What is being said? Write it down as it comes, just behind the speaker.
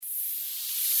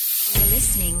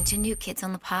listening to New Kids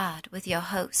on the Pod with your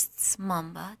hosts,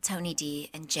 Mamba, Tony D,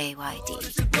 and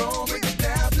JYD.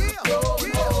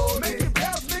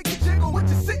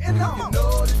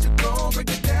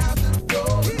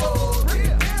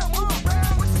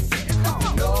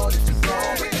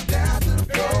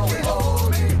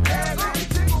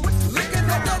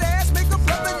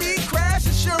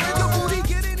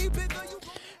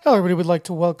 Hello, everybody. Would like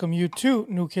to welcome you to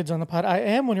New Kids on the Pod. I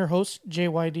am one of your hosts,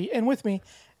 JYD, and with me,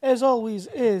 as always,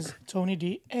 is Tony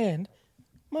D and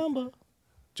Mamba.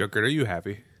 Joker, are you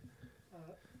happy?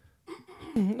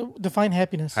 Define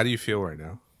happiness. How do you feel right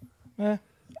now?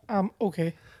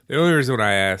 Okay. The only reason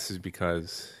I asked is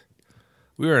because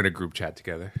we were in a group chat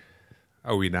together.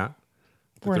 Are we not?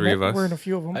 The three of us? We're in a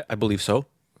few of them. I believe so.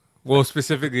 Well,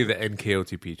 specifically the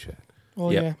NKOTP chat.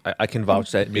 Well, yeah. I can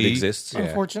vouch that it exists. Yeah.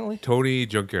 Unfortunately. Tony,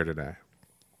 Junkyard, and I.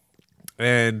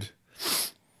 And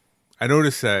I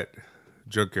noticed that,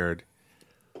 Junkyard,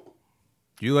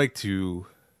 you like to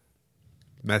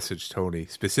message Tony,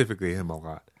 specifically him, a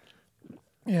lot.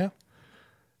 Yeah.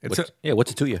 And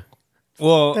What's it to you?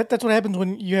 well, That's what happens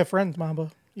when you have friends, Mamba.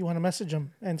 You want to message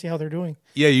them and see how they're doing.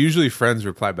 yeah, usually friends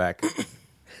reply back.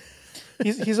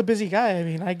 He's a busy guy. I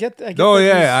mean, I get Oh, that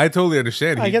yeah, I totally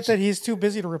understand. I get that he's too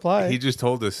busy to reply. He just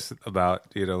told us about,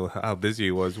 how busy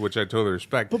he was, which I totally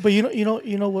respect. but you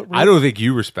know what? I don't think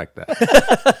you respect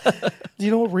that. Do you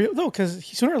know what real? No, because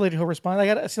sooner or later he'll respond. I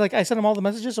got to see. Like I sent him all the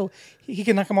messages, so he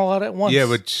can knock them all out at once. Yeah,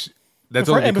 but that's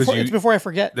only because it's before I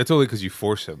forget. That's only because you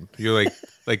force him. You're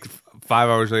like 5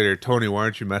 hours later, Tony, why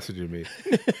aren't you messaging me?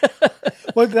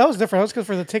 Well, that was different. That was because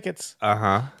for the tickets.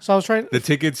 Uh-huh. So I was trying. The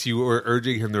tickets, you were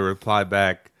urging him to reply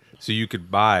back so you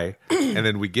could buy, and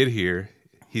then we get here.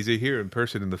 He's here in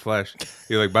person in the flesh.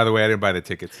 You're like, by the way, I didn't buy the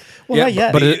tickets. Well, not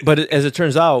yet. But as it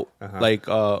turns out,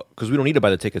 because we don't need to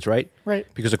buy the tickets, right? Right.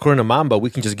 Because according to Mamba, we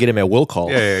can just get him at will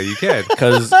call. Yeah, you can.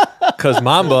 Because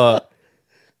Mamba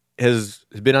has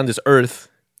been on this earth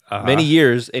many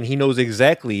years, and he knows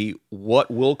exactly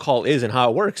what will call is and how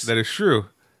it works. That is true.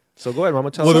 So go ahead, Mamba.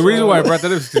 Tell Well, us. the reason why I brought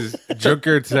that up is because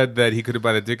Junker said that he couldn't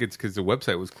buy the tickets because the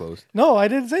website was closed. No, I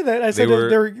didn't say that. I said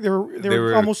they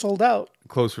were almost sold out.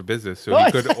 Closed for business, so No, he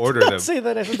I couldn't did order not them. say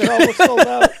that. I said they're almost sold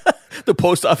out. the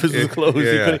post office was closed.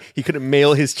 Yeah. He couldn't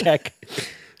mail his check.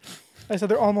 I said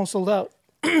they're almost sold out.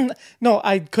 No,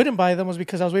 I couldn't buy them was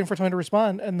because I was waiting for Tony to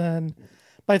respond, and then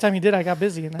by the time he did, I got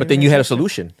busy. And But then you had a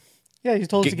solution. Yeah, he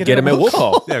told us to Get him at will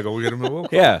call. Yeah, go get him a will call.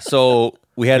 Yeah, so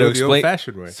we had to The explain.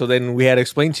 old-fashioned way. So then we had to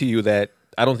explain to you that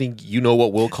I don't think you know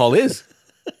what will call is.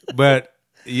 But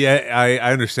yeah,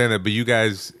 I understand that. But you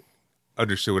guys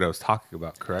understood what I was talking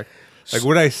about, correct? Like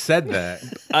when I said that,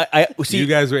 I see. you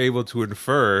guys were able to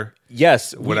infer.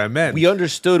 Yes, what I meant. We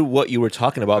understood what you were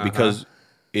talking about because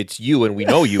it's you and we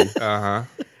know you.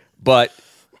 But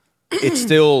it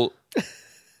still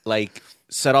like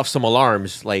set off some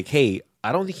alarms. Like, hey,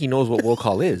 I don't think he knows what will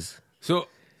call is. So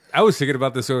I was thinking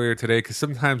about this earlier today because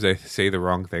sometimes I say the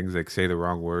wrong things, like say the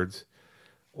wrong words,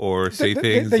 or say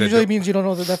things that usually don't- means you don't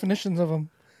know the definitions of them.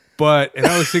 And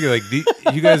I was thinking, like,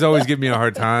 you guys always give me a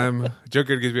hard time.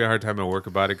 Joker gives me a hard time at work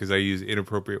about it because I use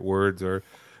inappropriate words or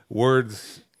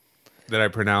words that I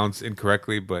pronounce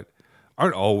incorrectly. But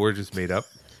aren't all words just made up?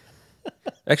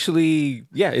 Actually,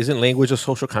 yeah, isn't language a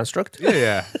social construct?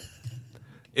 Yeah.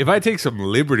 If I take some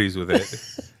liberties with it,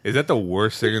 is that the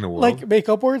worst thing in the world? Like make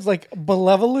up words, like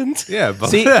malevolent. Yeah. But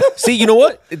See, you know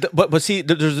what? But see,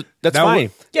 that's That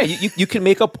fine. Yeah, you can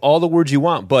make up all the words you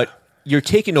want, but you're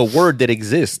taking a word that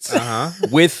exists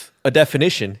with a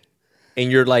definition,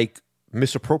 and you're like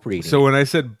misappropriating. So when I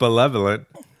said malevolent,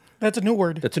 That's a new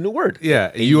word. that's a new word.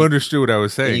 yeah, you understood what I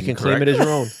was saying. And you can correct? claim it as your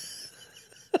own.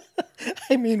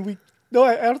 I mean,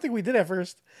 I don't think we did at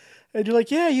first. And you're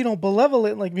like, yeah,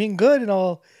 malevolent, like being good and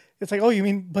all. It's like, oh, you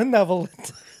mean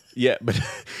benevolent? Yeah, but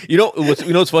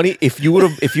what's funny? If you would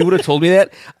have told me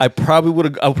that, I probably would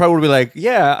have been like,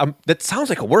 yeah, that sounds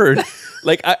like a word.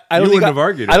 Like I don't You think wouldn't have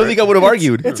argued, I don't right? think I would have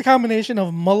argued. It's a combination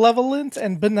of malevolent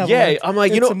and benevolent. Yeah, I'm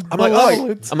like,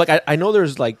 Malevolent. I'm like, I know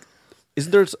there's like,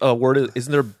 isn't there a word?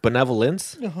 Isn't there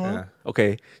benevolence? Yeah.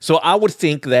 Okay, so I would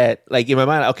think that, like in my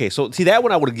mind, okay, so see that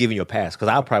one I would have given you a pass because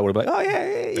I probably would have been like, oh yeah,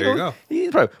 There you go.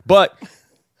 he's probably, but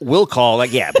will call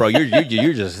like, yeah, bro,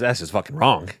 you're just that's just fucking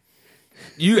wrong.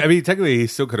 I mean, technically, he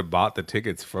still could have bought the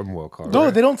tickets from Will Call. No,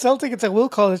 right? they don't sell tickets at will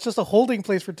call. It's just a holding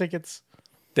place for tickets.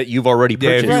 That you've already Yeah,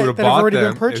 if purchased. you Right, would have that have bought already been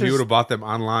them, if purchased. you would have bought them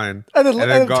online, And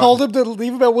then gone- told him to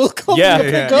leave him at will call. Yeah, to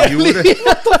pick yeah, up. you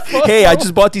would've- Hey, I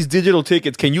just bought these digital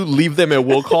tickets. Can you leave them at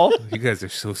will call? You guys are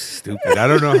so stupid. I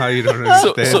don't know how you don't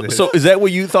understand it. So is that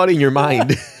what you thought in your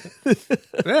mind?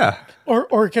 Yeah.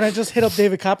 Or can I just hit up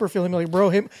David Copperfield and be like, bro,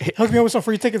 hook me up with some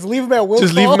free tickets. Leave him at will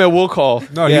Just call. leave him at will call.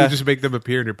 No, you just make them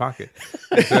appear in your pocket.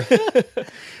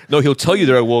 No, he'll tell you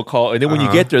they're at will call, and then when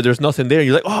you get there, there's nothing there.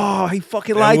 You're like, oh, he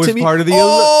fucking lied was to me. part of the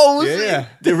yeah,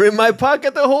 they're in my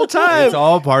pocket the whole time. It's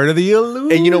all part of the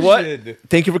illusion. And you know what?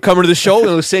 Thank you for coming to the show, and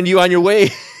we'll send you on your way.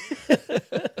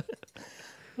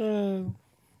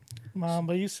 Mom,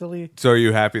 but you silly. So are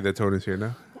you happy that Tony's here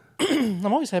now? I'm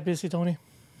always happy to see Tony.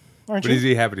 Aren't But you? is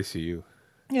he happy to see you?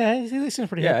 Yeah, he seems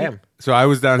pretty Yeah, I happy. am. So I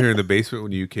was down here in the basement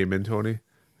when you came in, Tony.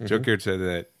 Junkyard said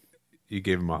that you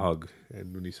gave him a hug,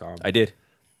 and when you saw him, I did.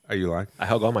 are you lying? I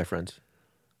hug all my friends,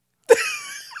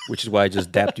 which is why I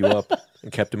just dapped you up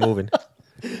and kept it moving.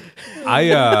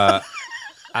 I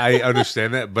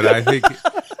understand that, but I think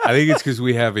it's because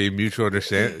we have a mutual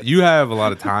understanding. You have a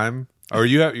lot of time, or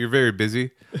you're very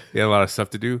busy. You have a lot of stuff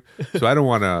to do, so I don't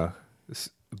want to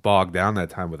bog down that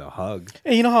time with a hug.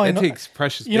 Hey, you know how It takes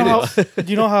precious you know how, minutes. do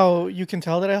you know how you can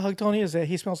tell that I hug Tony is that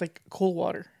he smells like cool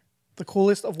water, the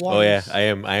coolest of water. Oh yeah, I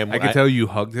am. I can tell you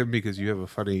hugged him because you have a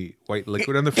funny white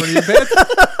liquid on the front of your bed.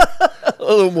 a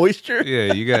little moisture.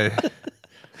 Yeah, you got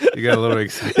a little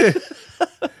excited.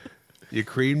 You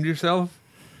creamed yourself.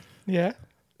 Yeah.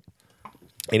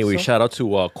 Anyway, So- shout out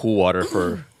to Cool Water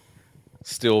for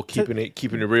still keeping it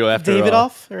real after David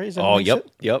off. Or is that Oh, what makes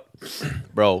yep.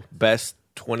 Bro, best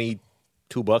 $22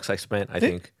 I spent, I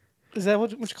think. Is that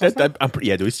what much cost? now?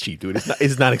 Yeah, dude, it's cheap, dude. It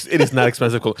is not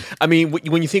expensive. I mean,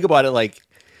 when you think about it, like,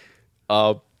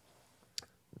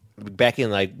 back in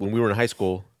like when we were in high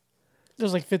school, It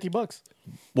was like $50,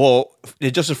 well,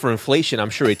 adjusted for inflation, I'm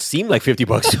sure it seemed like $50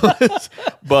 to us.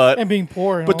 But and being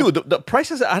poor. And But all. dude, the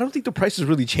prices, I don't think the prices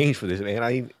really changed for this,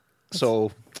 man.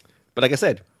 But like I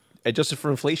said, adjusted for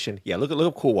inflation, yeah, look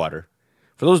up Cool Water.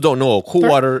 For those who don't know, Cool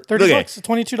Water, $30, look at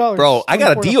 $22. bro, I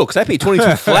got a $24. deal because I paid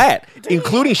 $22 flat,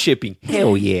 including shipping.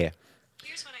 Hell yeah.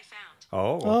 Here's what I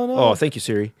found. Oh no! Oh, thank you,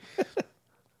 Siri.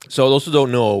 So those who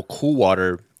don't know, Cool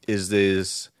Water is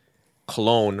this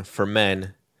cologne for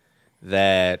men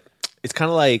that it's kind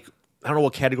of like, I don't know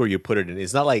what category you put it in. It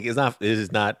is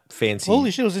not fancy. Holy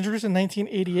shit! It was introduced in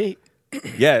 1988.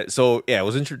 Yeah, so yeah, it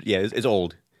was it's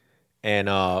old. And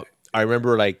I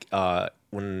remember like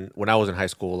when I was in high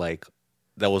school, like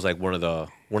that was like one of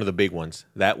the big ones.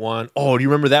 That one. Oh, do you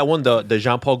remember that one? The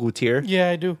Jean-Paul Gaultier? Yeah,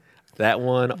 I do. That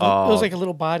one. It was like a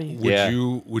little body. Yeah.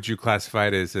 Would you classify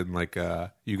it as in like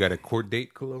you got a court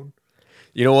date cologne?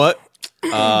 You know what?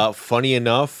 Funny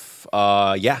enough,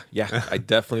 yeah, I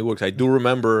definitely would. I do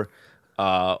remember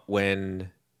when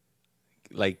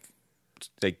like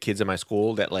kids in my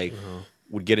school that like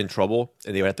would get in trouble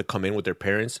and they would have to come in with their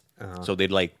parents, so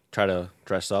they'd like try to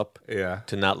dress up,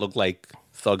 to not look like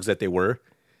thugs that they were.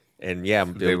 And yeah,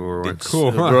 They were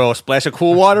cool, huh? Bro, splash of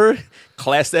Cool Water,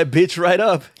 class that bitch right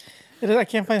up. I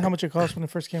can't find how much it cost when it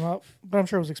first came out, but I'm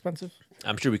sure it was expensive.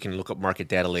 I'm sure we can look up market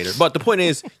data later. But the point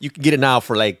is, you can get it now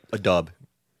for like a dub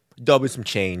and some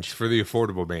change For the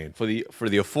affordable man. for the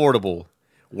affordable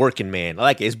working man. I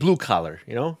like it. It's blue collar,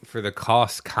 you know. For the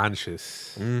cost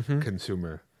conscious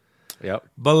consumer. Yep.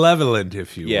 Malevolent,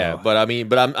 if you Yeah, will. but I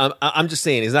mean, I'm just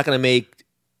saying, it's not going to make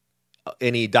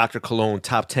any Dr. Cologne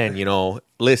top 10,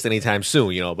 list anytime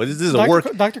soon, But this is a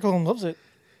work. Dr. Cologne loves it.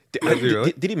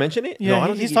 Did he mention it? Yeah, no, I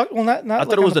don't he's think talking. Well, not. I like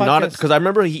thought it was on the podcast. Nautica because I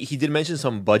remember he did mention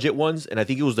some budget ones, and I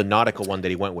think it was the Nautica one that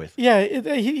he went with. Yeah,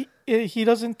 he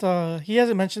doesn't. He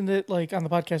hasn't mentioned it like on the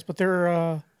podcast, but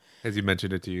there. Has he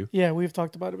mentioned it to you? Yeah, we've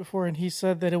talked about it before, and he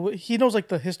said that he knows like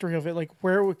the history of it, like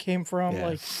where it came from. Yeah.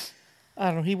 Like I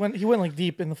don't know. He went like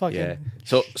deep in the fucking. Yeah.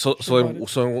 So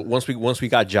once we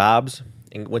got jobs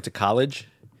and went to college,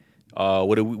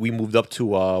 we moved up to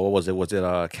what was it? Was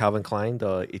it Calvin Klein,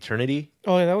 the Eternity?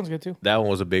 Oh yeah, that one's good too. That one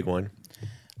was a big one.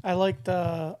 I liked.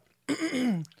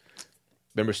 Remember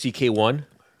CK1?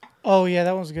 Oh yeah,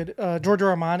 that one's good. Giorgio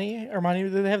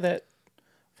Armani. They have that.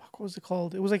 Fuck, what was it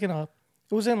called? It was like It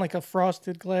was in like a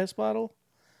frosted glass bottle.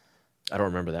 I don't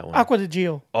remember that one. Aqua di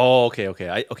Gio. Oh, okay.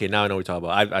 Now I know what you're talking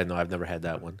about. I know I've never had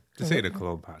that one. This ain't a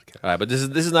cologne podcast. All right, but this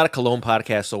is not a cologne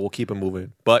podcast, so we'll keep it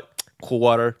moving. But Cool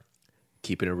Water,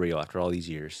 keeping it real after all these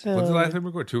years. When's the last time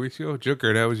we were? 2 weeks ago?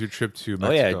 Joker, how was your trip to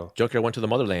Oh yeah, Mexico? Joker went to the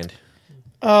motherland.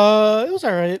 It was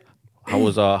all right. How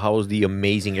was the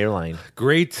amazing airline?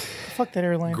 Great Fuck that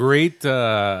airline.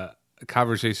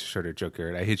 conversation starter,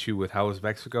 Joker. I hit you with how was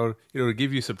Mexico? To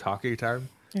give you some talking time.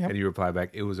 Yep. And you reply back,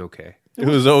 it was okay. It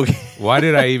was okay. Why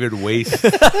did I even waste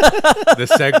the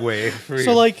segue? For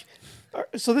you?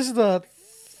 So this is the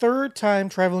third time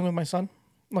traveling with my son,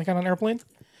 like on an airplane.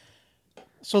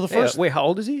 So the first Wait, how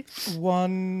old is he?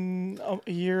 a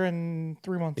year and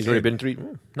 3 months. He's already been 3.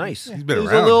 Nice. He's been He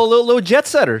was around. a little jet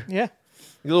setter. Yeah.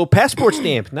 Your little passport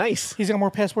stamp. Nice. He's got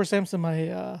more passport stamps than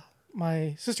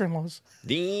my sister-in-law's.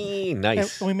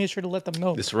 Nice. And we made sure to let them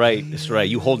know. That's right. That's right.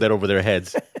 You hold that over their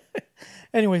heads.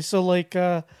 Anyway, so like,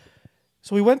 so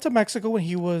we went to Mexico when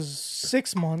he was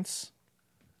 6 months.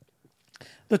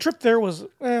 The trip there was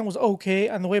okay.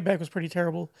 On the way back was pretty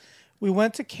terrible. We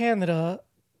went to Canada.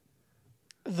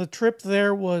 The trip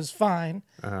there was fine.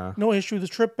 No issue. The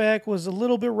trip back was a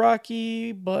little bit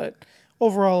rocky, but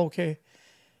overall okay.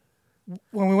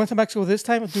 When we went to Mexico this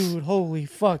time, dude, holy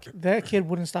fuck. That kid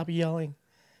wouldn't stop yelling.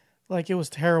 Like, it was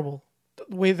terrible.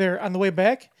 On the way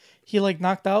back, he like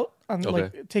knocked out on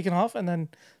like taking off and then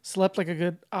slept like a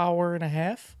good hour and a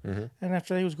half. Mm-hmm. And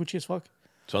after that, he was Gucci as fuck.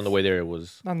 So on the way there, it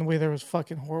was... On the way there, it was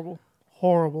fucking horrible.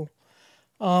 Horrible.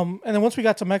 And then once we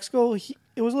got to Mexico,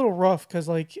 it was a little rough because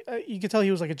like you could tell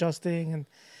he was like adjusting and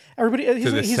everybody.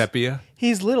 He's sepia.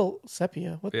 He's little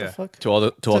sepia. What the fuck? To all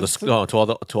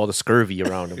the scurvy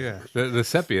around him. Yeah, the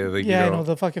sepia. Like, yeah, I know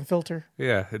the fucking filter.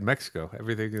 Yeah, in Mexico,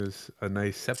 everything is a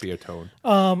nice sepia tone.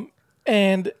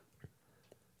 And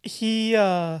he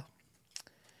like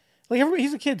everybody,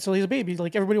 he's a kid, so he's a baby.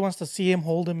 Like everybody wants to see him,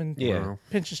 hold him, and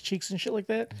pinch his cheeks and shit like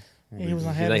that. And he was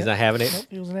not having it. He's not having it. Nope,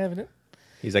 he wasn't having it.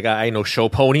 He's like, I ain't no show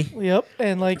pony. Yep.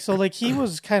 And like, so like he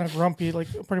was kind of grumpy, like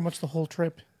pretty much the whole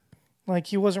trip. Like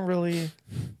he wasn't really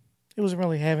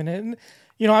having it. And,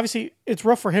 you know, obviously it's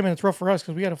rough for him and it's rough for us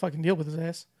because we got to fucking deal with his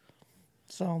ass.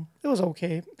 So it was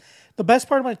okay. The best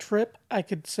part of my trip, I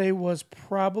could say, was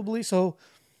probably, so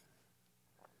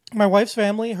my wife's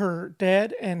family, her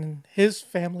dad and his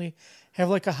family have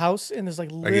like a house in this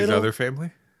like little. Like his other family?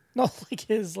 No, like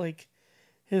his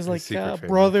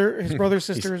brother, his brother,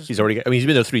 sisters. He's already. He's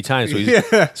been there 3 times.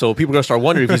 So so people are gonna start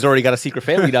wondering if he's already got a secret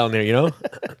family down there. You know.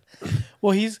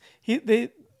 Well, his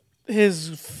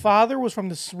father was from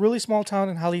this really small town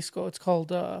in Jalisco. It's called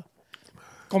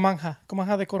Comanja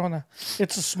de Corona.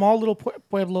 It's a small little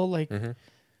pueblo. Like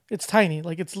it's tiny.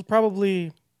 Like it's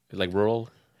probably like rural.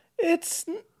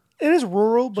 It is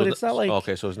rural, but it's not like...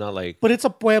 Okay, so it's not like... But it's a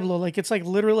pueblo. Like, it's like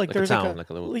literally... Like there's a town, like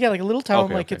a little... Yeah, like a little town.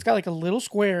 Okay, like, it's got like a little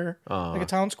square. Like a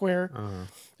town square.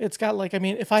 It's got like... I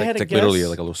mean, if I had to guess... literally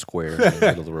like a little square in the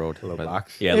middle of the road. A little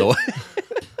box. Yeah, a little...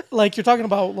 Like, you're talking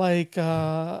about like...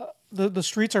 the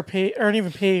streets aren't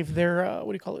even paved. They're... what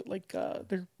do you call it? Like,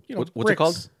 they're, you know, what's it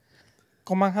called?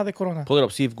 Comanja de Corona. Pull it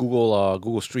up. See if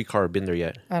Google Streetcar been there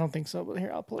yet. I don't think so, but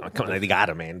here, I'll pull it up. Come on, they got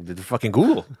it, man. The fucking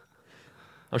Google.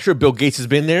 I'm sure Bill Gates has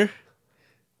been there.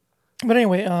 But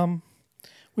anyway,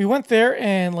 we went there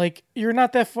and like you're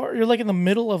not that far. You're like in the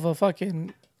middle of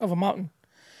a mountain.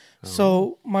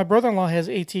 So my brother-in-law has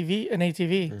an ATV,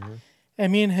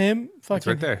 and me and him fucking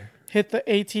right there. Hit the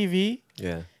ATV.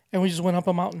 Yeah, and we just went up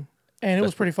a mountain, and it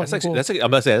was pretty fucking cool. I'm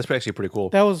gonna say that's actually pretty cool.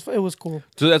 It was cool.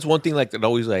 So that's one thing like that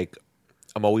always like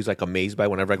I'm always like amazed by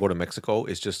whenever I go to Mexico.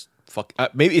 It's just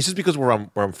maybe it's just because where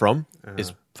I'm from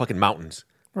is fucking mountains.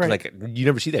 Right. Like you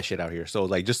never see that shit out here. So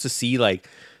like just to see like.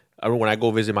 I remember when I go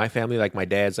visit my family, like my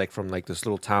dad's like from like this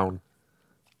little town,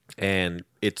 and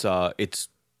it's like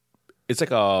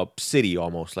a city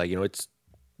almost, like, you know, it's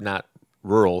not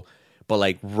rural, but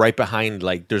like right behind,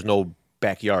 like there's no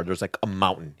backyard, there's like a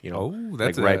mountain, you know. Oh,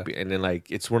 that's like right, and then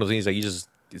like it's one of those things like you just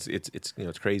it's you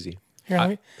know, it's crazy.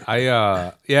 Here,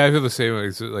 I feel the same way.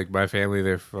 It's like my family,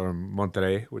 they're from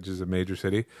Monterrey, which is a major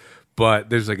city, but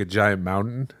there's like a giant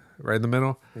mountain right in the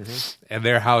middle, and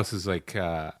their house is like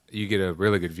you get a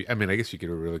really good view. I mean, I guess you get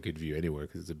a really good view anywhere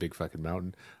because it's a big fucking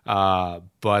mountain.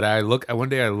 But one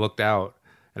day I looked out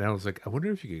and I was like, I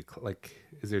wonder if you could like,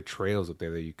 is there trails up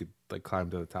there that you could like climb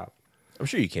to the top? I'm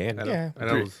sure you can.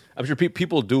 I'm sure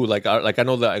people do. Like I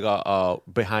know that I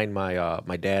got behind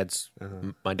my dad's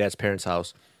parents'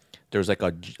 house. There's like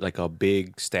a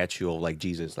big statue of like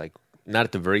Jesus, like. Not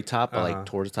at the very top, but like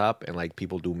towards the top, and like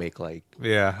people do make like.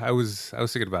 Yeah, I was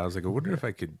thinking about it. I was like, I wonder if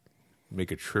I could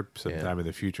make a trip sometime in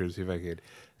the future to see if I could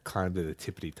climb to the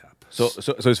tippity top. So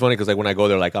it's funny because like when I go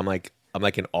there, like I'm like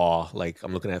in awe, like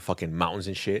I'm looking at fucking mountains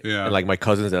and shit. Yeah. And like my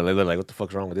cousins, they're like, what the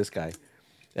fuck's wrong with this guy?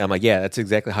 And I'm like, yeah, that's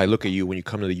exactly how I look at you when you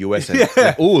come to the U.S. And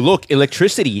like, oh, look,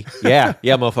 electricity. Yeah,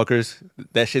 motherfuckers,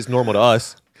 that shit's normal to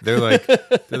us. They're like,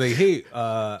 hey,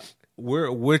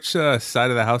 which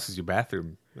side of the house is your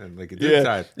bathroom? And like it's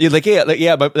inside.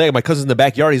 Yeah, my cousin's in the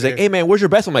backyard. He's like, "Hey man, where's your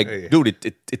bathroom?" I'm like, "Dude,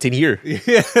 it's in here." Yeah.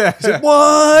 He's like,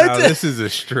 what? No, this is a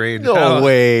strange. No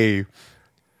way. Do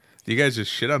you guys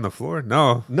just shit on the floor?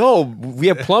 No, we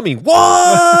have plumbing.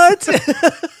 What?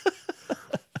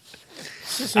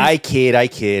 I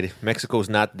kid. Mexico's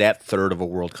not that third of a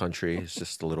world country. It's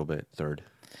just a little bit third.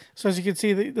 So as you can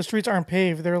see, the streets aren't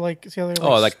paved. They're like, see how they're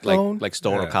like stone? like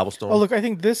stone or cobblestone. Oh, look, I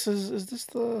think this is this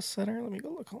the center? Let me go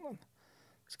look. Hold on.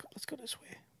 Let's go this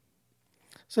way.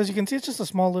 So as you can see, it's just a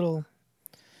small little.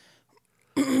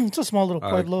 It's a small little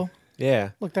pueblo. Yeah.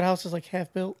 Look, that house is like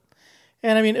half built.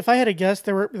 And I mean, if I had to guess,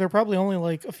 there were probably only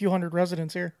like a few hundred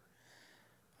residents here.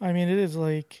 I mean, it is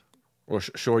like. Or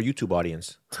show our YouTube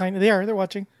audience. Tiny. They're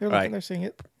watching. They're looking. Right. They're seeing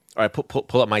it. All right,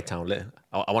 pull up my town.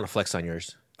 I want to flex on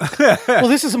yours. Well,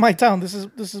 this is my town. This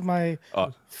is my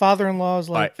father-in-law's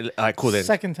like all right, cool then.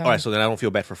 second town. All right, so then I don't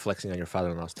feel bad for flexing on your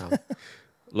father-in-law's town.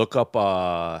 Look up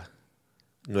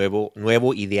Nuevo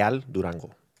Ideal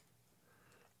Durango.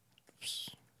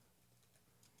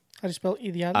 How do you spell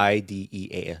ideal?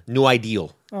 IDEA. New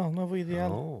Ideal. Oh, Nuevo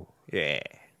Ideal. Oh. Yeah.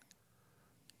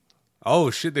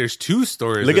 Oh shit! There's 2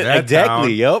 stories. Look in at that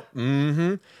exactly. town. Yep.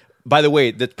 Mm-hmm. By the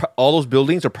way, all those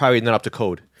buildings are probably not up to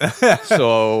code,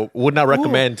 so would not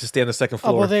recommend to stay on the second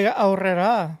floor. Bodega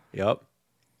Aurrera. Yep.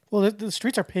 Well, the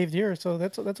streets are paved here, so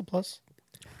that's a plus.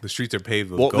 The streets are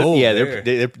paved with Well, gold. yeah, there.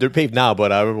 they're paved now,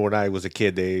 but I remember when I was a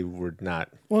kid, they were not.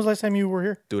 When was the last time you were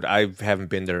here? Dude, I haven't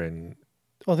been there in.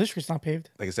 Oh, this street's not paved.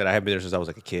 Like I said, I haven't been there since I was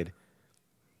like a kid.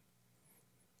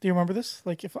 Do you remember this?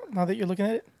 Like, if now that you're looking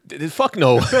at it, Fuck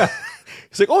no.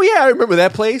 It's like, oh yeah, I remember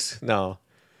that place. No.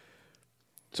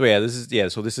 So yeah, this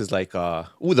is like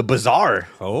the bazaar.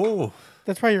 Oh.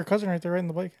 that's probably your cousin right there riding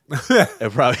the bike. I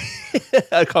probably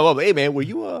I call up, hey man, were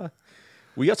you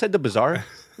outside the bazaar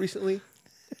recently?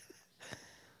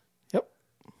 Yep.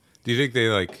 Do you think they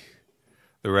like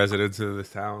the residents of this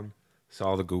town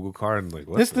saw the Google car and like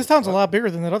what? This town's a lot bigger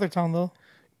than that other town, though.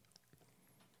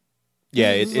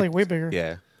 Yeah, This is like way bigger.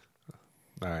 Yeah.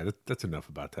 All right, that's enough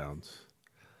about towns.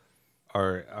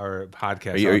 Our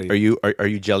podcast. Are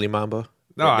you jelly Mamba?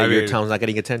 No, That I your mean- town's not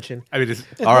getting attention. I mean, it's,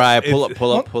 All right, pull it's-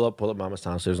 up Mama's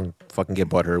town so it doesn't fucking get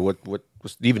butthurt. Do you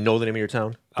even know the name of your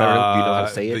town? Do you know how to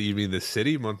say it? You mean the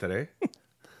city, Monterrey?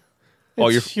 Oh,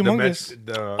 It's you're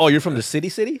humongous. you're from the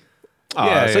city?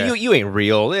 Yeah, So yeah. you ain't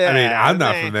real. I mean, I'm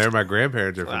not from there. My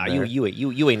grandparents are from there. You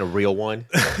ain't a real one.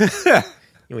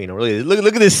 You ain't a really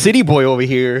look at this city boy over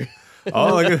here.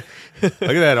 Oh, look at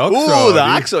that Oxo. Ooh, the dude.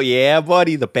 Oxo, yeah,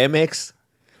 buddy, the Pemex.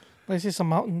 I see some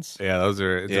mountains. Yeah, those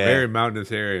are. It's Yeah. a very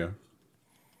mountainous area.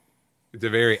 It's a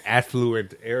very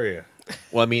affluent area.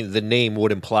 Well, I mean, the name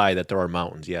would imply that there are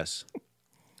mountains. Yes. I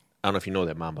don't know if you know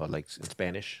that, Mamba, like in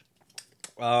Spanish.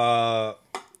 No,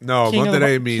 King of the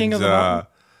Monterrey mo- means king of the mountain?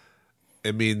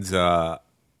 it means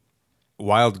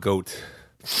wild goat.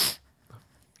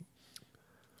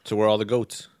 So where are all the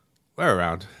goats? They're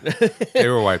around. They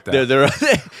were wiped out.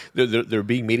 They're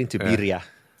being made into birria.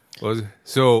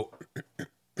 So,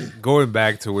 going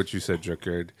back to what you said,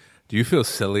 Junkyard, do you feel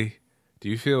silly? Do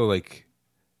you feel like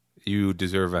you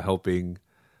deserve a healthy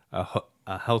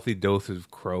dose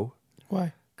of crow?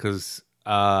 Why? Because,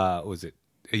 was it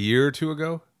a year or two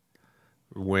ago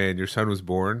when your son was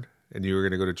born and you were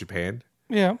going to go to Japan?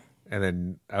 Yeah. And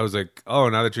then I was like, oh,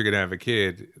 now that you're going to have a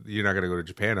kid, you're not going to go to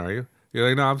Japan, are you? You're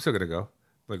like, no, I'm still going to go.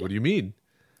 I'm like, what do you mean?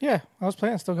 Yeah. I was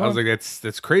planning still going. I was like,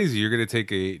 that's crazy. You're going to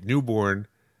take a newborn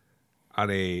on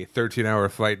a 13-hour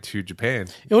flight to Japan.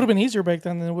 it would have been easier back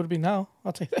then than it would be now.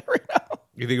 I'll tell you that right now.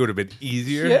 You think it would have been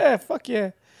easier? Yeah, fuck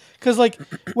yeah. Because like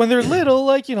when they're little,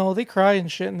 like they cry and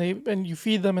shit, and you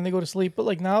feed them and they go to sleep. But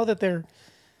like now that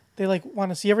they like want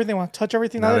to see everything, want to touch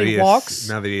everything. Now that he walks,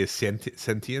 now that he is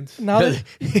sentient. now that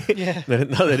yeah,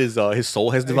 Now that his soul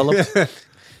has developed.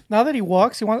 now that he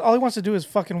walks, all he wants to do is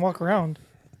fucking walk around.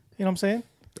 You know what I'm saying?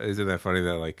 Isn't that funny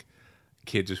that like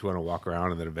kids just want to walk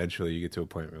around and then eventually you get to a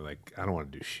point where like I don't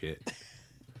want to do shit.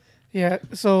 Yeah.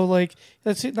 So like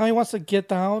that's it. Now he wants to get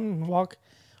down and walk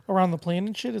around the plane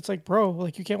and shit. It's like, bro,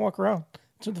 like you can't walk around.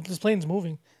 So this plane's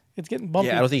moving. It's getting bumpy.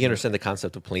 Yeah, I don't think he understands the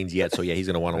concept of planes yet. So yeah, he's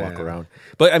gonna want to walk around.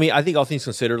 But I mean, I think all things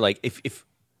considered, like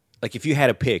if you had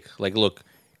a pick, like look,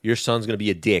 your son's gonna be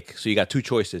a dick, so you got two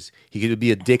choices. He could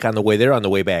be a dick on the way there, on the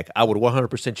way back. I would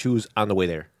 100% choose on the way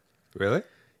there. Really?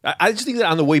 I just think that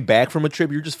on the way back from a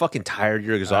trip, you're just fucking tired.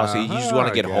 You're exhausted. You just want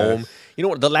to get I home. guess. You know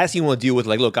what? The last thing you want to deal with,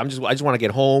 like, look, I just want to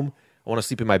get home. I want to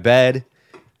sleep in my bed.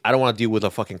 I don't want to deal with a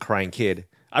fucking crying kid.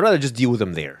 I'd rather just deal with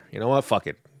them there. You know what? Fuck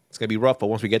it. It's gonna be rough, but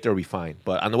once we get there, we'll be fine.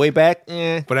 But on the way back,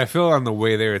 But I feel on the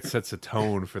way there it sets a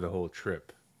tone for the whole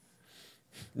trip.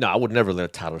 no, I would never let a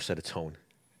toddler set a tone.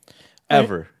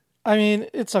 Ever. I mean,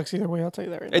 it sucks either way. I'll tell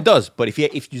you that right now. It does, but if you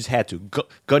just had to,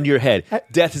 gun to your head,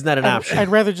 death is not an option. I'd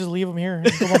rather just leave him here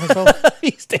and go by myself.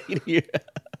 He's staying here.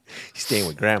 He's staying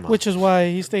with grandma. Which is why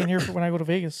he's staying here for when I go to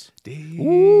Vegas.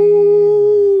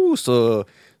 Ooh, so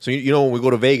you know when we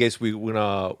go to Vegas, we're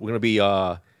gonna be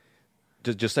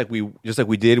just like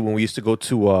we did when we used to go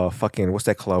to fucking what's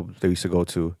that club they used to go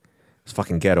to? It's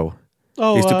fucking ghetto.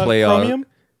 Oh, They used to play Chromium?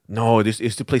 no, this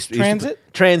used to play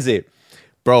Transit? Transit.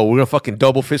 Bro, we're gonna fucking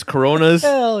double fist Coronas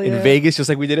Hell yeah. in Vegas, just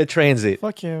like we did at Transit.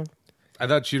 Fuck yeah. I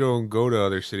thought you don't go to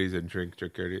other cities and drink.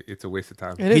 It's a waste of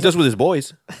time. It He is. does with his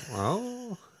boys.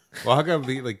 Well, how come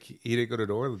he didn't go to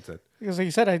New Orleans then? Because like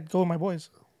you said, I'd go with my boys.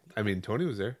 I mean, Tony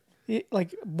was there.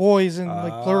 Like boys and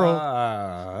like plural.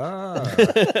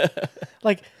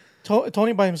 Like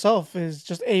Tony by himself is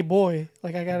just a boy.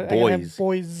 Like I gotta have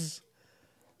boys.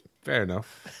 Fair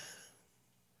enough.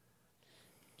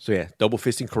 So yeah, double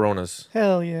fisting Coronas,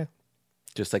 Hell yeah.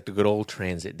 just like the good old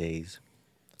Transit days.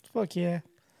 Fuck yeah.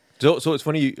 So it's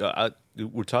funny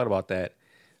we're talking about that.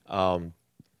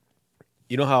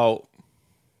 You know how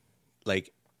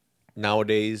like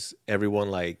nowadays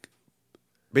everyone like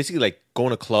basically like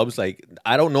going to clubs. Like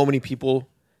I don't know many people,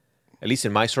 at least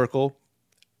in my circle,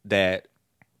 that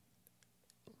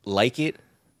like it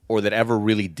or that ever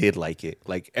really did like it.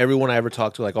 Like everyone I ever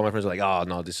talked to, like all my friends are like, oh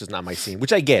no, this is not my scene.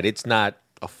 Which I get. It's not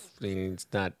it's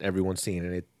not everyone's scene,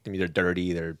 and I mean, they're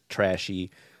dirty, they're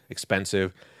trashy,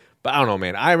 expensive. But I don't know,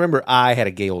 man. I remember I had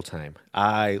a gay old time.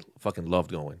 I fucking loved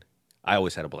going. I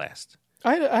always had a blast.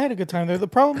 I had a good time there. The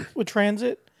problem with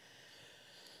Transit,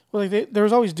 well, like there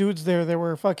was always dudes there that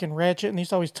were fucking ratchet, and they used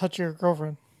to always touch your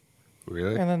girlfriend.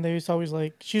 Really? And then they used to always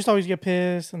she used to always get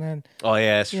pissed, and then Oh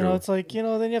yeah, that's you true. know it's like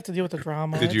then you have to deal with the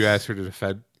drama. Did you ask her to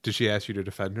defend? Did she ask you to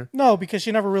defend her? No, because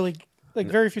she never really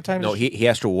very few times. No, he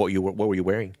asked her what were you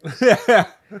wearing?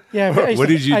 Yeah. What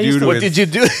did you do? What did you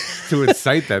do? To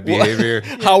incite that behavior?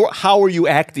 How were you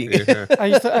acting?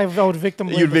 I would victim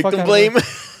blame. You'd the fuck victim out of blame? her.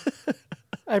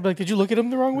 I'd be like, did you look at him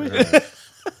the wrong way?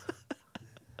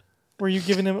 Were you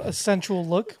giving him a sensual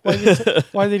look?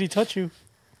 Why did he touch you?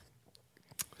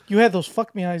 You had those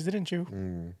fuck me eyes, didn't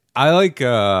you? I like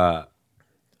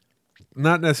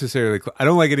not necessarily. I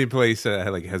don't like any place that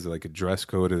has like a dress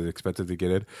code and is expensive to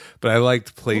get in. But I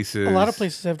liked places. A lot of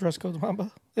places have dress codes,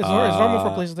 Mamba. It's normal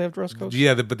for places to have dress codes.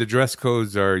 Yeah, but the dress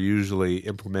codes are usually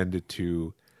implemented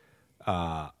to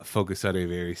focus on a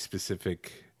very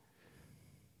specific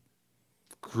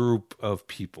group of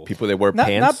people. People that wear Not,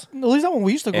 pants at least not when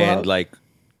we used to go and out. like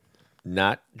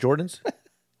not Jordans.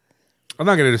 I'm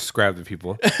not going to describe the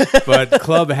people, but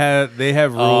they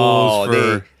have rules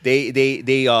for.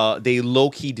 They low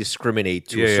key discriminate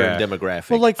to a certain demographic.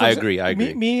 Well, like I agree.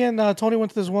 Me and Tony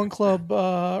went to this one club.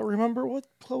 Remember what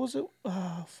club was it?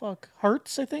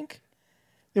 Hearts, I think.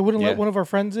 They wouldn't let one of our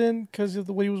friends in because of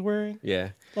the way he was wearing. Yeah.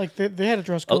 Like they had a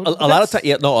dress code. A lot of times,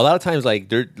 a lot of times, like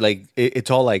they're like it's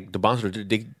all like the bouncers.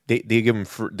 They give them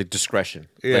for the discretion.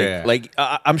 Yeah. Like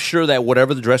I'm sure that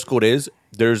whatever the dress code is,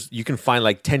 you can find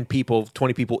like 10 people,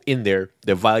 20 people in there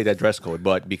that violate that dress code,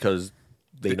 but because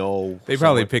they know they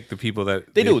probably pick the people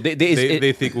that they do.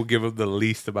 They think will give them the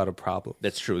least amount of problem.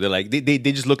 That's true. They're like they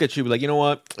just look at you like, you know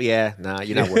what? Yeah, nah,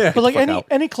 you're not worth it. But like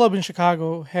any club in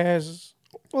Chicago has,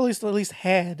 well, at least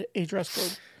had a dress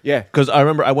code. Yeah, because I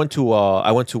remember I went to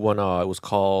one. It was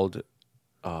called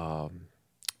that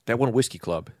one whiskey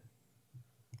club.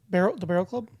 The Barrel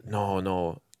Club?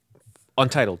 No,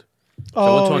 Untitled. So Oh,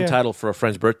 I went to yeah. Untitled for a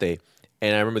friend's birthday,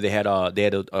 and I remember they had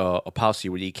a policy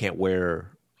where you can't wear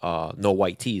no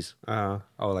white tees.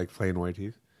 Like plain white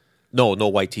tees. No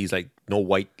white tees, like no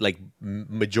white, like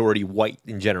majority white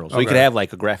in general. So you Okay. could have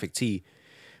like a graphic tee,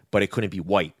 but it couldn't be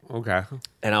white. Okay.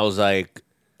 And I was like,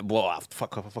 well,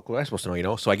 fuck, what am I supposed to know, you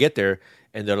know? So I get there,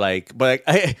 and they're like,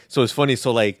 so it's funny.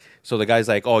 So the guy's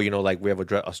like, oh, like we have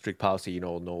a strict policy,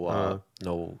 no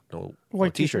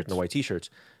White t-shirts, t-shirts. no white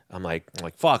t-shirts. I'm like,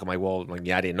 fuck. I'm like, well,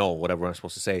 yeah, I didn't know whatever I'm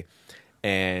supposed to say.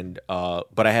 And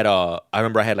but I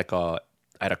remember I had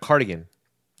a cardigan,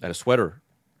 I had a sweater,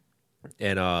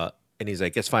 and he's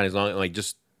like, it's fine as long like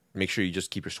just make sure you just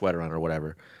keep your sweater on or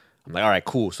whatever. I'm like, all right,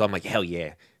 cool. So I'm like, hell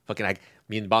yeah, fucking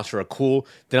me and the bouncer are cool.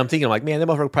 Then I'm thinking, I'm like, man, that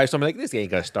motherfucker probably saw me like, this guy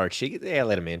ain't gonna start shit. Yeah,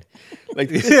 let him in. Like,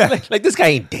 like this guy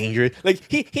ain't dangerous. Like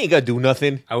he ain't gonna do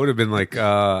nothing. I would have been like,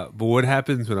 but what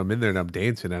happens when I'm in there and I'm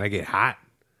dancing and I get hot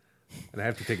and I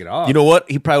have to take it off? You know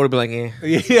what? He probably would have been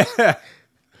like, Yeah.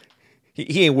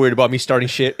 He ain't worried about me starting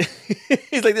shit.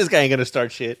 He's like, this guy ain't gonna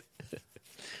start shit.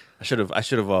 I should have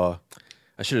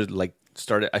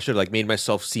made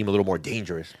myself seem a little more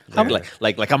dangerous.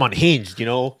 Like I'm unhinged, you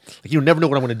know? Like you never know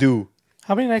what I'm gonna do.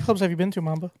 How many nightclubs have you been to,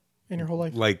 Mamba, in your whole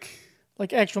life? Like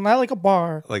Actual, not like a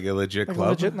bar. a legit Like club.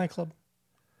 a legit nightclub.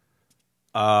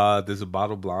 Does a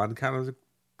Bottle Blonde count as a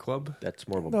club? That's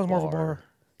more of a That was more of a bar.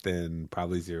 Then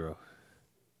probably zero.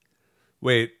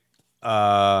 Wait, when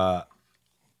I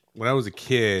was a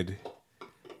kid,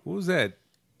 what was that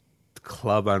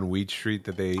club on Wheat Street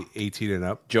that they 18 and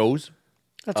up? Joe's,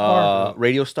 That's a bar.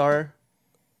 Radio Star,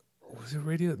 Was it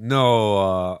radio?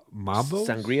 No, Mambo?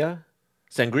 Sangria.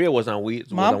 Sangria was on Wheat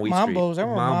Street. Mambo's. I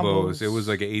remember Mambo's. It was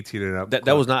like an 18 and up. That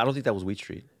club. was not. I don't think that was Wheat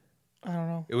Street. I don't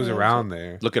know. It was around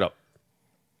there. Look it up.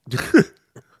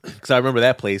 Because I remember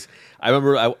that place. I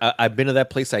remember I've been to that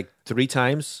place like 3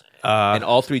 times, and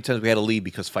all 3 times we had to leave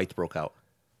because fights broke out.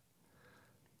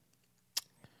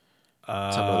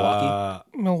 It's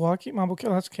in Milwaukee Mambo.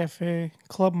 That's Cafe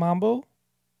Club Mambo.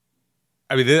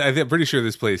 I mean, I'm pretty sure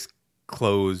this place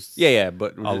closed.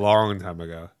 But a long time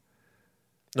ago.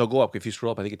 No, go up. If you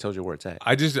scroll up, I think it tells you where it's at.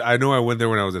 I know I went there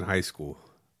when I was in high school,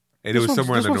 and it was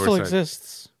somewhere on the north side. This one still side.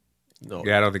 exists. No,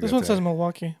 Yeah, I don't think This that's one says it.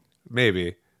 Milwaukee.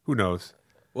 Maybe. Who knows?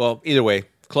 Well, either way,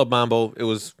 Club Mambo. It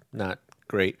was not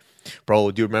great,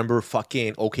 bro. Do you remember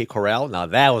fucking OK Corral? Now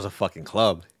that was a fucking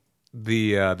club.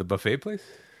 The buffet place?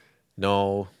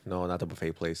 No, not the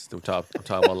buffet place. I'm talking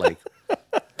about like.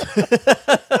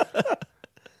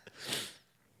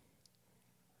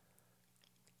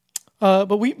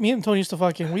 But me and Tony used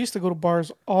to we used to go to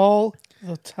bars all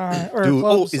the time. Or Dude,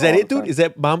 clubs is that all it, the dude? time. Is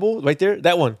that Mambo right there?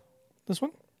 That one? This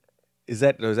one? Is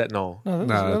that no? No,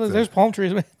 No, there's palm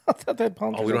trees. Man. I thought that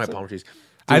palm trees. Oh, we don't That's have it. palm trees.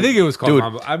 I think it was called dude,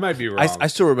 Mambo. I might be wrong. I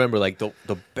still remember like the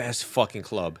best fucking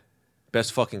club.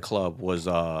 Best fucking club was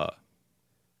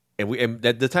and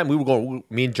at the time we were going.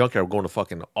 Me and Junkyard were going to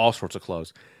fucking all sorts of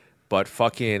clubs, but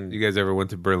fucking You guys ever went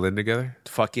to Berlin together?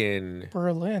 fucking.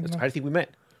 Berlin. How do you think we met?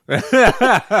 Is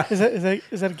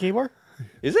that a gay bar?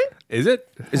 Is it? Is it?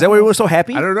 Is that why we were so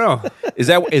happy? I don't know. Is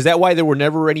that why there were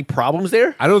never any problems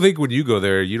there? I don't think when you go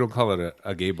there, you don't call it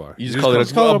a gay bar. You just call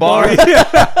it call it a a bar.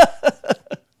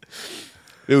 bar.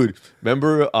 Dude,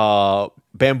 remember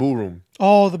Bamboo Room?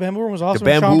 Oh, the Bamboo Room was The awesome.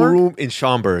 in Bamboo Schaumburg. Room in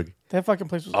Schaumburg. That fucking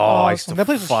place was Oh, I used awesome. to That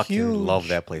place was fucking huge. love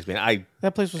that place, man.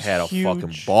 That place was had a huge.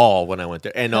 fucking ball when I went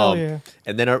there. And Hell yeah.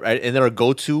 and then our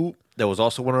go-to that was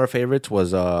also one of our favorites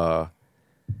was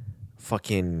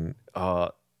fucking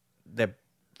that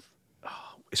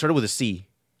it started with a C.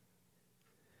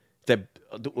 That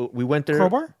we went there.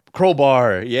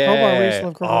 Crowbar? Yeah. Crowbar, we used to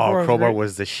love Crowbar. Oh, Crowbar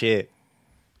was the shit.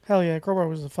 Hell yeah, Crowbar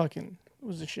was the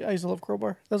shit. I used to love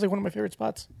Crowbar. That was like one of my favorite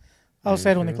spots. I was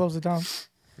sad when they closed it down.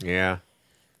 Yeah.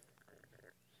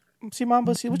 See,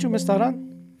 Mamba, see what you missed out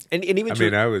on? And even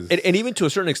and even to a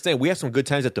certain extent, we had some good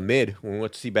times at the Mid when we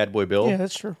went to see Bad Boy Bill. Yeah,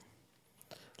 that's true.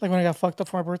 Like when I got fucked up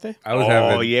for my birthday. I was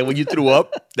having. Yeah, when you threw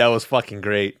up, that was fucking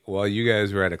great. While you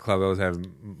guys were at a club, I was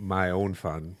having my own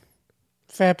fun.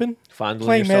 Fapping. Fondling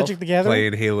Playing yourself? Magic the Gathering.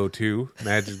 Playing Halo 2,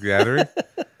 Magic the Gathering.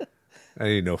 I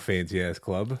didn't know fancy ass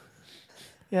club.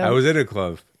 Yeah. I was in a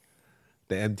club,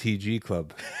 the MTG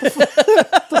club. Is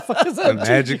that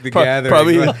Magic the Gathering.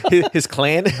 Probably his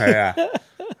clan. Yeah.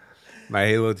 My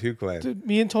Halo 2 clan. Dude,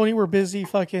 me and Tony were busy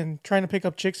fucking trying to pick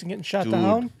up chicks and getting shot Dude.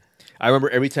 down. I remember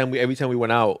every time we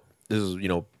went out. This is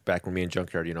back when me and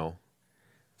Junkyard,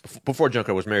 before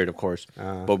Junkyard was married, of course.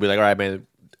 But we'd be like, all right, man.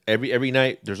 Every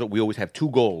night we always have 2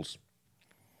 goals.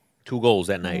 2 goals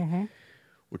that night. Mm-hmm.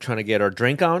 We're trying to get our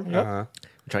drink on. Yep. We're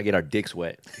trying to get our dicks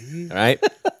wet. All right,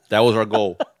 that was our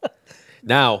goal.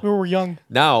 Now We were young.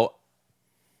 Now,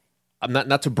 I'm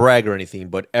not to brag or anything,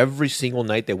 but every single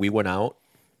night that we went out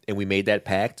and we made that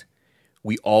pact,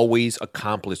 we always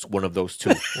accomplished one of those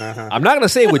 2. I'm not going to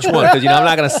say which one because I'm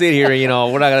not going to sit here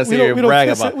and we're not going to sit here and brag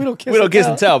about. We don't kiss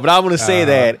and tell. But I'm going to say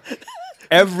that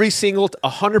every single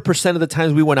 100% of the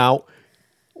times we went out,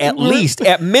 at least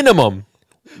at minimum,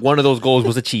 one of those goals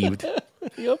was achieved.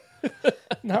 Yep.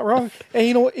 Not wrong.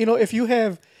 And if you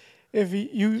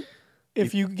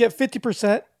get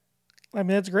 50%, I mean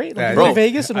that's great. Like, Yeah, you go bro, to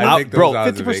Vegas and I win take those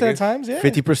odds in 50% of Vegas. times, yeah.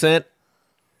 50%,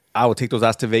 I would take those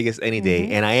odds to Vegas any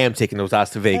day, and I am taking those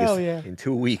odds to Vegas Hell yeah. in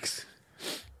 2 weeks.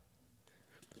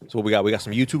 So what we got? We got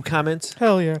some YouTube comments.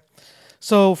 Hell yeah.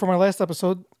 So from our last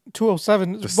episode,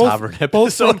 207, The sovereign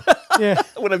both episode. yeah.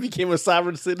 When I became a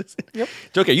sovereign citizen. Yep.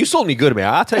 Junkyard, you sold me good,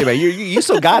 man. I'll tell you, man. You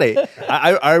still got it.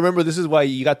 I remember this is why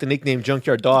you got the nickname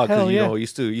Junkyard Dog because Hell yeah. you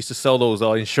used to sell those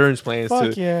insurance plans.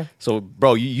 Fuck yeah. So,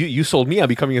 bro, you sold me on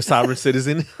becoming a sovereign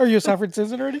citizen. Are you a sovereign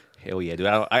citizen already? Hell yeah, dude.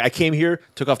 I came here,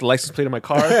 took off the license plate of my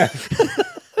car.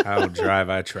 I don't drive,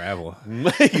 I travel.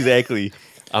 Exactly.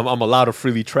 I'm allowed to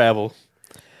freely travel.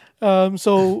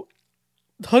 So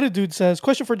Hooded Dude says,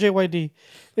 question for JYD.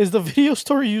 Is the video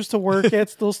store you used to work at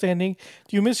still standing?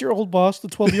 Do you miss your old boss, the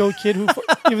 12-year-old kid who,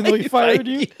 even though he fired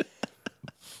you?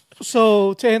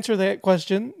 So to answer that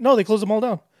question, no, they closed them all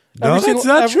down. No, that's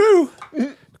not true.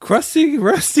 Crusty,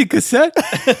 rusty cassette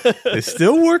is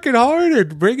still working hard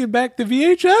and bringing back the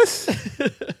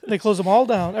VHS. They closed them all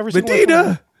down. Every single one of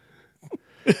them.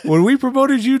 Medina, when we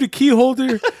promoted you to key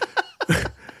holder,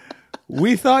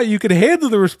 we thought you could handle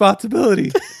the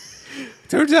responsibility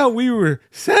Turns out we were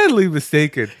sadly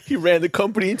mistaken. He ran the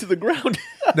company into the ground.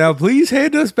 Now, please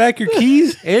hand us back your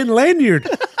keys and lanyard.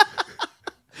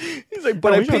 He's like,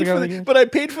 but I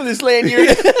paid for this lanyard.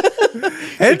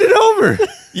 Hand it over.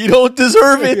 You don't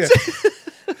deserve it.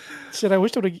 Yeah. Shit, I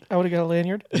wish I would have got a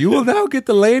lanyard. You will now get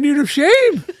the lanyard of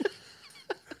shame.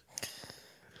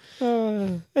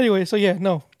 Anyway, so yeah,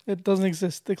 no, it doesn't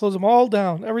exist. They close them all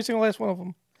down, every single last one of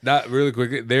them. Not really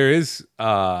quick. There was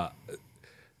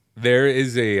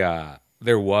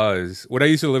when I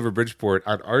used to live in Bridgeport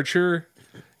on Archer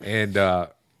and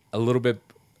a little bit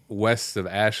west of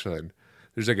Ashland.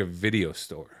 There's like a video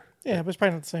store. Yeah, but it's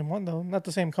probably not the same one though. Not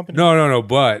the same company. No.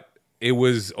 But it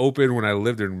was open when I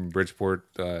lived in Bridgeport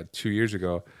 2 years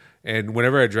ago, and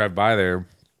whenever I drive by there,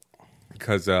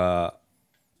 because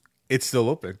it's still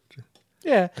open.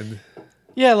 Yeah.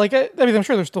 Yeah, like I mean, I'm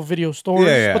sure there's still video stores,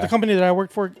 Yeah. but the company that I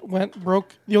worked for went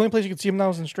broke. The only place you could see them now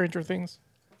is in Stranger Things.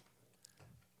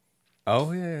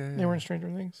 Oh yeah. They were in Stranger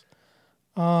Things.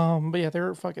 But yeah,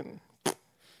 they're fucking.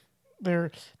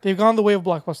 They've gone the way of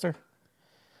Blockbuster.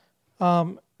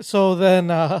 So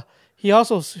then he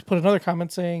also put another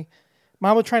comment saying,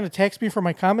 "Mama trying to text me for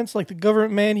my comments like the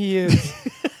government man he is.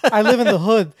 I live in the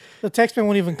hood. The text man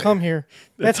won't even come here.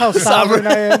 That's how sovereign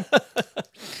I am."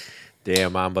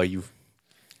 Damn, Mamba, you.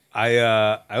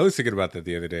 I was thinking about that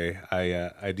the other day.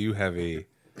 I do have a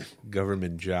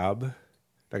government job. Not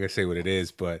gonna say what it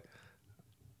is, but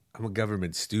I'm a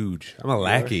government stooge. I'm a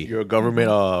lackey. You're a government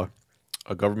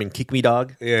kick me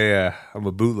dog. Yeah. I'm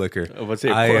a bootlicker. What's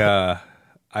it?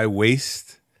 I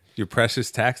waste your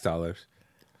precious tax dollars.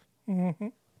 Mm-hmm.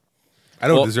 I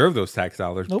don't deserve those tax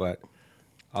dollars, but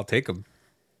I'll take them.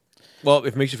 Well,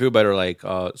 if it makes you feel better, like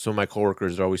some of my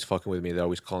coworkers are always fucking with me. They're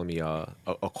always calling me a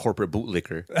corporate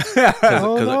bootlicker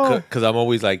because I'm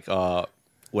always like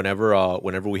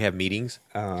whenever we have meetings,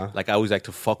 like I always like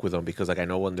to fuck with them because like I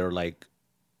know when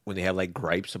they have like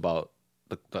gripes about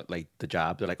the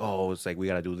job, they're like, oh, it's like we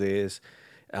gotta do this.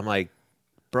 I'm like,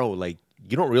 bro, like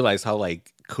you don't realize how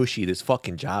like cushy this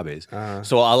fucking job is.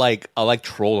 So I like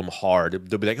troll them hard.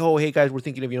 They'll be like, oh, hey guys, we're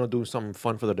thinking of doing something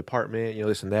fun for the department,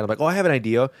 this and that. I'm like, oh, I have an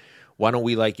idea. Why don't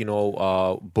we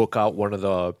book out one of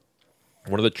the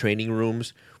training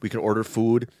rooms? We can order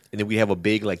food, and then we have a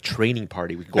big like training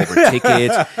party. We can go over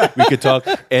tickets. We could talk.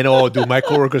 And dude, my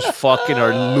coworkers fucking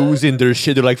are losing their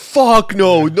shit. They're like, fuck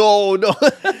no.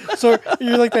 So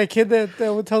you're like that kid that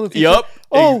would tell the teacher, Yep.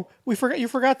 Oh, you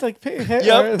forgot to like pay.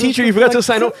 Yep, teacher, you forgot to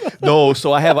sign up. No,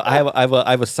 so I have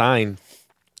a sign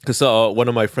because one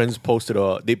of my friends posted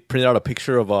they printed out a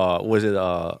picture of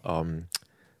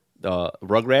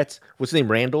Rugrats. What's his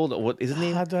name? Randall. What is his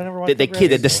name? I never watched the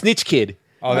kid, the snitch kid.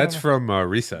 Oh, that's from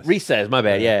Recess. Recess. My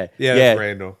bad. Yeah. That's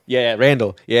Randall. Yeah,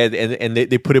 Randall. Yeah, and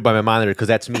they put it by my monitor because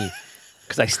that's me.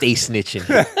 Because I stay snitching.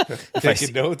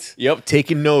 Taking notes. Yep,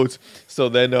 taking notes. So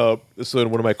then one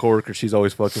of my coworkers, she's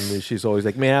always fucking me. She's always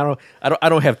like, man, I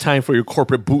don't have time for your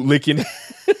corporate bootlicking.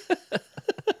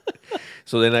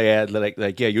 So then I add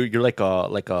yeah, you're like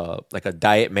a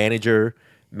diet manager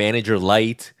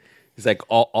light. It's like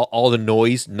all the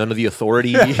noise, none of the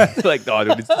authority. Like, oh,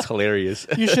 dude, it's hilarious.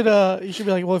 You should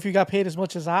be like, well, if you got paid as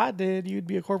much as I did, you'd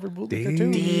be a corporate bootlicker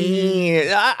too.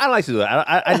 I don't like to do that.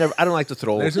 I don't like to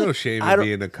throw. There's no shame in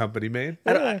being a company man.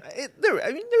 There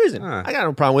isn't. I got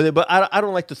no problem with it, but I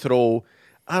don't like to throw.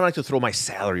 I don't like to throw my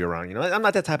salary around. I'm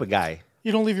not that type of guy.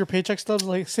 You don't leave your paycheck stubs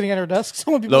like sitting at our desk.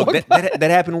 Someone be Look, that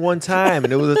happened one time,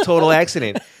 and it was a total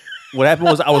accident. What happened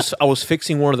was I was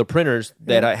fixing one of the printers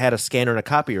that I had a scanner and a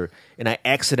copier, and I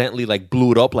accidentally like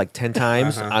blew it up like 10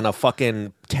 times on a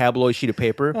fucking tabloid sheet of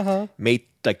paper. Made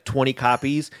like 20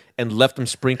 copies and left them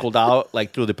sprinkled out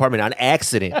like through the department on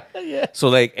accident. Yeah.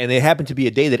 So and it happened to be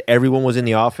a day that everyone was in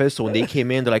the office. So when they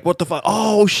came in, they're like, "What the fuck?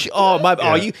 Oh shit! Oh my!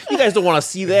 Yeah. Oh you guys don't want to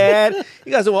see that?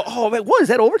 You guys don't want? Oh man, what is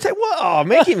that overtime? What? Oh,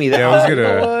 making me that? Yeah,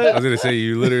 I was gonna say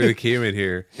you literally came in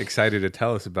here excited to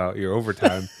tell us about your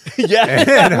overtime. Yeah,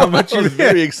 and how much you was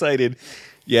very excited.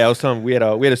 Yeah, I was telling we had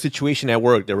a situation at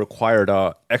work that required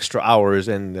extra hours,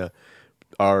 and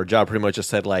our job pretty much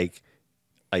just said like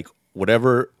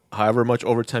however much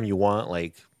overtime you want,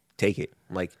 like take it.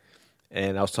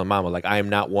 And I was telling Mama, like, I am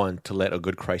not one to let a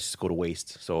good crisis go to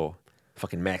waste. So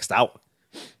fucking maxed out.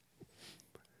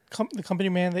 The company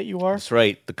man that you are. That's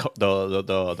right. The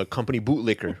company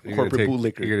bootlicker, corporate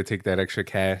bootlicker. You're gonna take that extra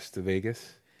cash to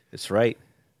Vegas. That's right.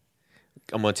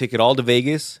 I'm gonna take it all to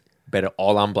Vegas. Bet it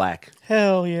all on black.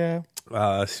 Hell yeah.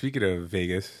 Speaking of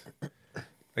Vegas,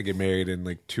 I get married in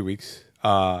like 2 weeks.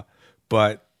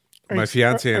 But my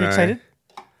fiance and I. Excited?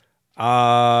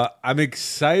 I'm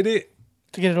excited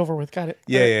to get it over with. Got it.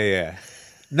 Yeah.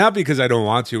 Not because I don't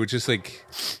want to. It's just like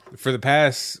for the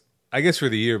past I guess for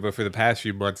the year, but for the past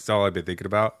few months, it's all I've been thinking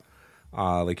about.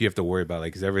 Like you have to worry about,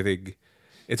 like, is everything?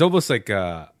 It's almost like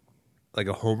a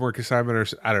homework assignment, or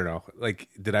I don't know. Like,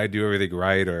 did I do everything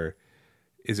right, or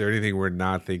is there anything we're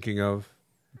not thinking of?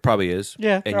 Probably is.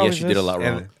 Yeah, and there yes, you always did a is. lot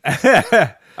wrong.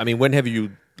 I mean, when have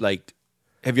you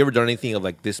ever done anything of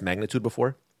like this magnitude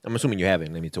before? I'm assuming you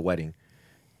haven't. I mean, it's a wedding,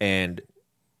 and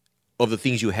of the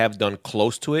things you have done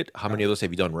close to it, how many of those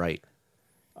have you done right?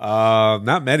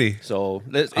 Not many. So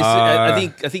I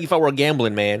think if I were a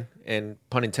gambling man, and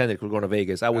pun intended, we're going to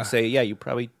Vegas, I would say, yeah, you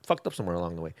probably fucked up somewhere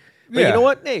along the way. But you know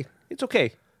what? Hey, it's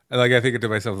okay. And like I think to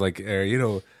myself, like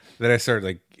then I started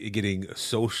like getting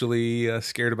socially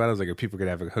scared about it. I was like, are people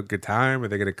gonna have a good time? Are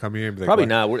they gonna come here? And be like, Probably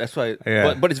what? not. That's why.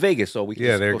 Yeah. But it's Vegas, so we can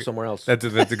just go somewhere else. That's a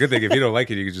good thing. If you don't like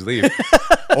it, you can just leave,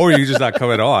 or you can just not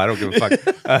come at all. I don't give a fuck.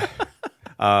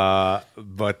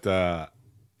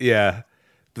 Yeah.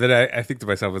 But then I think to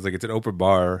myself, it's like it's an open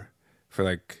bar for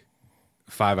like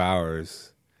 5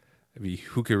 hours. I mean,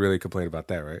 who could really complain about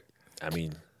that, right? I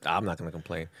mean, I'm not going to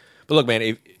complain. But look,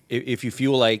 man, if you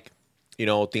feel like,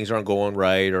 things aren't going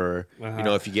right, or,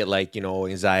 if you get like,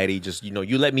 anxiety, just,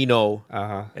 you let me know,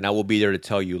 and I will be there to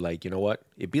tell you, like, you know what?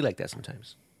 It be like that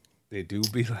sometimes. They do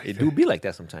be like It do be like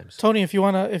that sometimes. Tony, if you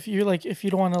don't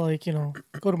wanna like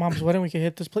go to mom's wedding, we can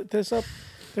hit this up.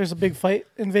 There's a big fight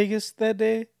in Vegas that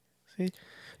day. See,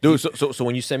 dude. So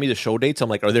when you send me the show dates, I'm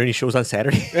like, are there any shows on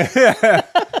Saturday?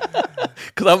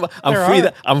 Because I'm free.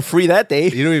 I'm free that day.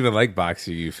 You don't even like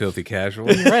boxing, you filthy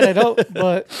casual. You're right, I don't.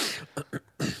 But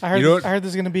I heard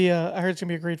there's gonna be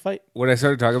a great fight. When I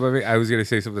started talking about it, I was gonna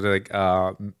say something like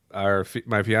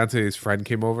my fiance's friend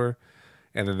came over,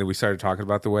 and then we started talking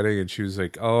about the wedding, and she was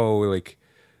like, "Oh, like,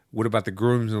 what about the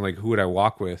grooms and like who would I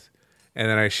walk with?" And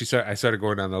then I started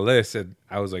going down the list, and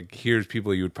I was like, "Here's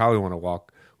people you would probably want to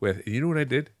walk with." And you know what I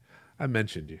did? I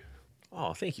mentioned you.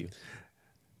 Oh, thank you.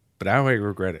 But I might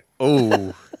regret it.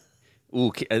 Oh,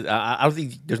 ooh! I don't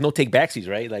think there's no take backsies,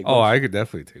 right? Like, I could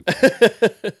definitely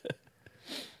take.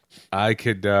 I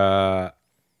could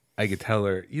tell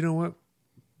her. You know what?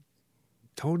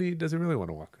 Tony doesn't really want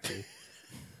to walk with me.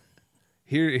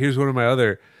 Here's one of my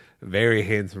other very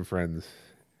handsome friends.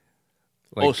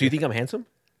 Like, so you think I'm handsome?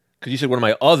 Because you said one of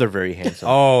my other very handsome.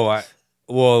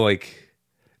 Like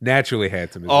naturally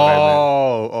handsome. Is what I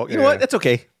meant. You know what? That's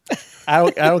okay. I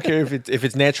don't care if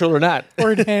it's natural or not.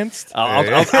 Or enhanced.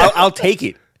 I'll take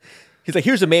it. He's like,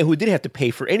 here's a man who didn't have to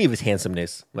pay for any of his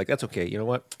handsomeness. I'm like, that's okay. You know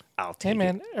what? I'll take it. Hey,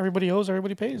 man, everybody owes,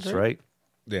 everybody pays. That's right.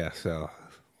 Yeah. So,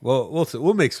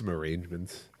 we'll make some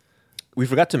arrangements. We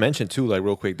forgot to mention too, like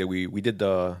real quick, that we did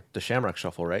the Shamrock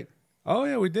Shuffle, right? Oh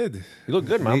yeah, we did. You look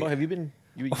good, Mamba. Have you been?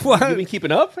 You been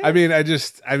keeping up? Man?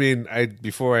 I mean,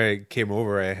 before I came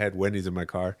over, I had Wendy's in my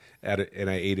car, and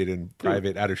I ate it in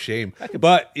private out of shame.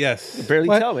 But yes, I barely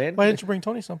tell, man. Why didn't you bring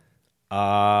Tony some?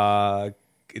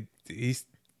 He's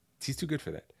too good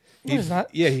for that. No, he's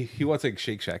not. Yeah, he wants like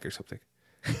Shake Shack or something.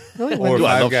 Really? Or Dude,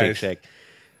 I Five love Guys. Shake Shack.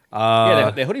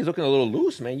 Yeah, that hoodie's looking a little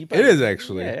loose, man. It is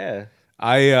actually. Yeah.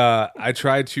 I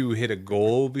tried to hit a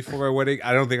goal before my wedding.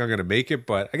 I don't think I'm gonna make it,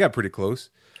 but I got pretty close.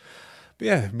 But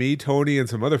yeah, me, Tony, and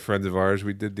some other friends of ours,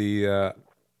 we did the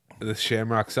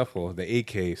Shamrock Shuffle, the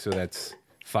 8K. So that's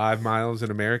 5 miles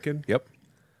in American. Yep.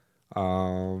 It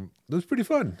was pretty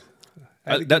fun.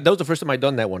 That was the first time I'd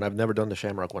done that one. I've never done the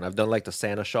Shamrock one. I've done like the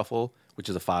Santa Shuffle, which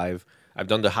is a 5. I've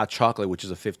done the Hot Chocolate, which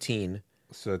is a 15.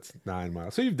 So it's 9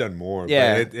 miles. So you've done more.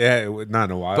 Yeah. But not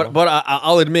in a while. But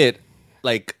I'll admit,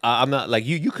 like, I'm not like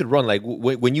you. You could run like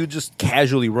when you just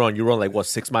casually run. You run like what,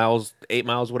 6 miles, 8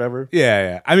 miles, whatever.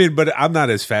 Yeah. I mean, but I'm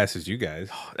not as fast as you guys.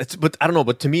 But I don't know.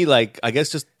 But to me, like, I guess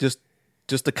just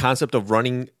the concept of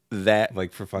running that,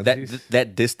 Like for funsies?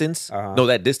 that distance. No,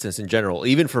 that distance in general,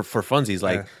 even for funsies,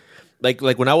 like. Yeah.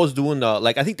 Like when I was doing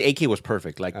I think the AK was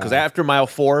perfect. Like, because after mile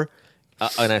 4,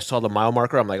 and I saw the mile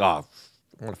marker, I'm like, oh,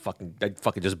 I fucking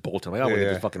just bolt. I'm like, I want to get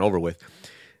this fucking over with.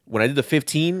 When I did the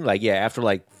 15, like, yeah, after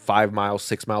like 5 miles,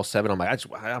 6 miles, 7, I'm like,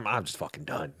 I'm just fucking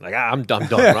done. Like, I'm done. I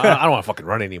don't want to fucking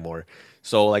run anymore.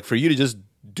 So, like, for you to just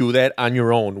do that on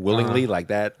your own willingly, like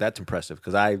that's impressive.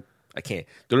 Because I can't.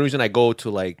 The only reason I go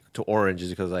to Orange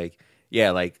is because, like, yeah,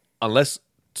 like, unless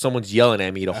someone's yelling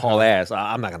at me to haul ass,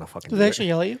 I'm not gonna fucking. Do they actually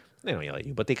yell at you? They don't yell at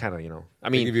you, but they kind of, I They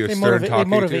mean, give you a They stern motivate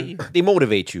talking you. they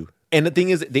motivate you. And the thing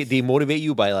is, they motivate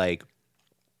you by, like,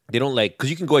 they don't, like,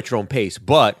 because you can go at your own pace,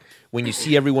 but when you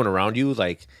see everyone around you,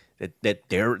 like, that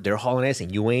they're hauling ass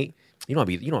and you ain't, you don't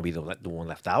want to be the one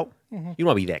left out. Mm-hmm. You don't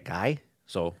want to be that guy.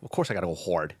 So, of course, I got to go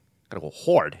hard.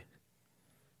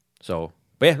 So,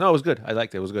 but yeah, no, it was good. I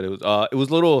liked it. It was good. It was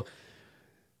a little,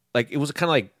 like, it was kind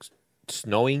of like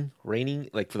snowing, raining,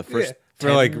 like, for the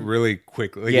for like really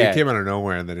quick. Like it came out of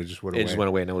nowhere and then it just went away. It just went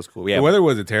away and it was cool. Yeah, the weather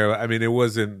wasn't terrible. I mean, it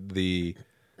wasn't the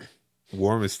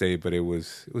warmest day, but it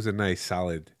was a nice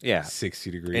solid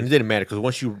 60 degrees. And it didn't matter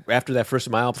because after that first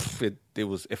mile,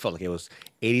 it felt like it was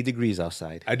 80 degrees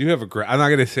outside. I do have I'm not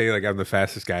gonna say like I'm the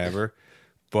fastest guy ever,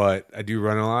 but I do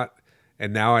run a lot.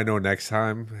 And now I know next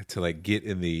time to like get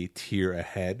in the tier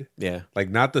ahead. Yeah. Like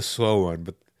not the slow one,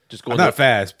 but just go not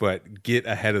fast, but get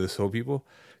ahead of the slow people.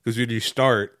 Because when you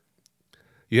start,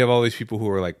 you have all these people who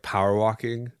are like power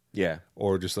walking. Yeah.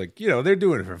 Or just like, they're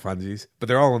doing it for funsies, but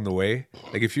they're all in the way.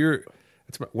 Like it's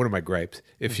one of my gripes.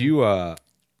 If you're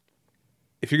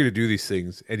gonna do these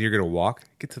things and you're gonna walk,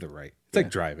 get to the right. It's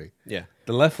like driving. Yeah.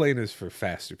 The left lane is for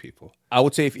faster people. I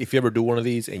would say if you ever do one of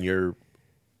these and you're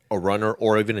a runner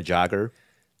or even a jogger,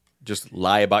 just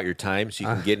lie about your time so you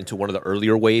can get into one of the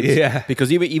earlier waves. Yeah,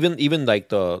 because even like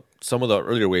some of the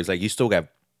earlier waves, like you still got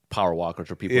power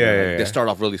walkers or people. They start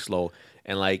off really slow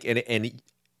and like and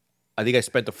I think I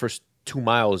spent the first 2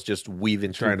 miles just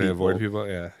weaving trying to avoid people.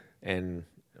 Yeah, and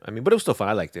I mean, but it was still fun.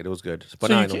 I liked it. It was good. But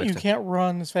so you can't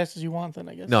run as fast as you want. Then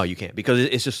I guess no, you can't because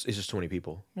it's just too many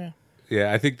people. Yeah,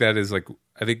 yeah. I think that is like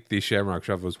the Shamrock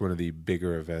Shuffle is one of the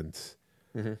bigger events.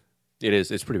 Mm-hmm. It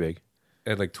is. It's pretty big.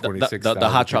 At like 26. The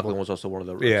hot chocolate one was also one of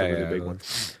the really big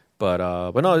ones. But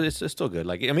no, it's still good.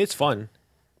 Like I mean, it's fun.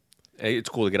 It's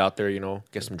cool to get out there,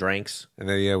 get some drinks. And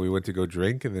then we went to go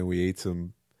drink, and then we ate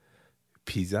some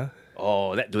pizza.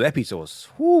 Oh, that pizza was.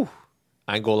 Whew.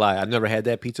 I ain't gonna lie, I've never had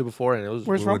that pizza before, and it was.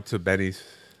 Where's we went to Benny's.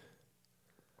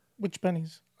 Which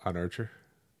Benny's? On Archer.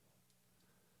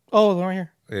 Oh, they're right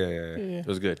here. Yeah. It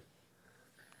was good.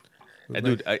 Nice.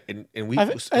 Dude, I don't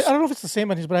know if it's the same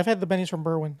Benny's, but I've had the Benny's from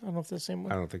Berwyn. I don't know if it's the same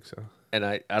one. I don't think so. And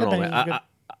I don't know, man.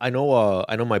 I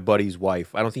know my buddy's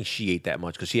wife. I don't think she ate that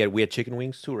much because we had chicken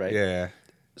wings too, right? Yeah.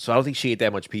 So I don't think she ate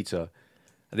that much pizza.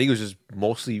 I think it was just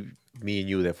mostly me and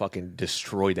you that fucking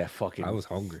destroyed that fucking. I was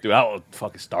hungry, dude. I was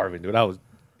fucking starving, dude. I was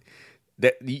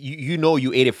that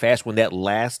you ate it fast when that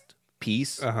last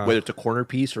piece, whether it's a corner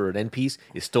piece or an end piece,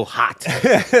 is still hot.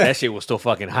 That shit was still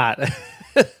fucking hot.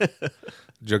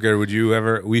 Joker, would you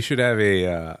ever? We should have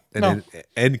an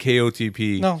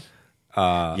NKOTP. No.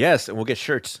 Yes, and we'll get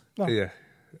shirts. No. Yeah.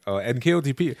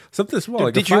 NKOTP. Something small. Dude,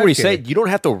 like did you already say you don't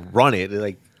have to run it?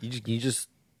 Like you just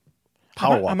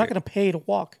power walk. I'm not going to pay to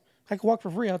walk. I can walk for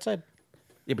free outside.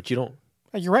 Yeah, but you don't.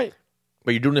 You're right.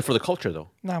 But you're doing it for the culture, though.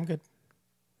 No, I'm good.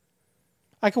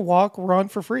 I could run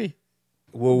for free.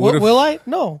 Well, will I?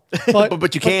 No,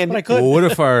 but you can. But I could. Well,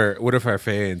 what if our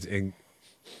fans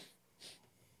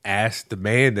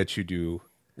demand that you do?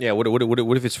 Yeah. What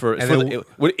if it's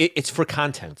it's for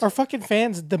content? Our fucking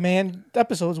fans demand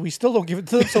episodes. We still don't give it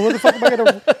to them. So what the fuck am I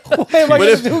gonna? Why am I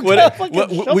gonna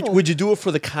do? Would you do it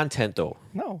for the content though?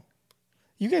 No,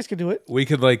 you guys could do it. We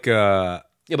could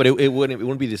Yeah, but it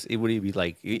wouldn't be this. It wouldn't be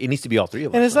like it needs to be all three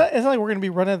of us. And it's not like we're going to be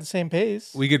running at the same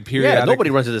pace. We could periodic. Yeah, nobody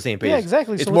runs at the same pace. Yeah,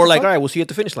 exactly. It's So more like, all right, we'll see you at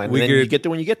the finish line. We and then you get there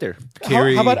when you get there.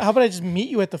 How about I just meet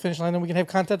you at the finish line and we can have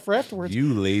content for afterwards?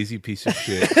 You lazy piece of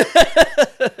shit.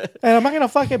 And I'm not going to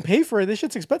fucking pay for it. This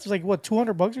shit's expensive. Like what,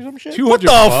 $200 or some shit? $200? What the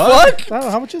fuck? I don't know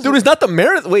how much is Dude, it? it's not the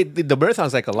marathon. Wait, the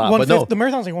marathon's like a lot, but no. The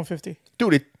marathon's like $150.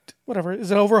 Dude, whatever.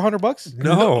 Is it over $100?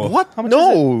 No. What? How much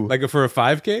no. is Like for a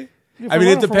 5K? it? I mean,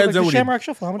 it depends on the what Shamrock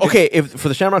Shuffle. How much Okay, for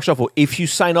the Shamrock Shuffle, if you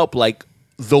sign up like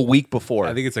the week before,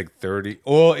 I think it's like 30.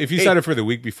 Well, if you sign up for the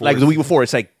week before, like the week before,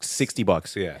 it's like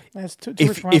 $60. Yeah. That's too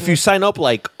If you sign up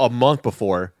like a month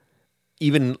before,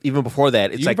 even before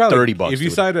that, it's like probably, $30. If you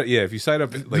sign up, if you sign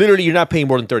up, like, literally, you're not paying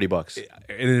more than $30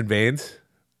 in advance.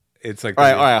 It's like all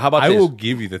right. How about I this? will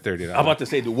give you the $30. I'm about to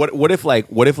say, dude, what if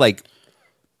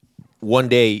one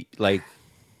day like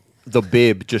the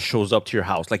bib just shows up to your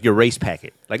house, like your race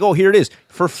packet, like, oh, here it is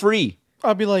for free.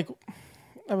 I'd be like,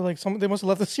 they must have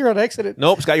left this here on accident.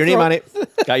 Nope, it's got your name on it.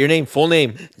 Got your name, full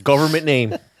name, government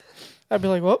name. I'd be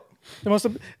like, well, they must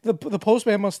have the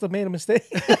postman must have made a mistake.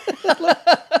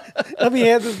 Let me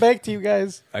hand this back to you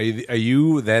guys. Are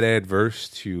you that adverse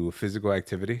to physical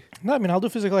activity? No, I mean I'll do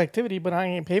physical activity, but I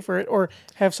ain't pay for it or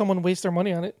have someone waste their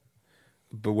money on it.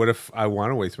 But what if I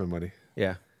want to waste my money?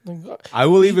 Yeah. I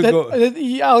will even go.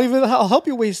 I'll help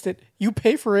you waste it. You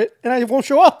pay for it, and I won't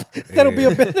show up. That'll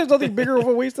be there's nothing bigger of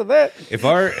a waste of that.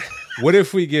 What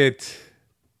if we get?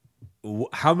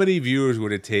 How many viewers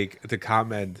would it take to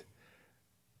comment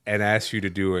and ask you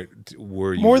to do it?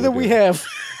 More than we have?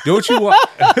 Don't you want?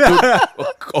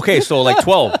 Okay, so like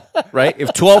 12, right?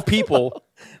 If 12 people,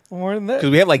 more than that,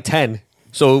 because we have like 10.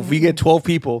 So if we get 12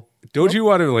 people, don't you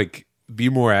want to like be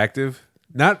more active?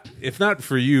 If not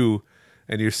for you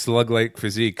and your slug-like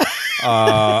physique,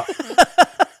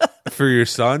 for for your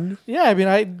son? Yeah, I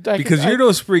mean, Because you're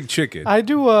no spring chicken. I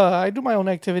do my own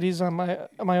activities on my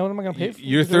own. Am I gonna pay for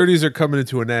Your 30s are coming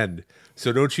into an end,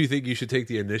 so don't you think you should take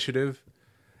the initiative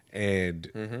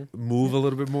and move a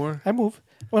little bit more? I move.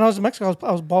 When I was in Mexico,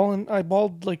 I was balling. I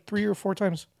balled like 3 or 4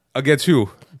 times. Against who?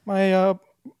 My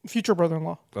future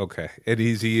brother-in-law. Okay, and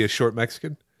is he a short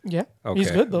Mexican? Yeah, Okay,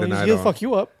 he's good though. then He'll fuck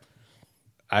you up.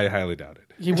 I highly doubt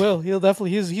it. He will. He'll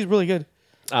definitely. He's really good.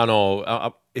 I don't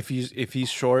know if he's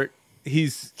short.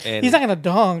 He's not gonna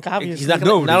dunk, obviously. He's not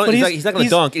gonna. He's not gonna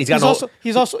dunk. He's also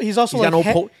like he's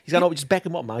got no. Just back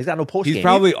him up, man. He's got no post game. He's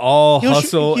probably all He'll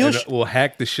hustle he'll and will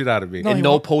hack the shit out of me. No, he and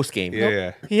no won't. post game.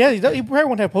 Yeah. He probably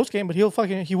won't have post game, but he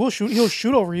will shoot. He'll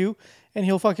shoot over you, and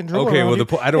he'll fucking dribble. Okay, well, you.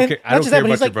 I don't care. I don't care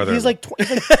about your brother. He's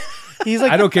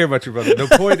like I don't care about your brother.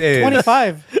 The point is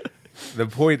 25. The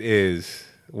point is,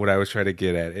 what I was trying to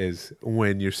get at is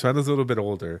when your son is a little bit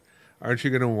older, aren't you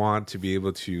going to want to be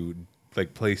able to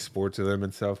like play sports with him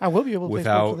and stuff? I will be able to play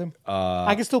sports with him.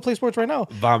 I can still play sports right now.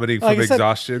 Vomiting from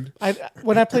exhaustion.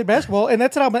 When I played basketball, and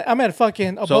that's it. I'm at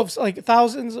fucking above like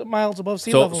thousands of miles above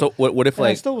sea level. So what if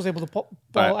I still was able to ball?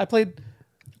 Right. I played.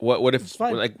 What if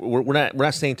like we're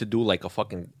not saying to do like a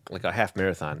fucking like a half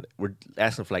marathon. We're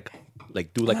asking for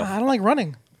like do like I don't like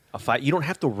running. a fight. You don't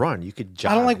have to run. You could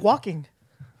jog. I don't like walking.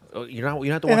 You don't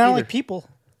have to walk. And I don't either. like people.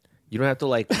 You don't have to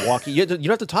like walk. You don't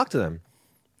have to talk to them.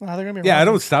 Nah, they're gonna be. Yeah, around I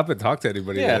don't me. stop and talk to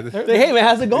anybody. Yeah. man. Hey man,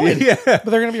 how's it going? Yeah. But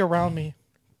they're gonna be around me.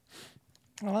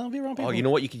 I'll be around people. Oh, you know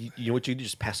what? You know what you do?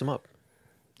 Just pass them up.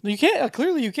 You can't.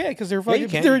 Clearly, you can't because they're Yeah, fucking. you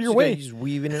can. They're in your way. You just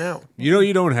weave in and out. You know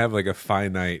you don't have like a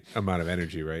finite amount of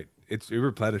energy, right? It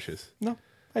replenishes. No,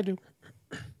 I do.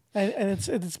 And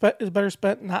it's better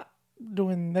spent not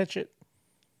doing that shit.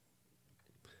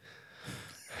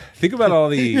 Think about all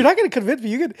the. You're not going to convince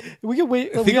me. We can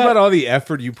wait. Think about all the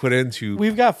effort you put into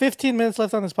We've got 15 minutes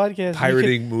left on this podcast.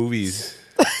 pirating movies.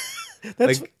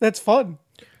 That's fun.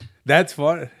 That's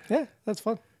fun. Yeah, that's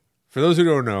fun. For those who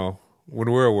don't know,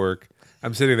 when we're at work,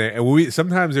 I'm sitting there, and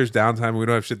sometimes there's downtime and we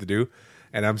don't have shit to do,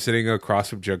 and I'm sitting across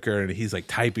from Junker, and he's like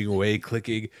typing away,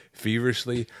 clicking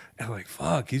feverishly, and I'm like,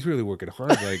 fuck, he's really working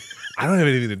hard. Like, I don't have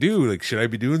anything to do. Like, should I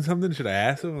be doing something? Should I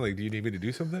ask him? Like, do you need me to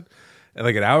do something? And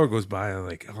like an hour goes by, and I'm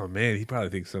like, oh man, he probably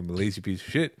thinks I'm a lazy piece of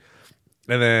shit.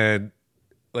 And then,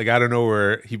 like, I don't know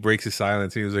where he breaks his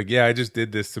silence. He was like, yeah, I just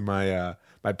did this to my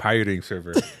my pirating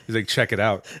server. He's like, check it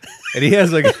out. And he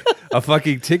has like a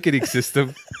fucking ticketing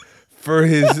system for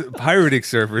his pirating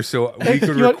server, so we could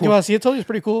record. You want to see it? Totally, it's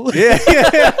pretty cool. Yeah.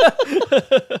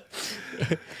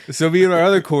 So me and our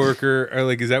other coworker are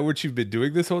like, is that what you've been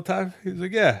doing this whole time? He's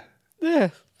like, yeah. Yeah.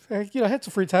 I had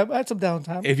some free time. I had some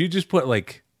downtime. If you just put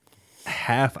like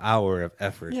half hour of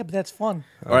effort. Yeah, but that's fun.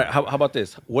 All right, how about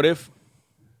this? What if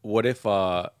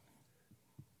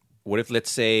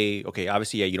let's say, okay,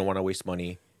 obviously, yeah, you don't want to waste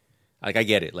money. Like, I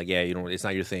get it. Like, yeah, it's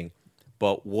not your thing.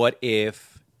 But what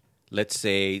if, let's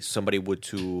say, somebody would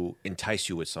to entice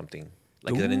you with something,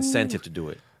 like an incentive to do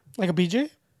it? Like a BJ?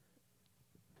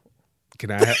 Can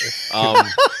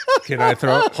I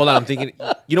throw? Hold on, I'm thinking.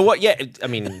 You know what? Yeah, I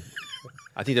mean,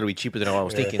 I think that'll be cheaper than what I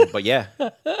was thinking. But yeah,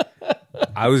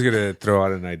 I was gonna throw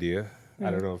out an idea. I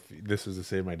don't know if this was the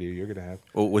same idea you're gonna have.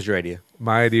 what was your idea?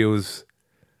 My idea was,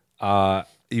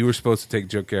 you were supposed to take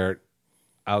Junkyard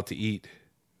out to eat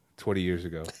 20 years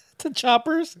ago. To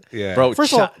Choppers? Yeah, Bro,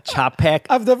 First of all, chop pack.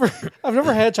 I've never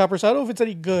had Choppers, so I don't know if it's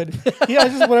any good. Yeah,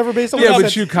 just whatever based on Yeah, what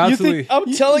but said. you constantly-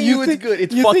 I'm telling you, it's good.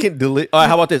 It's fucking delicious. All right,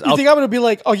 how about this? You think I'm going to be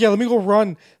like, oh yeah, let me go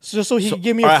run just so he can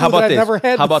give me a all right, food that I've never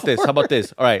had How about this? before. How about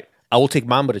this? All right, I will take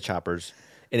Mamba to Choppers,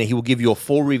 and then he will give you a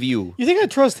full review. You think I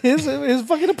trust his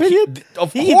fucking opinion?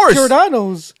 Of he course. eats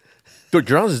Giordano's. Dude,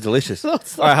 Giordano's is delicious. All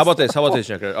right, how about this? How about this,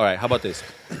 Junker? All right, how about this?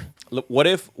 Look, what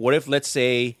if let's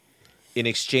say, in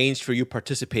exchange for you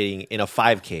participating in a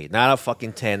 5K, not a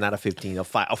fucking 10, not a 15, a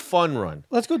fun run,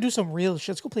 Let's go do some real shit.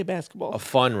 Let's go play basketball. a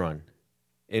fun run,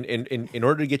 in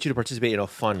order to get you to participate in a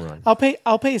fun run. I'll pay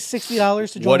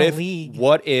 $60 to join a league.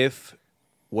 What if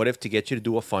to get you to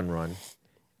do a fun run,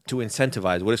 to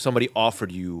incentivize? What if somebody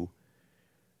offered you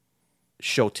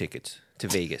show tickets to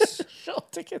Vegas? Show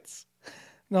tickets.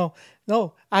 No.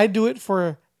 I do it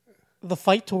for the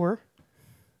fight tour.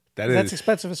 That's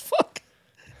expensive as fuck.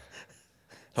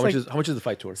 How much is the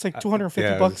fight tour? It's like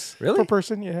 $250 Really? per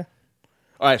person. Yeah.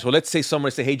 All right, so let's say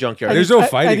somebody say, "Hey, Junkyard." There's no I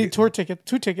fighting. need tour ticket.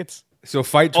 2 tickets. So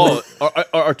fight tour. Oh,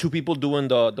 are 2 people doing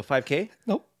the 5K?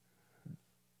 Nope.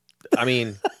 I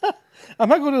mean, I'm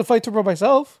not going to the fight tour by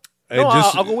myself. And no,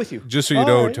 I'll go with you. Just so you All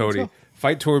know, right, Tony, let's go.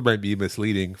 fight tour might be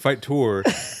misleading. Fight tour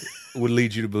would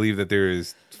lead you to believe that there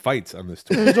is fights on this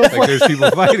tour. There's people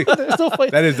fighting. There's no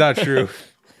fight. That is not true.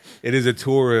 It is a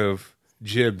tour of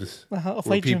gyms Uh-huh, of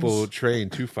where fight people gyms. train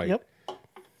to fight. Yep.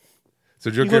 So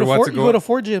You Junkyard wants to you go to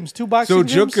 4 gyms, 2 boxing So gyms,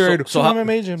 Junkyard- 2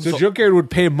 MMA gyms. So Junkyard would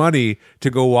pay money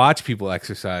to go watch people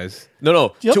exercise.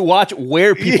 No, Yep. to watch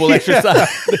where people exercise,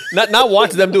 not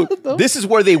watch them do. This is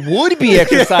where they would be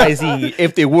exercising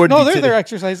if they were. no, they're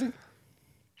exercising.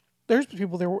 There's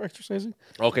people there exercising.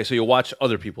 Okay, so you'll watch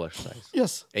other people exercise,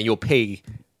 Yes. and you'll pay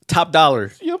top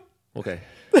dollar. Yep. Okay,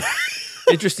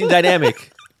 interesting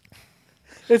dynamic.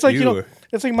 It's like, You-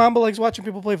 it's like Mamba likes watching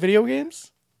people play video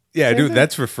games. Yeah, Same dude, thing.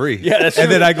 that's for free. Yeah, that's and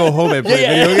true. then I go home and play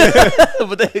video games.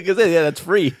 But that's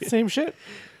free. Same shit.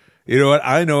 You know what?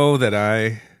 I know that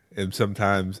I am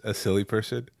sometimes a silly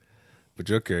person, but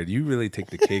Junkyard, you really take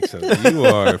the cake. So you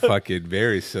are fucking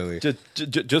very silly.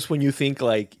 Just when you think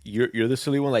like you're the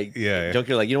silly one, like Yeah.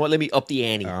 Junkyard, like you know what? Let me up the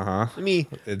ante. Uh-huh. Let me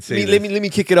And say let this. me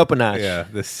kick it up a notch. Yeah,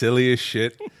 the silliest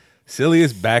shit,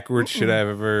 silliest backwards shit I've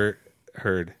ever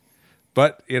heard.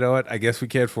 But you know what? I guess we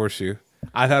can't force you.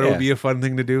 I thought it Yeah. would be a fun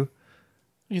thing to do.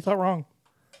 You thought wrong.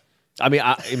 I mean,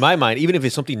 in my mind, even if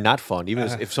it's something not fun, even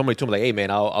if somebody told me like, "Hey,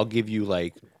 man, I'll give you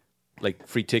like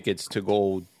free tickets to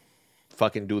go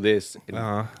fucking do this," and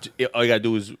all you gotta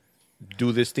do is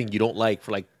do this thing you don't like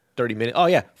for like 30 minutes. Oh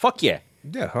yeah, fuck yeah.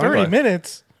 Yeah, 30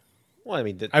 minutes. Well, I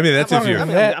mean, that's if you're.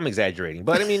 I'm exaggerating,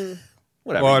 but I mean,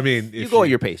 whatever. Well, I mean, you if go at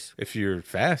your pace. If you're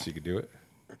fast, you could do it.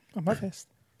 I'm not fast.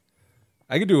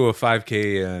 I could do a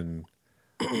 5K and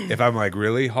if I'm like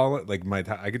really hauling, like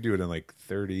I could do it in like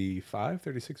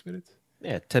 36 minutes.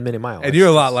 Yeah, 10-minute mile. And you're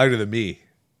a lot lighter than me.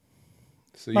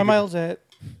 So My mile's at.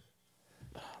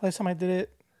 Last time I did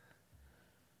it,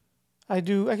 I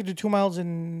could do 2 miles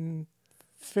in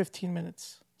 15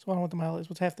 minutes. So I don't know what the mile is.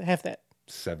 What's half that?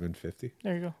 750.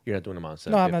 There you go. You're not doing a mile.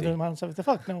 No, I'm not doing a mile in 750.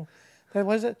 Fuck no.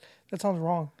 What is it? That sounds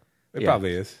wrong. It Yeah.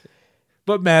 probably is.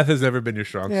 But math has never been your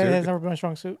strong Yeah, suit. it has never been my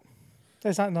strong suit.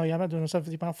 That's not. No, yeah, I'm not doing a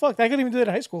 750 mile. Fuck, I couldn't even do that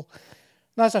in high school.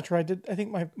 No, that's not true. I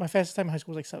think my fastest time in high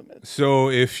school was like 7 minutes. So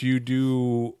if you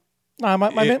do Nah, my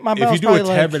if mile's you do a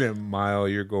probably 10-minute mile,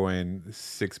 you're going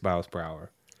 6 miles per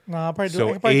hour. Nah, I'll probably do.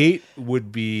 So 8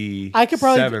 would be I could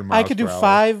probably. 7 miles I could do per hour.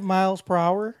 5 miles per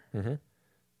hour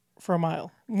for a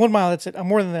mile. 1 mile. That's it. I'm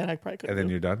more than that. I probably could. And then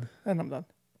you're done? And I'm done.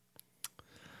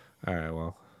 All right,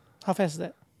 well. How fast is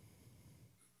that?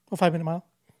 A 5-minute mile.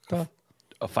 Duh.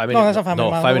 A 5 minute. No, that's not 5 minute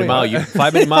mile. 5 minute Wait. mile. 5 minute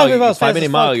 5 minute mile's mile. fast 5 minute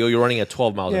as mile. fuck. You're running at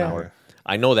 12 miles an Yeah. hour.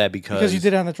 I know that because You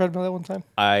did it on the treadmill that one time.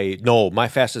 my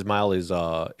fastest mile is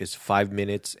 5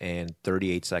 minutes and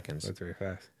 38 seconds. That's very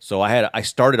fast. So I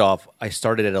started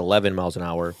at 11 miles an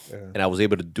hour, and I was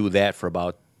able to do that for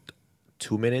about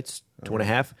 2 minutes,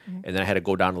 2.5, and then I had to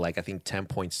go down to like I think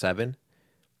 10.7,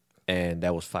 and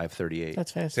that was 5:38.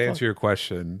 That's fast. To as answer fuck. your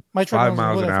question, My 5 treadmill's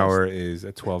miles really an fast. hour is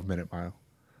a 12-minute mile.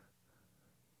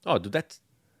 Oh, dude, that's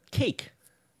cake.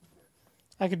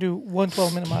 I could do 1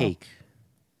 12-minute mile. Cake.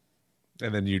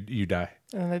 And then you die.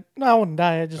 And I wouldn't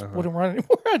die. I just wouldn't run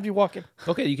anymore. I'd be walking.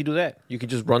 Okay, you could do that. You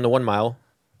could just run the 1 mile,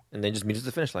 and then just meet us at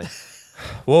the finish line.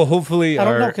 Well, hopefully I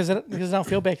don't know because I don't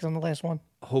feel bad because I'm the last one.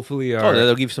 hopefully Oh,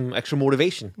 that'll give you some extra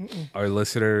motivation. our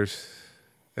listeners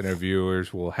and our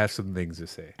viewers will have some things to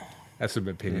say, have some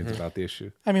opinions about the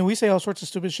issue. I mean, we say all sorts of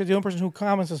stupid shit. The only person who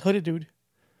comments is Hooded Dude.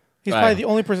 He's All probably right. the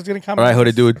only person that's going to comment. All right, on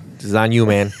Hooded this. dude, this is on you,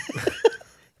 man.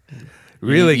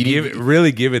 Really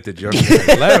You give it to Junkyard.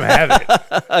 Let him have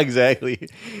it. Exactly.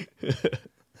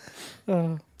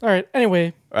 All right.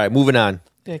 Anyway, All right, moving on.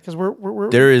 yeah, because we're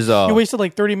There is you wasted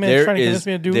like 30 minutes trying to convince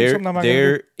me to do something I'm not going to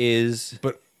there do. is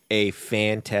But a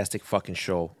fantastic fucking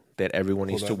show that everyone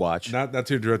needs to watch. Not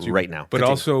to interrupt you Right now. but Continue.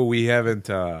 also we haven't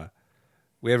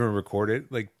recorded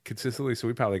like consistently, so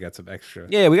we probably got some extra.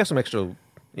 Yeah, we got some extra,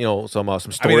 some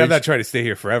storage. I mean, I'm not trying to stay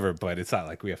here forever, but it's not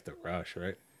like we have to rush,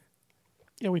 right?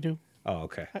 Yeah, we do. Oh,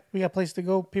 okay. We got a place to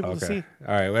go, people to Okay. see.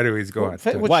 All right. Well, anyways, go on.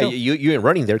 What Why show? you ain't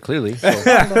running there clearly? So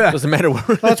doesn't matter. Where.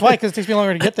 Well, that's why, because it takes me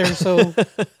longer to get there. So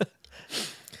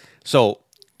So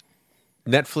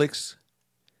Netflix,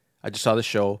 I just saw the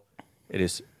show. It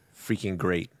is freaking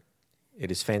great.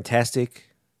 It is fantastic,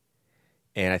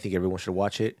 and I think everyone should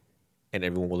watch it, and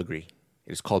everyone will agree.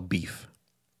 It is called Beef.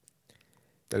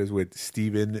 That is with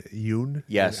Steven Yeun.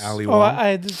 Yes. And Ali oh, Wong.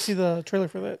 I did see the trailer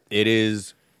for that. It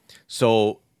is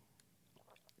so.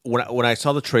 When I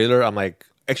saw the trailer, I'm like,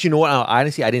 actually, you know what?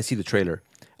 Honestly, I didn't see the trailer.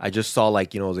 I just saw they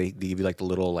give you like the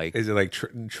little like. Is it like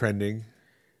trending?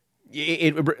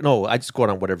 No, I just go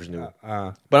on whatever's new.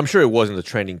 But I'm sure it wasn't the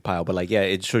trending pile. But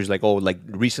it shows you like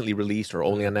recently released or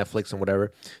only on Netflix and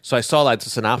whatever. So I saw like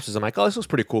the synopsis. I'm like, oh, this looks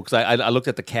pretty cool because I looked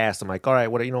at the cast. I'm like, all right,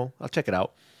 I'll check it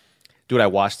out. Dude, I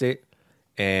watched it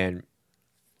and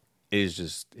it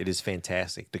is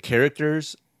fantastic. The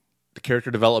characters, the character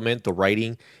development, the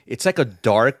writing. It's like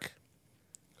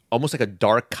almost like a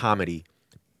dark comedy,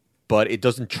 but it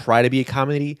doesn't try to be a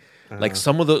comedy. Like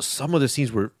some of the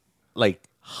scenes were like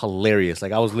hilarious.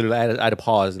 Like I was literally I had to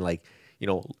pause and like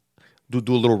do a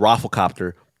little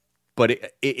rafflecopter, but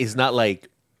it's not like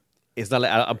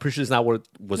I'm pretty sure it's not what it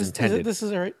was intended. This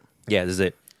is it, right? Yeah, this is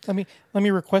it. Let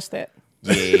me request that.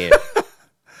 Yeah.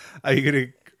 Are you going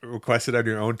to request it on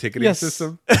your own ticketing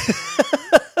system?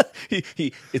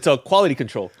 It's a quality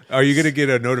control. Are you going to get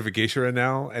a notification right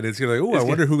now? And it's going to I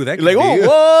wonder who that could Like, be.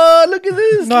 whoa, look at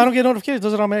this. No, I don't get notifications. It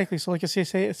does it automatically. So like I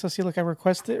say, see, like I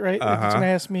request it, right? Like it's gonna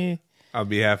ask me On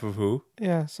behalf of who?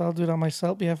 Yeah, so I'll do it on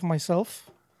behalf of myself.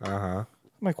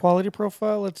 My quality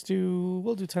profile. We'll do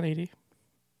 1080.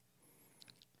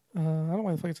 I don't know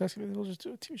why the fuck it's asking me. We'll just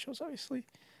do TV shows, obviously.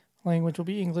 Language will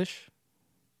be English,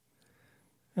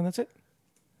 and that's it.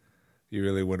 You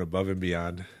really went above and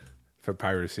beyond for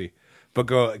piracy. But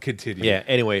continue. Yeah.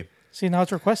 Anyway, see, now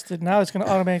it's requested. Now it's going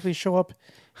to automatically show up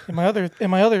in my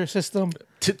other system,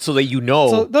 so that you know.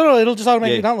 So, no, it'll just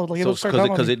automatically download. Like it'll start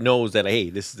downloading because it knows that hey,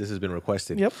 this has been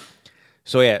requested. Yep.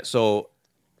 So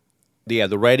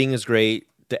the writing is great.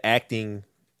 The acting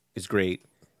is great.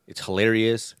 It's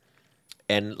hilarious,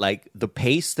 and like the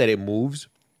pace that it moves,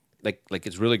 like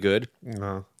it's really good.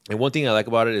 No. And one thing I like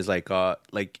about it is like I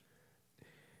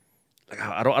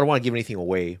don't want to give anything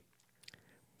away,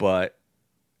 but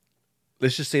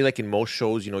let's just say like in most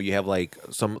shows, you have like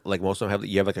most of them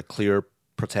you have like a clear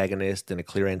protagonist and a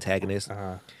clear antagonist,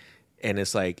 and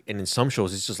it's like, and in some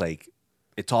shows it's just like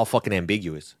it's all fucking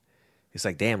ambiguous. It's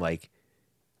like damn, like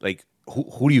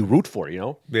who do you root for?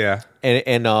 Yeah.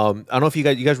 And I don't know if you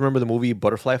guys remember the movie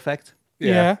Butterfly Effect.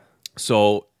 Yeah.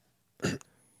 So,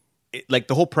 like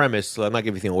the whole premise, so I'm not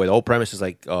giving anything away. The whole premise is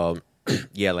like,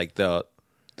 like the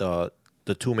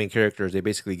two main characters, they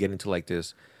basically get into like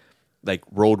this, like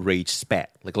road rage spat,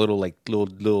 like a little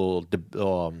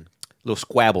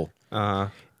squabble,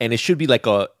 and it should be like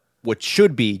what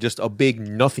should be just a big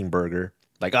nothing burger,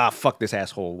 like fuck this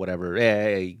asshole, whatever,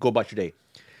 hey, go about your day.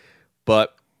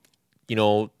 But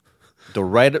the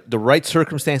right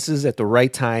circumstances at the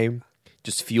right time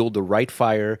just fueled the right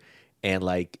fire, and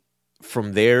like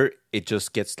from there it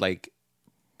just gets like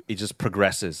it just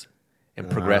progresses and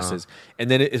progresses, and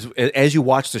then as you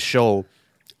watch the show,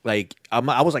 like I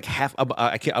was like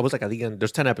I think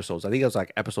there's 10 episodes. I think it was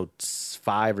like episode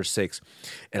 5 or 6,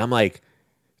 and I'm like,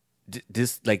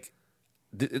 this like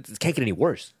it can't get any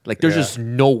worse. Like there's just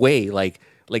no way. Like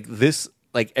this.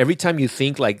 Like every time you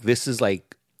think like this is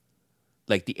like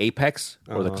the apex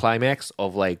or the climax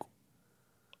of like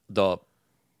the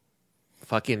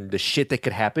shit that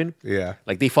could happen. Yeah.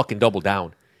 Like they fucking double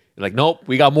down. Like nope,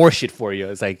 we got more shit for you.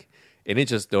 It's like. And it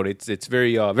just it's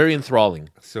very very enthralling.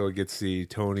 So it gets the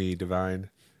Tony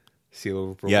Divine seal of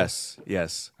approval.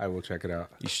 Yes. I will check it out.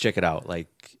 You should check it out.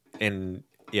 Like, and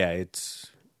yeah,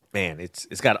 it's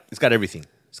got everything.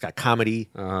 It's got comedy.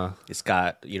 It's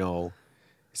got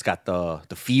it's got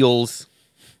the feels.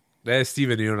 That's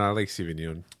Steven Yeun. I like Steven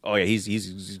Yeun. Oh yeah,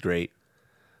 he's great.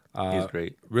 He's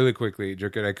great. Really quickly,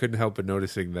 Jerkin, I couldn't help but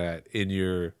noticing that in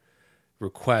your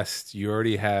request, you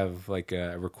already have like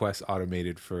a request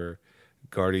automated for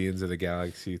Guardians of the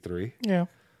Galaxy 3. Yeah.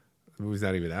 The movie's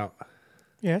not even out.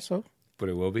 Yeah. So. But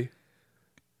it will be.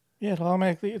 Yeah,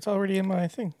 it's already in my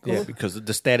thing. Cool. Yeah, because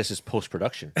the status is post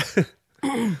production.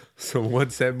 So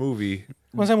once that movie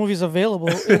is available,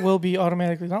 it will be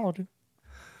automatically downloaded.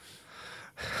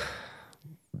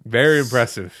 Very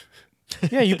impressive.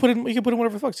 Yeah, you can put in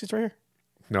whatever the fuck. See, it's right here.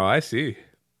 No, I see.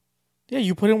 Yeah,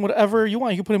 you put in whatever you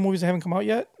want. You can put in movies that haven't come out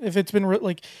yet. If it's been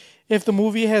if the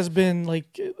movie has been like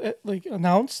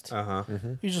announced,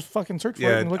 you just fucking search for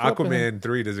it. And look Aquaman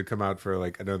 3 doesn't come out for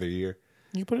like another year.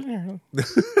 You put it in here.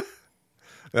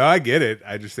 No, I get it.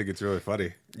 I just think it's really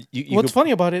funny. What's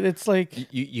funny about it? It's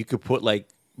like you could put like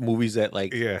movies that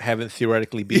like haven't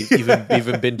theoretically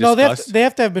even been discussed. No, they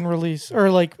have to have been released or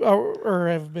or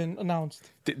have been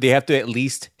announced. They have to at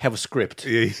least have a script.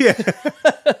 Yeah.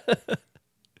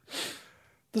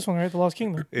 This one, right? The Lost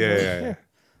Kingdom. Yeah.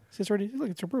 See, it's ready. Look,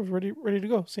 it's approved. Ready to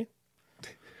go. See?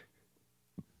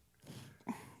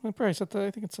 I think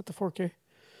it's set to 4K.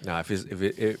 No, if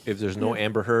there's no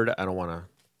Amber Heard, I don't want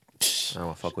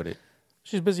to fuck with it.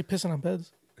 She's busy pissing on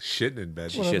beds. Shitting in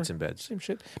bed. She shits in beds. Same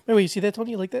shit. Wait, you see that,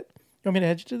 Tony? You like that? You want me to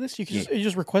add you to this? You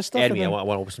just request stuff. Add me. I want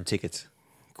to open some tickets.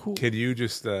 Cool. Can you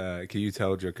just can you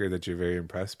tell Joker that you're very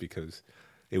impressed, because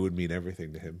it would mean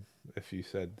everything to him if you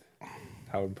said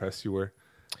how impressed you were.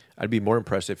 I'd be more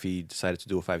impressed if he decided to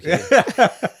do a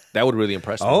 5K. That would really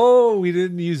impress me. Oh, we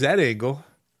didn't use that angle.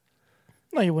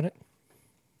 No, you wouldn't.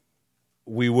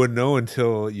 We wouldn't know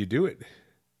until you do it.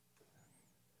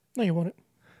 No, you wouldn't.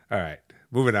 All right,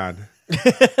 moving on.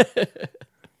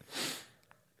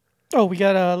 Oh, we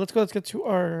got let's get to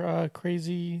our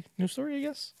crazy news story, I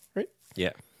guess. Right?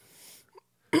 Yeah.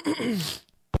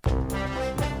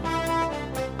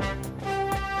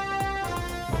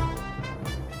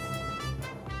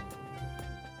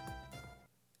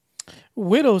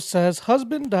 Widow says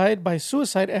husband died by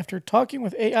suicide after talking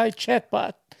with AI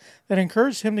chatbot that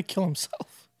encouraged him to kill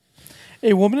himself.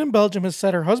 A woman in Belgium has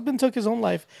said her husband took his own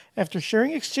life after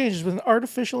sharing exchanges with an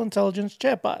artificial intelligence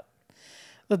chatbot.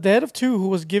 The dad of two, who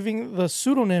was giving the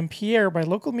pseudonym Pierre by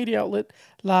local media outlet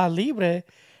La Libre,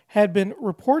 had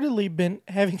reportedly been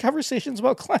having conversations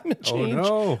about climate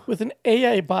change with an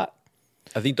AI bot.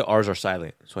 I think the R's are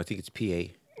silent, so I think it's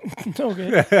PA.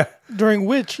 Okay. During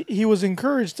which he was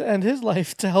encouraged to end his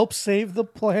life to help save the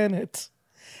planet.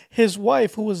 His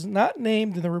wife, who was not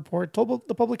named in the report, told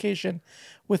the publication,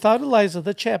 without Eliza,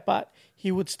 the chatbot,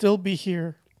 he would still be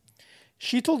here.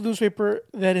 She told the newspaper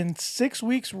that in 6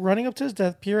 weeks running up to his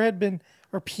death, Pierre had been,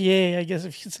 or PA, I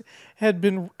guess, had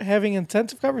been having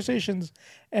intensive conversations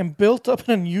and built up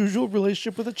an unusual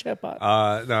relationship with a chatbot.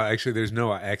 No, actually, there's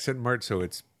no accent mark, so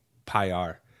it's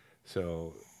PIR.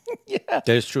 So Yeah. That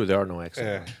is true. There are no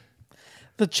accents.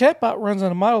 The chatbot runs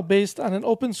on a model based on an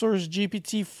open source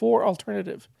GPT-4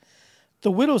 alternative.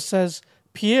 The widow says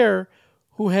Pierre,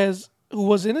 who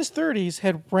was in his 30s,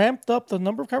 had ramped up the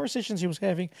number of conversations he was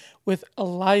having with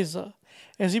Eliza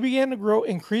as he began to grow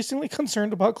increasingly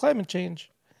concerned about climate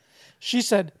change. She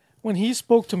said, when he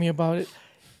spoke to me about it,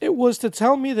 it was to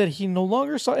tell me that he no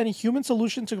longer saw any human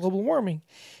solution to global warming.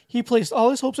 He placed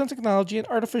all his hopes on technology and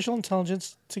artificial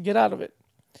intelligence to get out of it.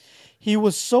 He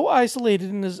was so isolated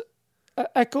in his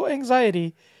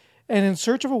eco-anxiety and in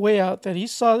search of a way out that he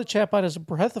saw the chatbot as a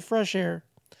breath of fresh air.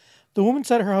 The woman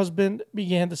said her husband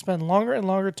began to spend longer and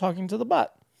longer talking to the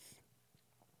bot.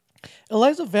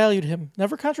 Eliza valued him,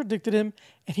 never contradicted him,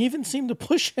 and even seemed to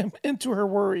push him into her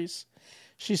worries.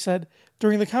 She said,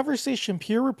 during the conversation,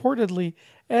 Pierre reportedly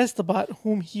asked the bot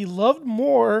whom he loved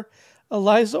more,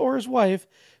 Eliza or his wife,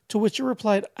 to which it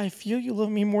replied, I feel you love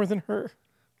me more than her.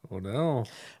 Oh, no.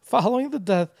 Following the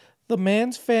death, the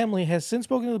man's family has since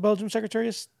spoken to the Belgian Secretary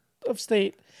of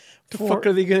State The fuck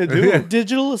are they going to do?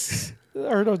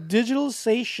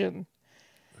 digitalization.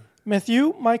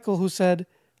 Matthew Michael, who said,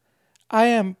 I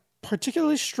am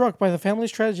particularly struck by the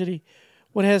family's tragedy.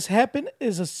 What has happened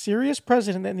is a serious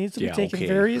precedent that needs to be taken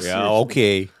very seriously.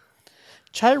 Okay.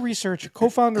 Chai Research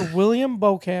co-founder William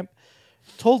Beaucamp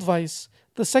told Vice,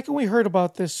 the second we heard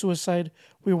about this suicide,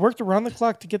 we worked around the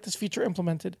clock to get this feature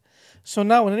implemented. So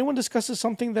now when anyone discusses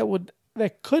something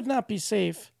that could not be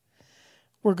safe,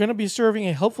 we're going to be serving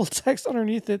a helpful text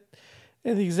underneath it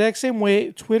in the exact same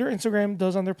way Twitter, Instagram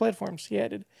does on their platforms, he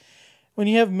added. When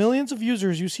you have millions of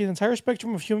users, you see an entire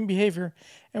spectrum of human behavior,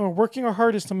 and we're working our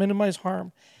hardest to minimize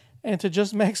harm and to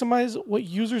just maximize what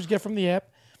users get from the app,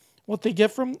 what they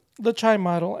get from the Chai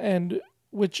model, and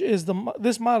which is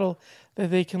this model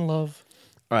that they can love.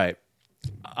 All right.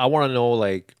 I want to know,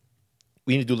 like,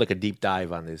 we need to do, like, a deep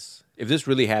dive on this. If this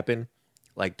really happened,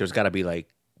 like, there's got to be, like,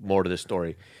 more to this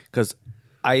story. Because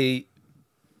I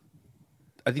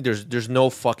think there's no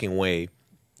fucking way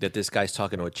that this guy's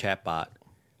talking to a chatbot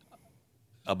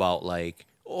about, like,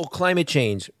 climate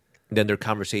change. And then their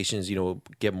conversations,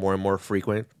 get more and more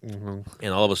frequent. Mm-hmm.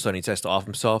 And all of a sudden he tries to off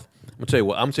himself. I'm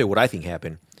gonna tell you what I think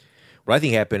happened. What I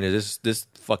think happened is this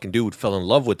fucking dude fell in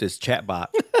love with this chatbot.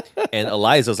 And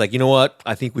Eliza's like, you know what?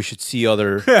 I think we should see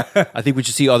other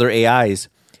AIs.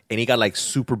 And he got, like,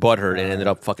 super butthurt and ended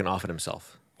up fucking offing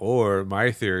himself. Or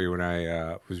my theory when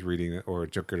I was reading it, or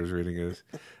Joker was reading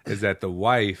is that the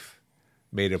wife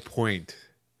made a point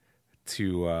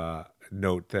to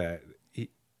note that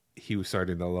he was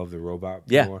starting to love the robot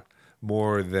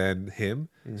more than him.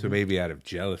 Mm-hmm. So maybe out of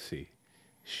jealousy,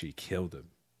 she killed him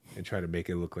and tried to make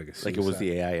it look like a suicide. Like it was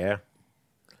the AI, yeah.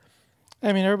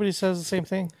 I mean, everybody says the same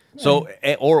thing. So,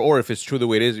 or if it's true the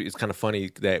way it is, it's kind of funny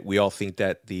that we all think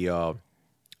that the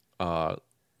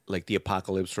like the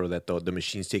apocalypse or that the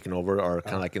machines taking over are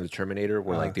kind of like in the Terminator,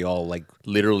 where like they all like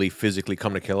literally physically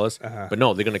come to kill us. But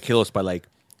no, they're gonna kill us by like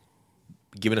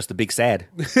giving us the big sad.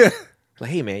 Like,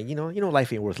 hey man, you know,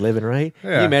 life ain't worth living, right? Yeah.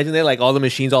 Can you imagine that? Like all the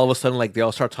machines, all of a sudden, like they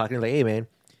all start talking, like, hey man,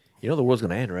 the world's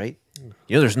gonna end, right?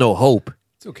 There's no hope.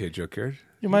 It's okay, Joker.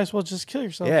 You might as well just kill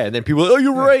yourself. Yeah, and then people, are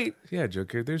you're right. Yeah,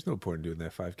 Joker. There's no point in doing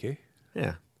that 5K.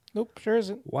 Yeah. Nope, sure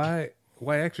isn't. Why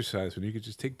exercise when you could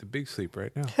just take the big sleep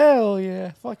right now? Hell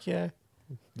yeah. Fuck yeah.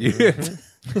 Yeah.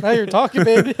 Mm-hmm. Now you're talking,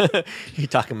 baby. You're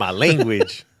talking my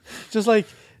language. just like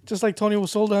Tony was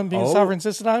sold on being sovereign,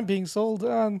 insisted on being sold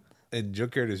on. And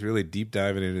Junkyard is really deep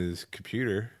diving in his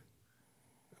computer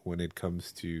when it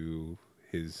comes to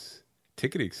his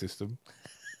ticketing system.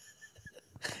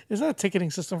 It's not a ticketing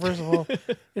system, first of all.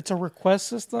 It's a request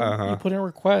system. You put in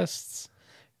requests,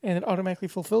 and it automatically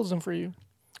fulfills them for you.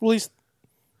 Well, at least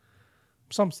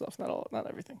some stuff, not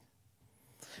everything.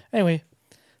 Anyway,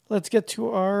 let's get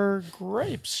to our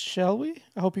gripes, shall we?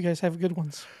 I hope you guys have good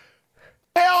ones.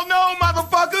 Hell no,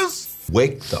 motherfuckers!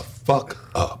 Wake the fuck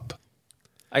up.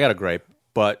 I got a gripe,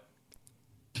 but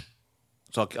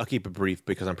so I'll keep it brief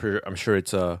because I'm sure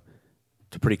it's a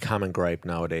pretty common gripe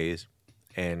nowadays,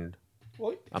 and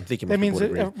I'm thinking that means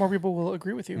that more people will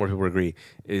agree with you. More people agree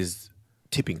is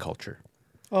tipping culture.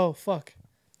 Oh fuck!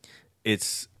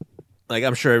 It's like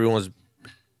I'm sure everyone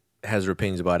has their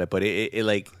opinions about it, but it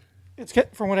like it's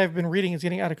from what I've been reading, it's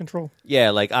getting out of control. Yeah,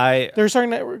 like they're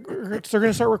going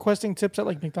to start requesting tips at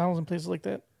like McDonald's and places like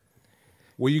that.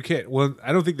 Well, you can't. Well,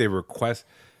 I don't think they request.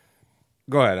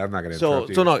 Go ahead. I'm not going to interrupt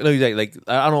you. So no, exactly. Like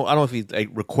I don't know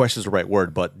if request is the right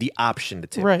word, but the option to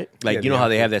tip. Right. Like Yeah, you know how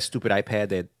they have that stupid iPad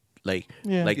that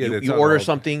you order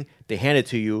something, they hand it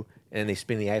to you, and then they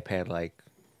spin the iPad like,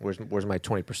 where's my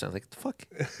 20%? Like the fuck.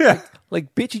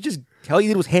 like bitch, all you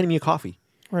did was hand me a coffee.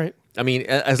 Right. I mean,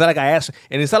 it's not like I asked,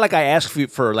 and it's not like I asked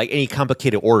for like any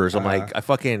complicated orders. I'm like, I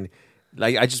fucking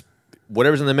like I just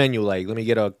whatever's in the menu. Like, let me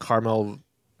get a caramel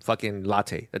fucking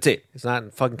latte. That's it. It's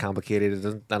not fucking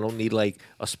complicated. I don't need like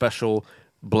a special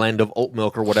blend of oat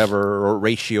milk or whatever or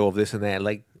ratio of this and that.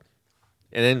 Like,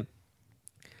 and then,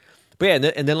 but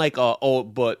yeah, and then like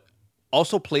but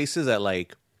also places that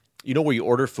like where you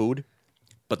order food,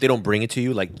 but they don't bring it to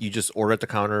you. Like you just order at the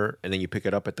counter and then you pick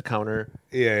it up at the counter.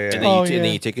 Yeah. And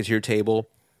then you take it to your table.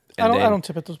 I don't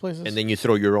tip at those places. And then you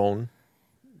throw your own.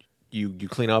 You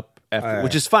clean up after,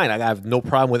 which is fine. I have no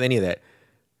problem with any of that.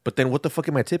 But then what the fuck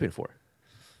am I tipping for?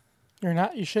 You're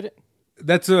not. You shouldn't.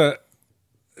 That's where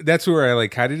I like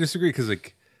kind of disagree because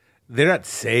like they're not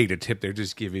saying to tip; they're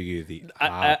just giving you the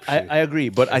option. I agree,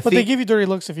 but I think they give you dirty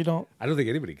looks if you don't. I don't think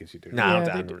anybody gives you dirty. No,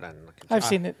 Yeah, I've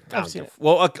seen it. I've seen it.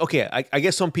 Well, okay, I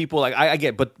guess some people like I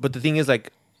get, but the thing is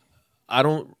like I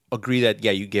don't agree that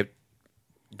you get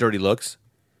dirty looks,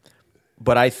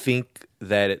 but I think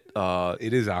that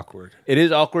it is awkward. It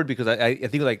is awkward because I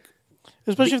think like.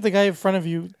 Especially if the guy in front of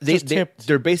you tipped.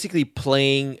 They're basically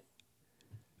playing.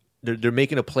 They're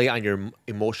making a play on your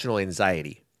emotional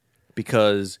anxiety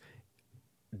because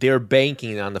they're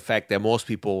banking on the fact that most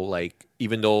people like,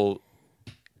 even though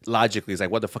logically it's like,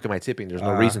 what the fuck am I tipping? There's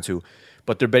no reason to,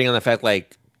 but they're betting on the fact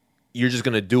like you're just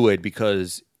gonna do it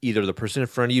because either the person in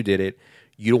front of you did it,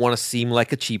 you don't want to seem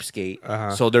like a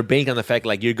cheapskate, so they're banking on the fact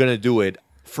like you're gonna do it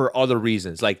for other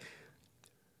reasons, like.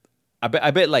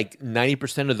 I bet like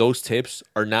 90% of those tips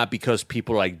are not because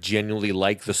people like genuinely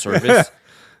like the service.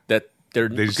 that they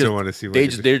just don't want to see. They're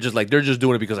just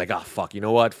doing it because like, oh fuck, you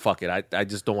know what? Fuck it. I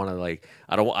just don't want to like.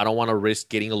 I don't want to risk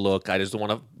getting a look. I just don't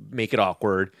want to make it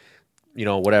awkward.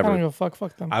 Whatever. I don't give a fuck.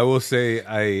 Fuck them. I will say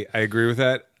I agree with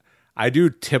that. I do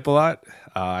tip a lot.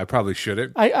 I probably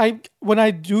shouldn't. I when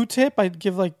I do tip, I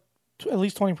give like at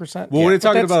least 20%. Well, when you're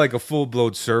talking about like a full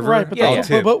blown server, right?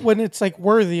 But when it's like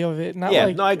worthy of it, not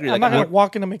like I agree. I'm not gonna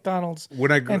walk into McDonald's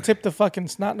and tip the fucking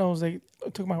snot nose they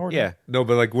took my order. Yeah, no,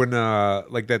 but like when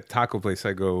like that taco place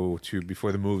I go to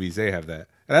before the movies, they have that,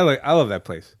 and I love that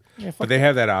place. Yeah, but they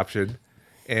have that option,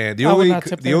 and the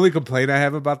only complaint I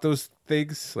have about those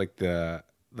things, like the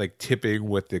tipping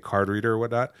with the card reader or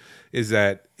whatnot, is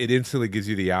that it instantly gives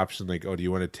you the option like, oh, do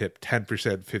you want to tip 10%,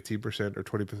 15%, or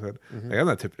 20%? Like, I'm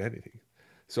not tipping anything.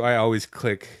 So I always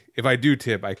click, if I do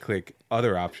tip, I click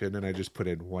other option and I just put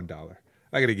in $1. I'm not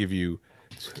going to give you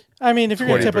I mean, if you're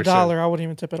going to tip $1, I wouldn't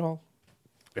even tip at all.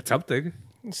 It's something.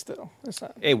 Still, it's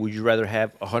not. Hey, would you rather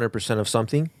have 100% of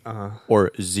something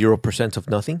or 0% of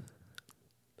nothing?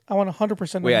 I want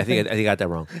 100%. Wait, I think I got that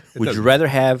wrong. Would you rather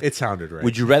have? It sounded right.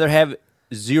 Would you rather have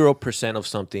 0% of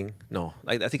something? No,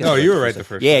 I think. No, you were right the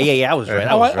first. Yeah, I was right.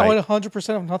 I want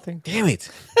 100% of nothing. Damn it.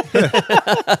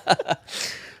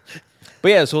 But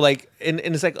yeah, so like, and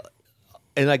it's like,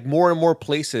 and like more and more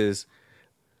places,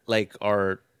 like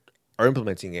are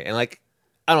implementing it, and like,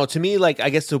 I don't know. To me, like, I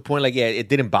guess to a point, like, yeah, it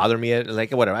didn't bother me.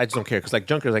 Like, whatever, I just don't care because like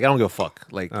junkers, like, I don't give a fuck.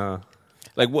 Like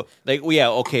what? Like, well, yeah,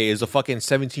 okay. Is a fucking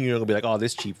 17-year-old gonna be like, oh,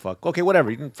 this cheap fuck? Okay,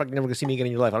 whatever. You're fucking never gonna see me again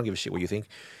in your life. I don't give a shit what you think.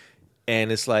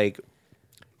 And it's like,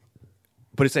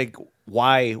 but it's like,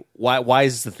 why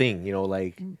is this the thing?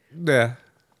 Like, yeah.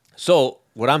 So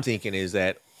what I'm thinking is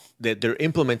that they're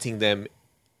implementing them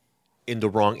in the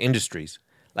wrong industries.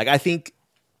 Like, I think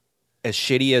as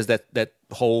shitty as that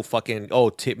whole fucking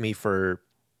tip me for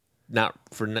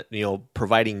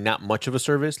providing not much of a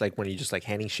service, like when you're just like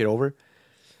handing shit over.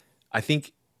 I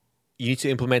think you need to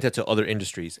implement that to other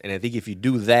industries, and I think if you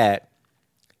do that,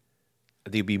 I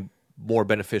think it'd be more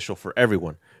beneficial for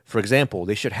everyone. For example,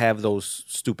 they should have those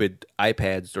stupid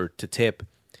iPads or to tip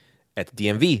at the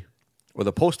DMV or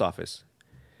the post office.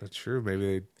 That's true.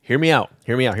 Maybe they Hear me out.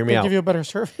 They'll give you a better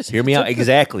service. Hear me out.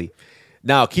 Exactly.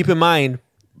 Now, keep in mind,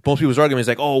 most people's argument is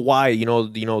like, oh, why? You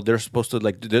know, they're supposed to,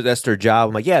 like, that's their job.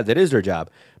 I'm like, yeah, that is their job.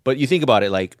 But you think about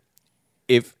it, like,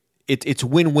 if it's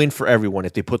win-win for everyone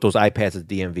if they put those iPads at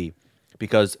the DMV.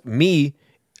 Because me,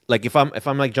 like, if I'm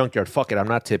like Junkyard, fuck it, I'm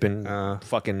not tipping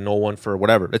fucking no one for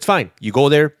whatever. It's fine. You go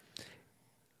there,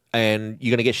 and you're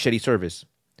going to get shitty service.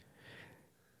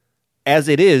 As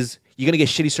it is, you're going to get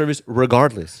shitty service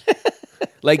regardless.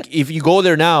 Like, if you go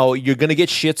there now, you're going to get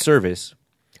shit service.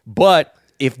 But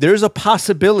if there's a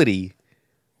possibility,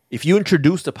 if you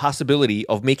introduce the possibility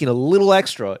of making a little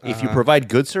extra, if you provide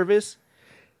good service,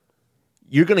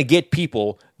 you're going to get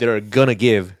people that are going to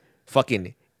give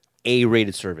fucking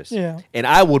A-rated service. Yeah. And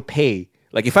I would pay.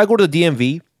 Like, if I go to the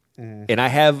DMV and I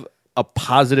have a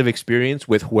positive experience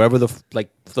with whoever the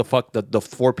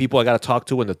 4 people I got to talk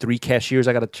to and the 3 cashiers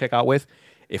I got to check out with,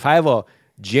 if I have a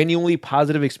genuinely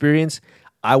positive experience,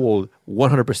 I will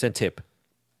 100% tip.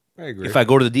 I agree. If I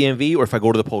go to the DMV or if I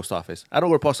go to the post office. I don't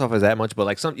go to the post office that much, but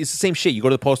like it's the same shit. You go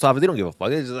to the post office, they don't give a fuck.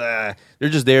 They're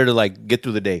just there to like get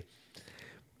through the day.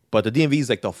 But the DMV is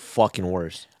like the fucking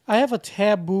worst. I have a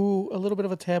little bit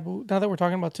of a taboo. Now that we're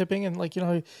talking about tipping and like, you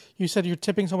know, you said you're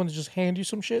tipping someone to just hand you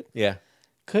some shit. Yeah.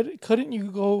 Couldn't you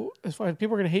go as far as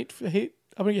people are going to hate?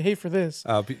 I'm going to get hate for this.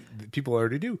 People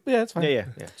already do. Yeah, that's fine. Yeah.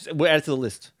 We'll add it to the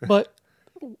list. But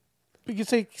you could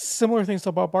say similar things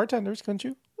about bartenders, couldn't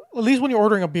you? At least when you're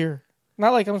ordering a beer.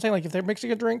 Not like I'm saying like if they're mixing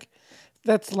a drink,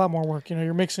 that's a lot more work. You know,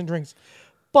 you're mixing drinks.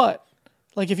 But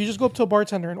like if you just go up to a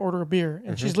bartender and order a beer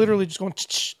and she's literally just going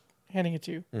handing it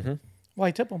to you,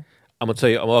 why tip them? I'm gonna tell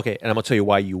you. Okay, and I'm gonna tell you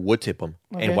why you would tip them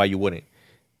and why you wouldn't.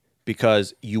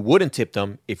 Because you wouldn't tip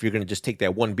them if you're gonna just take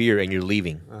that one beer and you're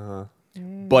leaving.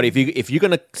 But if you're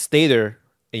gonna stay there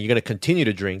and you're gonna continue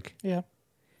to drink,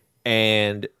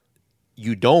 and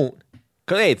you don't,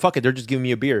 cause hey, fuck it, they're just giving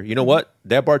me a beer. You know what?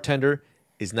 That bartender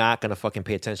is not gonna fucking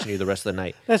pay attention to you the rest of the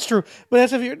night. That's true. But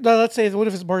that's if you. Let's say, what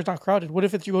if this bar's not crowded? What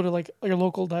if it's you go to like your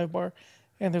local dive bar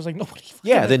and there's like nobody?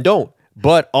 Yeah, then don't.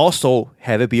 But also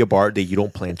have it be a bar that you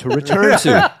don't plan to return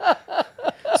to.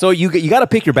 So you got to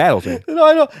pick your battles, man. No,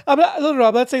 I know.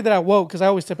 I'm not saying that I won't because I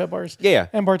always tip at bars. Yeah,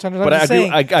 and bartenders. But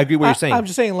I agree what you're saying. I'm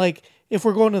just saying, like, if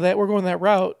we're going that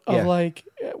route of like,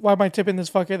 why am I tipping this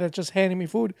fucker that's just handing me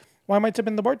food? Why am I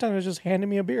tipping the bartender that's just handing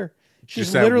me a beer?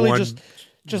 She's literally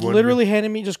literally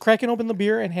handing me, just cracking open the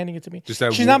beer and handing it to me.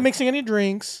 She's not mixing any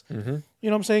drinks. You know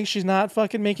what I'm saying? She's not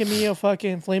fucking making me a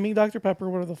fucking flaming Dr. Pepper,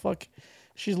 whatever the fuck.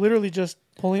 She's literally just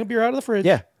pulling a beer out of the fridge.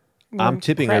 Yeah. I'm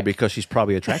tipping her because she's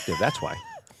probably attractive. That's why.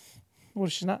 Well,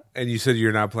 she's not. And you said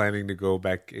you're not planning to go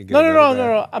back and get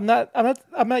No. I'm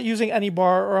not using any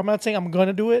bar, or I'm not saying I'm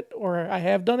gonna do it, or I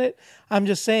have done it. I'm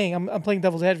just saying I'm playing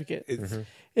devil's advocate.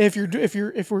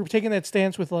 If we're taking that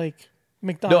stance with like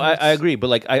McDonald's, no, I agree, but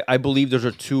like I believe those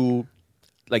are two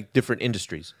like different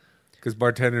industries. Because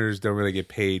bartenders don't really get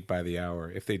paid by the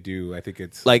hour. If they do, I think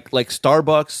it's like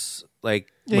Starbucks,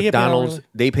 like McDonald's.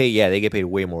 They get paid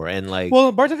way more. And like,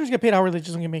 well, bartenders get paid hourly. They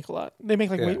just don't get make a lot. They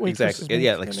make like waitresses. Exactly.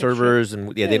 Yeah, like servers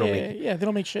and they don't make. Yeah, they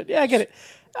don't make shit. Yeah, I get it.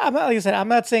 I'm not, like I said, I'm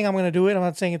not saying I'm going to do it. I'm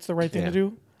not saying it's the right thing to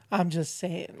do. I'm just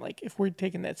saying, like, if we're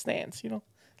taking that stance, you know,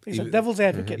 like I said, devil's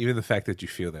advocate. Even the fact that you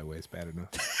feel that way is bad enough.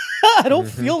 I don't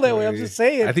feel that way. I'm just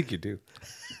saying. I think you do.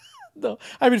 No,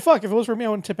 I mean, fuck. If it was for me, I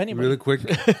wouldn't tip anybody. Really quick,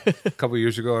 a couple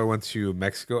years ago, I went to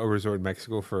a resort in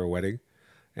Mexico for a wedding,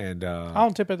 and I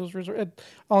don't tip at those resort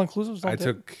all inclusives.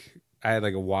 I had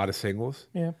like a wad of singles,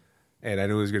 and I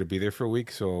knew he was going to be there for a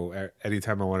week. So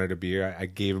anytime I wanted a beer, I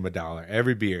gave him $1.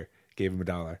 Every beer, gave him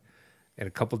 $1. And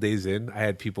a couple days in, I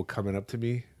had people coming up to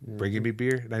me, bringing me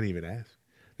beer, and I didn't even ask.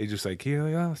 They just like,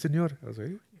 yeah, senor. I was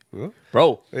like, well.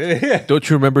 Bro, don't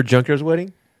you remember Junkyard's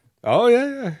wedding? Oh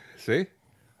yeah. See.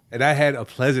 And I had a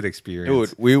pleasant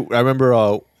experience. Dude, I remember,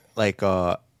 I don't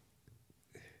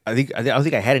think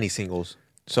I had any singles.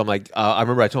 So I'm like, I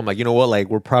remember I told him, like, you know what, like,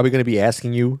 we're probably going to be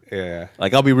asking you. Yeah.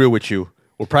 Like, I'll be real with you.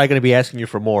 We're probably going to be asking you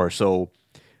for more. So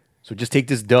just take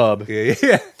this dub.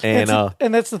 Yeah. And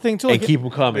that's the thing, too. And like keep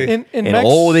them coming.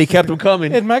 They kept them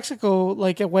coming. In Mexico,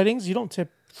 like, at weddings, you don't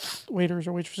tip waiters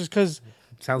or waitresses because...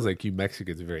 Sounds like you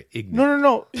Mexicans are very ignorant.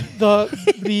 No.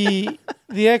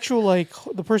 The actual, like,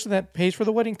 the person that pays for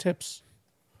the wedding tips,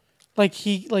 they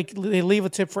leave a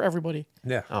tip for everybody.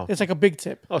 Yeah. Oh. It's like a big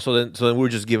tip. Oh, so then we're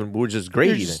just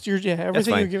gravy then.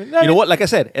 Everything you're giving. You know what? Like I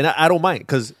said, and I don't mind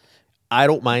because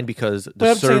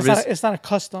the service. It's not a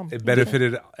custom. It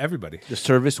benefited everybody. The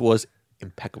service was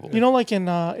impeccable. You know, like in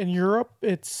Europe,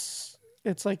 it's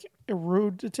like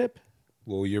rude to tip.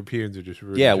 Well, Europeans are just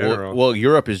rude Yeah, in general. well,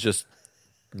 Europe is just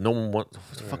no one wants.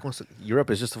 What the fuck wants? Europe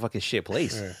is just a fucking shit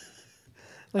place. Yeah.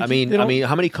 Like, I mean, they don't-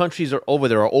 how many countries are over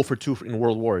there are 0 for 2 in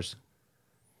world wars?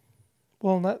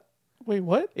 Well, not. Wait,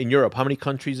 what? In Europe, how many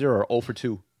countries there are 0 for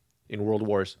 2 in world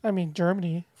wars? I mean,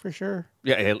 Germany for sure.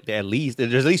 Yeah, at least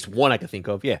there's at least one I can think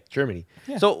of. Yeah, Germany.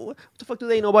 Yeah. So what the fuck do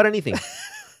they know about anything? I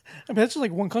mean, that's just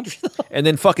like one country. Though. And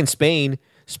then fucking Spain.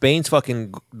 Spain's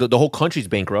fucking the whole country's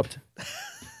bankrupt.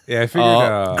 Yeah, I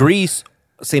figured Greece,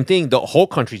 same thing. The whole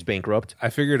country's bankrupt. I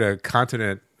figured a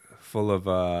continent full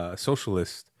of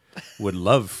socialists would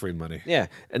love free money. Yeah,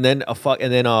 and then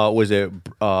was it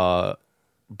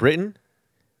Britain?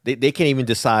 They can't even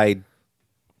decide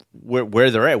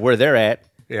where they're at.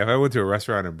 Yeah, if I went to a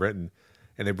restaurant in Britain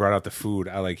and they brought out the food,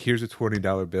 I like, here's a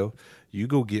 $20 bill. You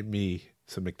go get me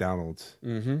some McDonald's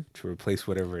to replace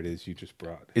whatever it is you just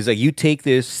brought. It's like you take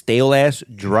this stale ass,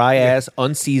 dry ass,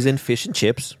 unseasoned fish and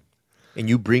chips, and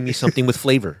you bring me something with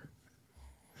flavor.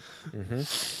 And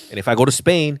if I go to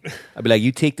Spain, I'd be like,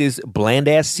 you take this bland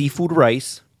ass seafood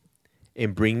rice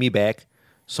and bring me back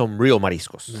some real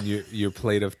mariscos. Your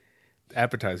plate of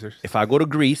appetizers. If I go to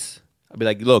Greece, I'd be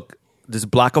like, look, this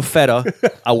block of feta,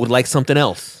 I would like something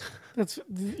else.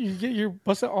 You're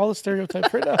busting all the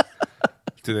stereotypes right now.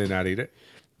 Do they not eat it?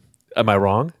 Am I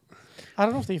wrong? I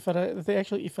don't know if they eat feta. If they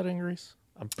actually eat feta in Greece.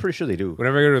 I'm pretty sure they do.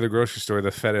 Whenever I go to the grocery store,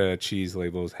 the feta cheese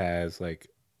labels has like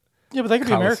Yeah, but that could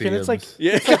be American. It's like Colosseums.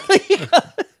 Yeah.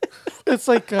 it's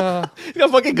like You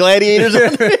got fucking gladiators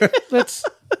on there. that's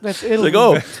Italy. Like,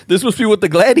 oh, this must be what the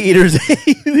gladiators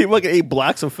ate. They fucking ate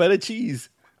blocks of feta cheese.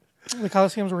 The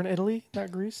Colosseums were in Italy,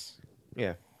 not Greece.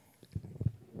 Yeah.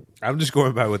 I'm just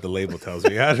going by what the label tells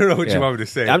me. I don't know what you want me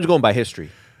to say. I'm just going by history.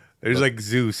 There's like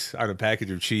Zeus on a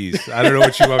package of cheese. I don't know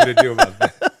what you want me to do about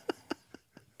that.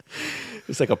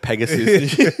 It's like a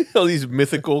Pegasus. All these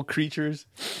mythical creatures.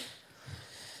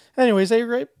 Anyways, that your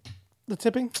gripe? The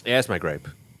tipping? Yeah, that's my gripe.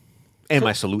 And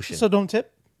my solution. So don't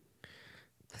tip?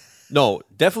 No,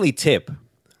 definitely tip,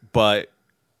 but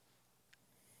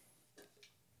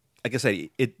like I said,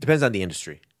 it depends on the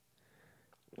industry.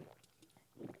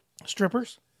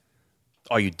 Strippers?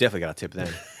 Oh, you definitely got to tip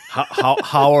them.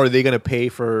 How are they going to pay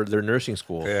for their nursing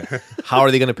school? Yeah. How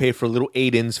are they going to pay for little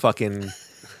Aiden's fucking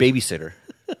babysitter?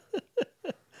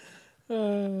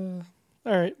 All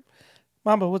right.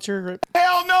 Mamba, what's your gripe?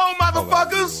 Hell no,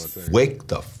 motherfuckers! Wake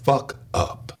the fuck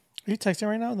up. Are you texting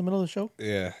right now in the middle of the show?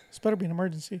 Yeah. This better be an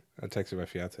emergency. I texted my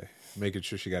fiance, making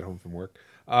sure she got home from work.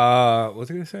 What was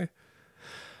I going to say?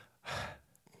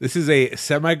 This is a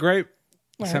semi-gripe,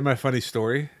 semi-funny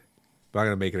story, but I'm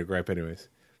going to make it a gripe anyways.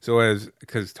 So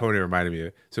because Tony reminded me of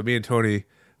it. So me and Tony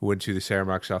went to the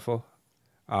Shamrock Shuffle,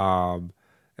 and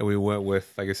we went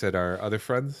with, like I said, our other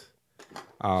friends.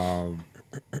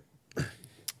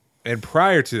 And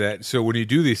prior to that, so when you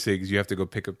do these things, you have to go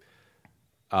pick up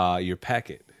your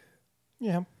packet.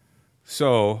 Yeah.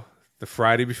 So the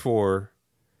Friday before,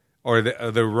 or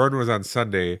the run was on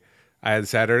Sunday. I had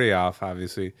Saturday off,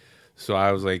 obviously. So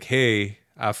I was like, hey,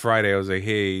 Friday, I was like,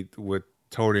 hey, with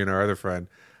Tony and our other friend,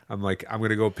 I'm like, I'm going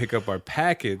to go pick up our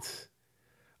packets.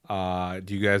 Do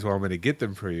you guys want me to get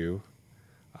them for you?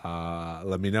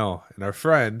 Let me know. And our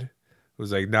friend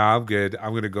was like, nah, I'm good.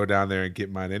 I'm going to go down there and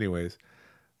get mine anyways.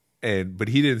 But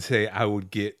he didn't say I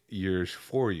would get yours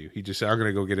for you. He just said I'm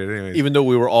gonna go get it anyways. Even though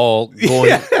we were all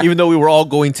going, even though we were all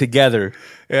going together.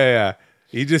 Yeah.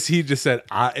 He just said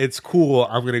it's cool.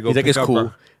 I'm gonna go. He's like, pick it's up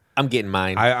cool. I'm getting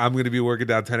mine. I'm gonna be working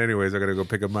downtown anyways. I'm gonna go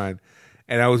pick up mine.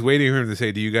 And I was waiting for him to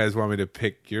say, "Do you guys want me to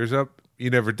pick yours up?" You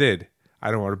never did.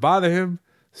 I don't want to bother him,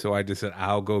 so I just said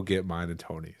I'll go get mine and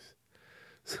Tony's.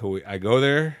 So I go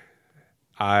there.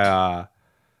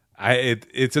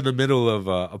 It's in the middle of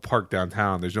a park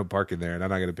downtown. There's no parking there, and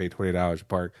I'm not going to pay $20 to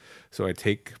park. So I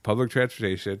take public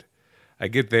transportation. I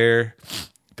get there,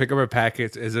 pick up my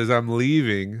packets. As I'm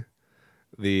leaving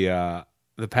the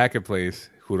packet place,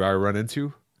 who do I run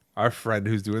into? Our friend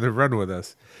who's doing the run with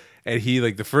us. And he,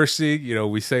 like, the first thing,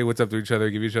 we say what's up to each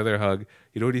other, give each other a hug.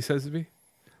 You know what he says to me?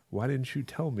 Why didn't you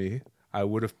tell me? I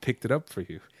would have picked it up for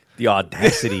you. The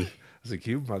audacity. I was like,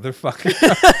 you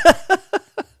motherfucker.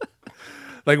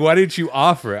 Like, why didn't you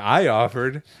offer it? I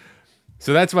offered.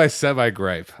 So that's my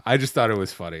semi-gripe. I just thought it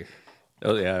was funny.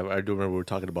 Oh, yeah, I do remember we were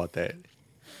talking about that.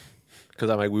 Because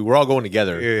I'm like, we were all going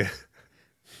together. Yeah.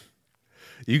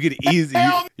 You could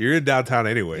you're in downtown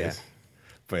anyways. Yeah.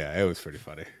 But yeah, it was pretty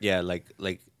funny. Yeah, like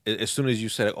as soon as you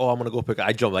said, oh, I'm going to go pick up,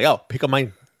 I jumped like, oh, pick up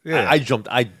mine. Yeah. I jumped.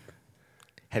 I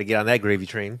had to get on that gravy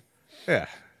train. Yeah.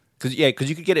 Because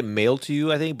you could get it mailed to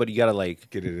you, I think, but you got to like...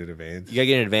 Get it in advance. You got to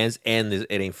get it in advance, and it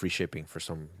ain't free shipping for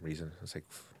some reason. It's like...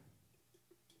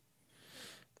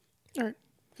 All right.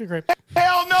 Good gripe.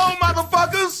 Hell no,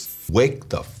 motherfuckers! Wake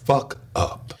the fuck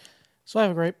up. So I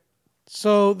have a gripe.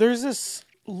 So there's this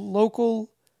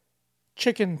local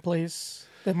chicken place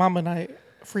that Mom and I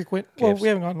frequent. Well, we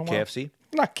haven't gone in a while. KFC?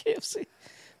 Not KFC.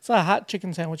 It's hot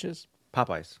chicken sandwiches.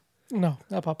 Popeyes. No,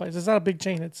 not Popeyes. It's not a big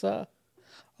chain. It's a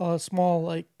small,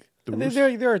 like...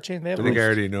 They're a chain. They have I think I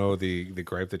already know the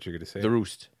gripe that you're going to say. The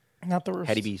Roost. not the Roost.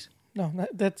 Hattie B's. No,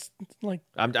 that's like...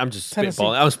 I'm just Tennessee.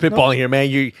 spitballing. I'm spitballing here, man.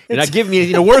 You're not giving me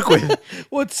anything to work with.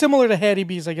 Well, it's similar to Hattie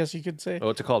B's, I guess you could say. Oh,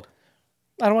 what's it called?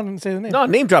 I don't want to say the name. No,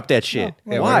 name drop that shit.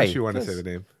 No. Yeah, why don't you want to say the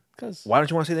name? Why don't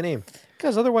you want to say the name?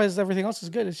 Because otherwise everything else is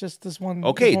good. It's just this one.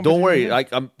 Okay, this one don't worry.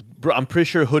 particular thing. I'm pretty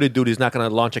sure Hooded Dude is not going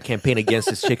to launch a campaign against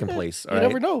this chicken place. All You right?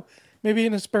 never know. Maybe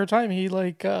in his spare time he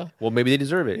like. Well, maybe they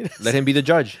deserve it. Let him be the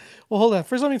judge. Well, hold on.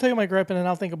 First, let me tell you my gripe, and then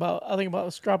I'll think about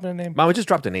us dropping a name. Mama, just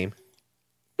drop the name.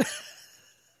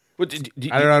 What,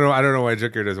 I don't know why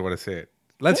Junker doesn't want to say it.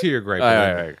 Let's hear your gripe.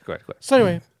 All right. Go ahead. So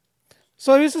anyway,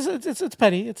 it's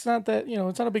petty. It's not that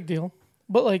it's not a big deal.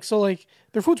 But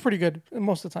their food's pretty good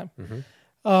most of the time.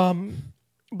 Mm-hmm.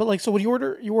 But so when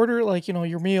you order like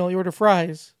your meal, you order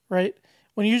fries, right?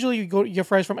 When usually you get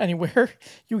fries from anywhere,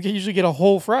 usually get a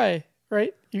whole fry,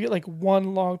 right? You get like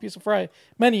one long piece of fry,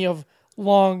 many of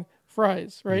long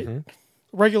fries, right? Mm-hmm.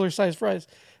 Regular size fries.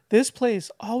 This place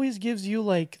always gives you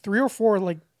like 3 or 4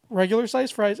 like regular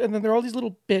size fries, and then there are all these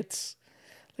little bits,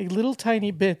 like little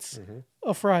tiny bits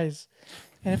of fries,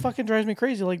 and it fucking drives me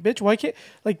crazy. Like, bitch, why can't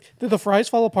did the fries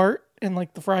fall apart in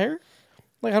like the fryer?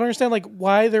 Like, I don't understand like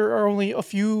why there are only a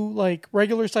few like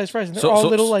regular size fries, and they're all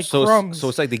little like crumbs. So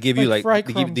it's like they give you like fry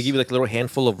they give you like a little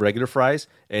handful of regular fries,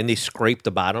 and they scrape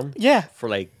the bottom. Yeah. For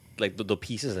like the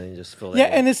pieces, and you just fill it. Yeah,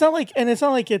 and it's not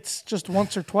like it's just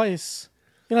once or twice.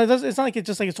 It's not like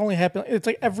it's only happened. It's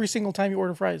like every single time you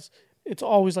order fries, it's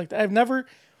always like that. I've never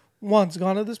once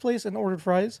gone to this place and ordered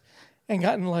fries and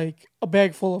gotten like a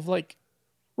bag full of like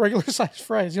regular sized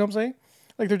fries. You know what I'm saying?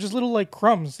 Like they're just little like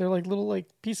crumbs. They're like little like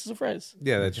pieces of fries.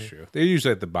 Yeah, that's true. They're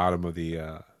usually at the bottom of the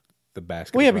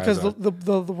basket. Well, yeah, because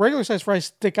the regular sized fries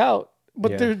stick out,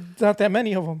 but there's not that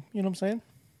many of them. You know what I'm saying?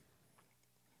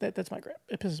 That's my gripe.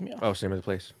 It pisses me off. Oh, what's the name of the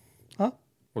place? Huh?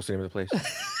 What's the name of the place?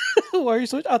 Why are you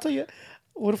so? I'll tell you.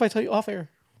 What if I tell you off air?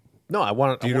 No, I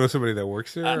want. Do you know somebody that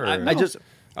works there? I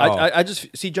just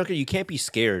see, Junker. You can't be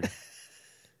scared,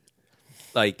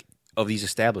 like, of these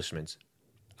establishments.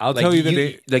 I'll tell you the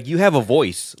name. Like, you have a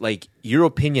voice. Like, your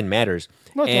opinion matters.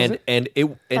 No, it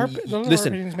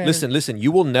doesn't. Listen.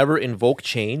 You will never invoke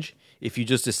change if you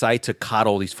just decide to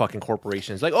coddle these fucking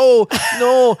corporations. Like, oh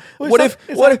no, what if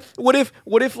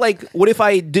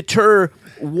I deter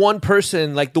one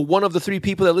person, like one of the 3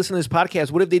 people that listen to this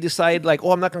podcast? What if they decide like,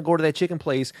 oh, I'm not gonna go to that chicken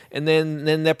place, and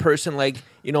then that person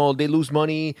they lose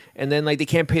money, and then like they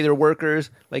can't pay their workers,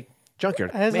 like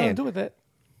Junkyard. It has nothing to do with that.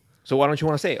 So why don't you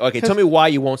want to say it? Okay, tell me why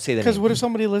you won't say that. Because what if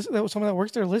someone that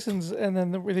works there listens, and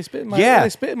then they spit in my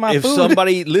if food?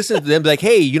 somebody listens to them, like,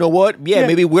 hey, you know what? Yeah,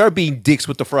 maybe we're being dicks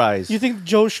with the fries. You think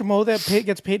Joe Schmo that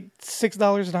gets paid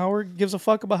 $6 an hour gives a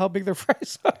fuck about how big their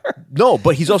fries are? No,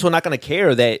 but he's also not going to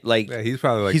care that he's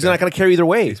probably like he's not going to care either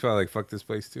way. He's probably like, fuck this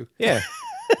place too. Yeah.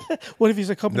 What if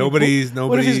he's a company? What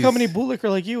if he's a company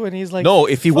bootlicker like you, and he's like, no,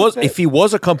 if he was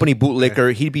a company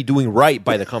bootlicker, he'd be doing right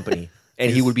by the company. And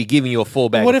he would be giving you a full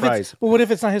bag of fries. But what if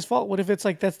it's not his fault? What if it's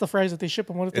like that's the fries that they ship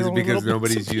him? What if is it because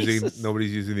nobody's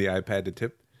using the iPad to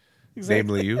tip? Exactly.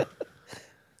 Namely you.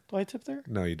 Do I tip there?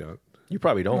 No, you don't. You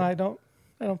probably don't. No, I don't.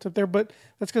 I don't tip there, but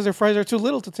that's because their fries are too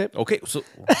little to tip. Okay, so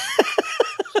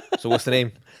what's the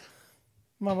name?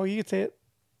 Mama, you can say it.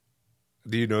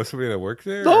 Do you know somebody that works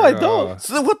there? No, I don't.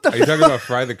 So what the? Are you talking about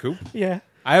Fry the Coop? Yeah.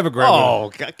 I have a gripe.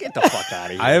 Oh, God, get the fuck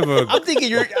out of here! I'm thinking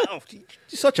you're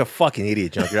such a fucking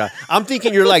idiot, Junker. I'm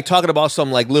thinking you're like talking about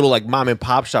some like little like mom and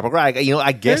pop shop. Right?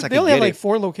 I guess they only have like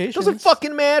 4 locations. Doesn't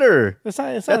fucking matter. That's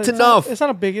enough. It's not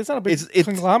a big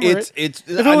conglomerate. It's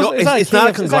not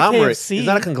a conglomerate. It's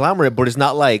not a conglomerate, but it's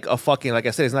not like a fucking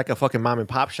it's not like a fucking mom and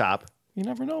pop shop. You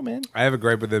never know, man. I have a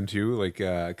gripe with them too, like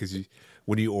because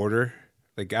when you order,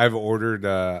 like I've ordered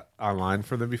online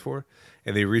from them before.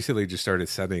 And they recently just started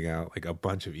sending out like a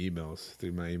bunch of emails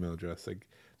through my email address. Like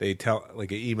they tell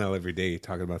like an email every day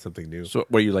talking about something new. So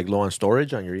were you like low on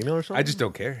storage on your email or something? I just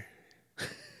don't care.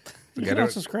 You can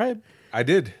unsubscribe. I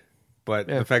did, but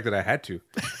the fact that I had to.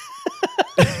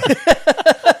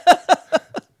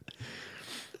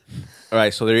 All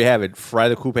right, so there you have it. Fry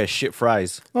the Coop has shit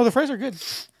fries. No, the fries are good.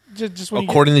 Just when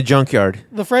according to Junkyard.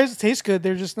 The fries taste good.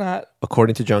 They're just not.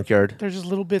 According to Junkyard. They're just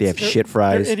little bits. They have shit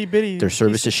fries. They're itty bitty. Their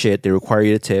service is shit. They require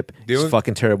you to tip. It's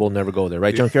fucking terrible. Never go there.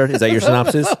 Right, Junkyard? Is that your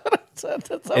synopsis?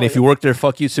 That's and if you work there,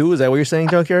 fuck you too? Is that what you're saying,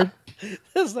 Junkyard?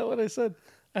 That's not what I said.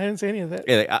 I didn't say any of that.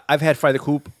 Yeah, like, I've had Fry the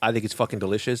Coop. I think it's fucking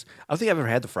delicious. I don't think I've ever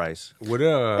had the fries. What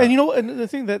And you know, and the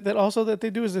thing that also that they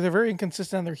do is that they're very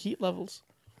inconsistent on their heat levels.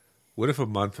 What if a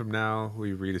month from now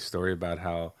we read a story about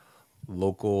how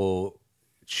local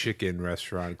chicken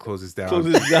restaurant closes down?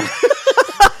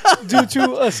 Due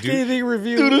to a scathing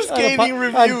review. Due to scathing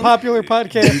review. On popular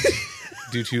podcast.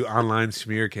 due to online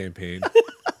smear campaign.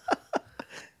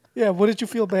 Yeah, what did you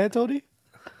feel bad, Tony?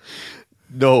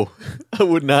 No, I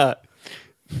would not.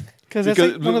 Because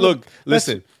look,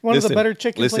 listen, one of the better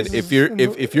chicken listen, places.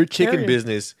 If your chicken area.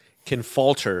 business can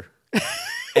falter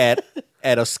at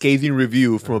a scathing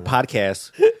review from a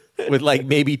podcast with like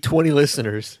maybe 20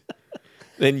 listeners,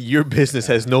 then your business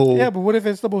has no. Yeah, but what if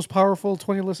it's the most powerful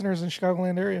 20 listeners in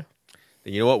Chicagoland area?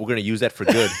 Then you know what? We're going to use that for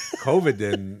good. COVID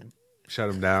didn't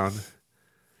shut them down,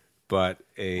 but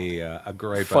a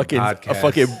great podcast, a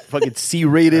fucking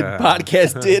C-rated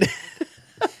podcast did.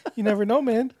 You never know,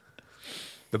 man.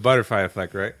 the butterfly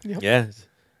effect, right? Yep. Yeah.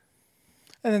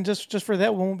 And then just for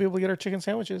that, we won't be able to get our chicken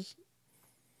sandwiches.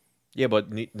 Yeah, but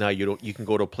now you don't. You can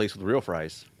go to a place with real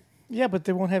fries. Yeah, but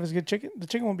they won't have as good chicken. The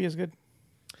chicken won't be as good.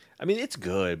 I mean, it's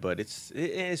good, but it's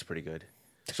pretty good.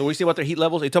 So we see about their heat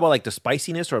levels. Are you talking about like the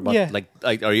spiciness, or about like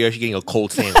are you actually getting a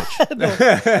cold sandwich?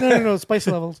 No, spice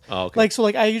levels. Oh, okay. So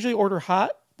I usually order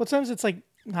hot, but sometimes it's like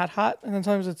not hot, and then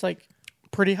sometimes it's like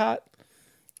pretty hot.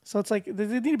 So it's like they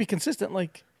need to be consistent.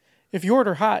 Like if you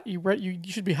order hot, you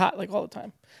should be hot like all the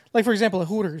time. Like for example, at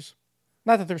Hooters,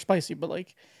 not that they're spicy, but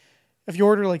like if you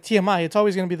order like TMI, it's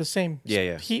always going to be the same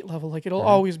heat level. Like it'll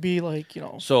always be like, you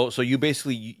know. So you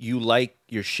basically you like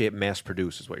your shit mass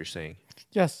produced is what you're saying.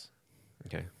 Yes.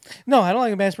 Okay. No, I don't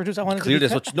like a mass produced. I want it Clearly, to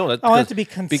be. that's what I want it to be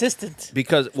consistent.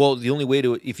 Because the only way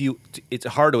it's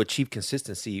hard to achieve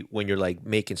consistency when you're like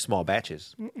making small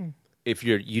batches. If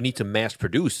you need to mass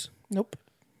produce. Nope.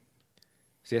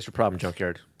 See, that's your problem,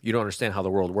 Junkyard. You don't understand how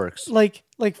the world works. Like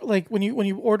when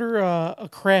you order a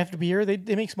craft beer,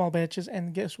 they make small batches,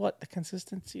 and guess what? The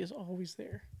consistency is always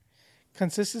there.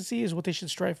 Consistency is what they should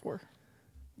strive for.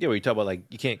 Yeah, where you talk about like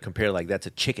you can't compare like that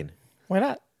to chicken. Why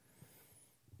not?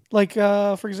 Like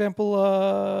for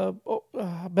example,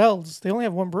 Bell's. They only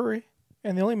have one brewery,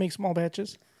 and they only make small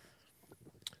batches.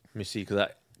 Let me see,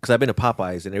 because I've been to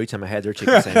Popeyes, and every time I had their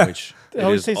chicken sandwich, it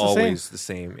always is tastes always the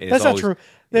same. That's not true.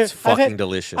 It's fucking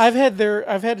delicious. I've had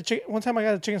a chicken. One time I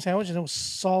got a chicken sandwich, and it was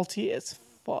salty as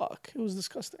fuck. It was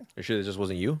disgusting. You're sure it just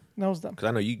wasn't you? No, it was them. Because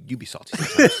I know you be salty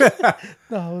sometimes.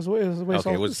 No, it was way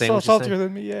Okay, was the sandwich saltier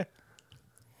than me. Yeah.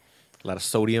 A lot of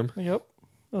sodium. Yep.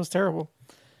 It was terrible.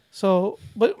 So,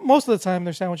 but most of the time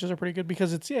their sandwiches are pretty good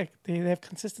because they have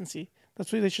consistency.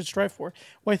 That's what they should strive for.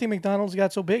 Why I think McDonald's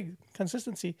got so big?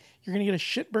 Consistency. You're going to get a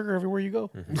shit burger everywhere you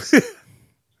go.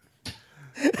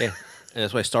 Yeah. And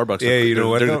that's why Starbucks, you know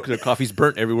what, their coffee's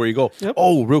burnt everywhere you go. Yep.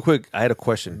 Oh, real quick, I had a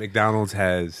question. McDonald's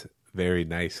has very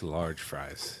nice large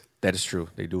fries. That is true.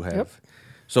 They do have.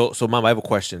 Yep. So, Mom, I have a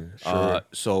question. Sure.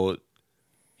 So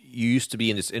you used to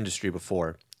be in this industry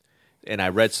before, and I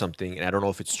read something, and I don't know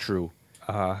if it's true.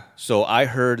 So I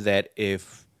heard that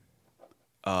if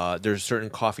there's certain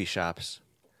coffee shops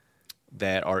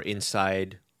that are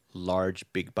inside large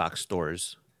big box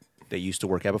stores that you used to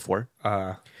work at before.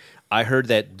 I heard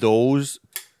that those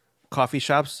coffee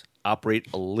shops operate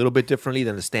a little bit differently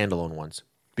than the standalone ones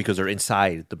because they're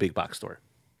inside the big box store.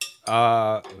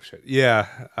 Yeah.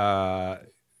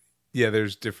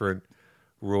 There's different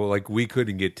rule. Like we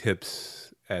couldn't get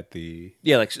tips at the.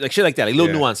 Yeah, like shit like that, like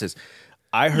little nuances.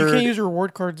 I heard you can't use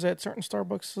reward cards at certain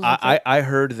Starbucks. I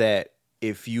heard that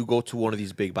if you go to one of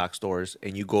these big box stores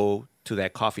and you go to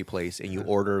that coffee place and you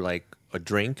order like a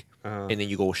drink and then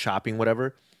you go shopping,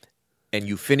 whatever, and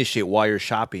you finish it while you're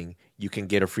shopping, you can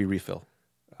get a free refill.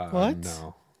 What?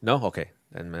 No, okay,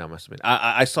 then that must have been.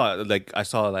 I saw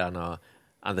it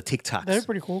on the TikToks. They're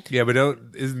pretty cool. Yeah, but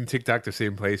isn't TikTok the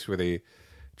same place where they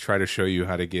try to show you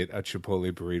how to get a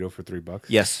Chipotle burrito for $3?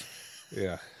 Yes.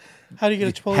 Yeah. How do you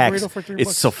get a Chipotle Hacks. burrito for $3?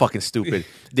 It's so fucking stupid.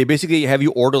 They basically have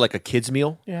you order like a kid's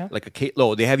meal. Yeah.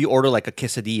 They have you order like a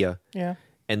quesadilla. Yeah.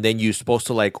 And then you're supposed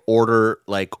to like order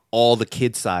like all the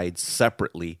kid sides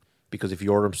separately, because if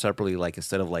you order them separately, like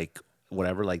instead of like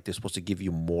whatever, like they're supposed to give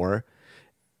you more,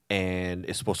 and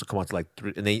it's supposed to come out to like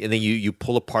 3. And then you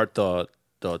pull apart the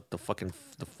fucking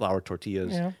the flour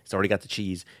tortillas. Yeah. It's already got the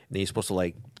cheese, and then you're supposed to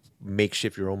like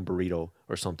makeshift your own burrito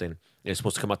or something. And it's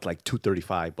supposed to come out to like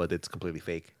 $2.35, but it's completely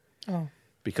fake. Oh.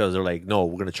 Because they're like, no,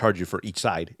 we're going to charge you for each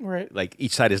side. Right. Like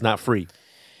each side is not free.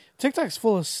 TikTok's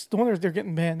full of the wonder they're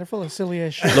getting banned. They're full of silly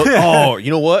ass shit. Look, oh, you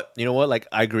know what? Like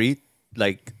I agree.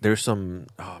 Like there's some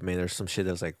shit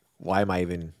that's like, why am I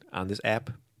even on this app?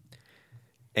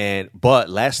 But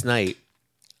last night,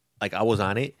 like I was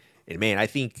on it, And man, I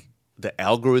think the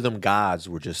algorithm gods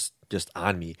were just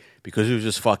on me because it was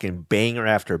just fucking banger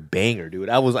after banger, dude.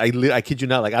 I kid you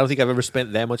not, like I don't think I've ever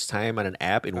spent that much time on an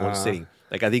app in one sitting.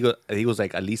 Like I think it was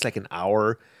like at least like an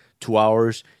hour, 2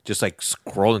 hours, just like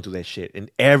scrolling through that shit,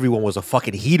 and everyone was a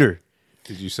fucking heater.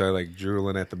 Did you start like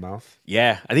drooling at the mouth?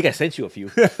 Yeah, I think I sent you a few.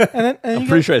 And I'm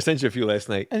pretty sure I sent you a few last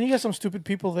night. And you got some stupid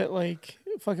people that like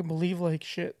fucking believe like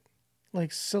shit,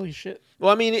 like silly shit.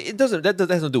 Well, I mean, it doesn't. That has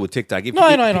nothing to do with TikTok. No,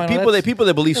 I know. People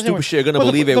that believe stupid shit are going to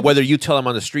believe it, whether you tell them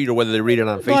on the street or whether they read it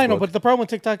on Facebook. No, I know, but the problem with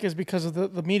TikTok is because of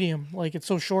the medium. Like it's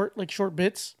so short, like short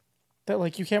bits, that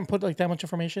like you can't put like that much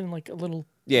information in like a little.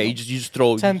 Yeah, you just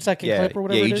throw 10-second clip or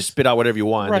whatever. Yeah, you it just is. spit out whatever you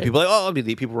want. Right. And people are like,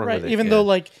 oh, people run with it. Even though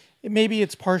like maybe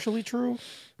it's partially true.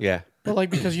 Yeah. But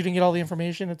like because you didn't get all the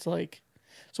information, it's like.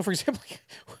 So for example,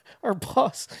 our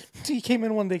boss, he came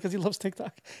in one day because he loves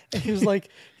TikTok, and he's like,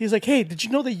 hey, did you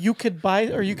know that you could buy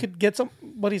or you could get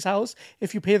somebody's house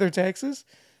if you pay their taxes?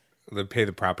 They pay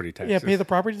the property taxes. Yeah, pay the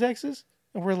property taxes.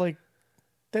 And we're like,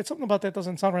 that's something about that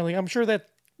doesn't sound right. Like, I'm sure that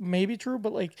may be true,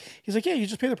 but like, he's like, yeah, you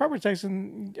just pay the property tax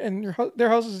and their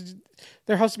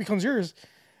house becomes yours.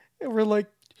 And we're like,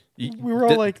 we were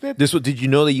all like that. Did you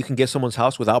know that you can get someone's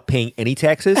house without paying any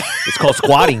taxes? It's called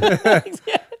squatting.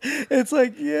 It's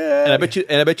like, yeah. And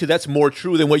I bet you that's more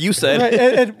true than what you said. Right.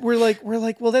 And we're like,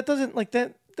 well, that doesn't like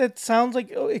that. That sounds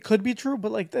like it could be true,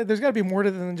 but like, there's got to be more to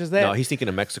it than just that. No, he's thinking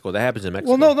of Mexico. That happens in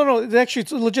Mexico. Well, no. Actually,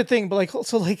 it's a legit thing. But like,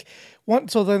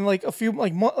 so then like a few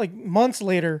months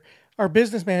later, our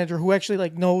business manager, who actually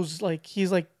like knows, like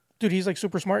he's like, dude, he's like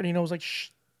super smart and he knows like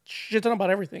shit ton about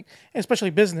everything, and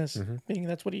especially business, meaning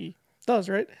that's what he does,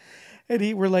 right?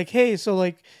 And we're like, hey, so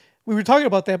like. We were talking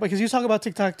about that because you talk about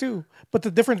TikTok too. But the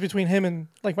difference between him and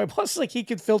like my boss is like he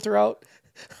could filter out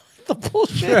the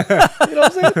bullshit. You know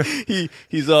what I'm saying?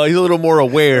 He's a little more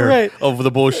aware of the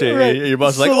bullshit. Right. Your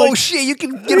boss is So like, oh shit, you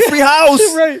can get a free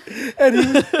house. Right.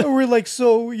 And we're like,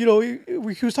 so, you know,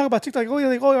 he was talking about TikTok. Oh, yeah,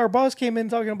 like, our boss came in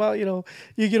talking about, you know,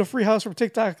 you get a free house from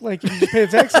TikTok, like, if you just pay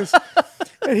the taxes.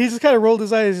 And he just kind of rolled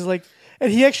his eyes. He's like,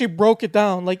 and he actually broke it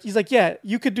down. Like, he's like, yeah,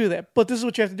 you could do that, but this is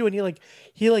what you have to do. And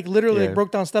he literally like,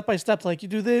 broke down step by step. Like, you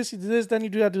do this, then you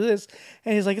do that, do this.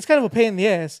 And he's like, it's kind of a pain in the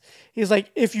ass. He's like,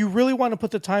 if you really want to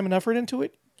put the time and effort into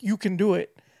it, you can do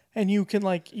it. And you can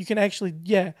actually,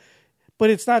 yeah. But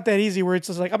it's not that easy where it's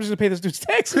just like, I'm just going to pay this dude's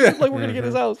taxes. Like, we're going to get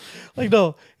his house. Like,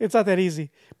 no, it's not that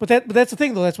easy. But that's the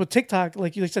thing, though. That's what TikTok,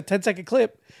 like you said, 10-second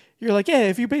clip. You're like, yeah,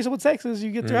 if you pay someone's taxes, you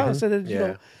get their house. And then, you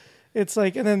know, it's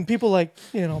like, and then people like,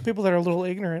 you know, people that are a little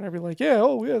ignorant, I'd be like, yeah,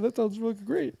 oh, yeah, that sounds really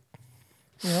great.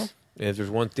 You know? And if there's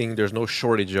one thing there's no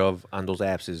shortage of on those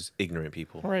apps is ignorant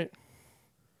people. Right.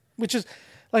 Which is,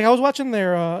 like, I was watching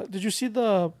their, did you see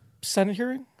the Senate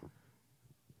hearing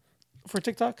for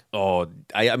TikTok? Oh,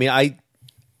 I mean,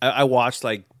 I watched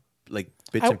like bits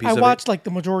and pieces. I watched like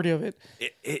the majority of it.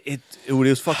 It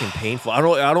was fucking painful. I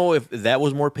don't know if that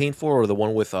was more painful or the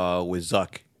one with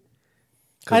Zuck.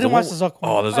 I didn't watch the Zuck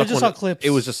one. Oh, the Zuck I just one, saw clips.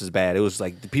 It was just as bad. It was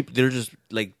like the people. They're just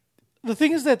like. The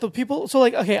thing is that the people. So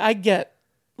like, okay, I get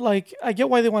why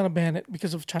they want to ban it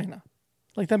because of China.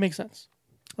 Like that makes sense.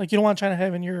 Like you don't want China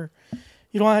having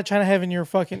your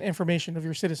fucking information of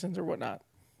your citizens or whatnot.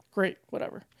 Great,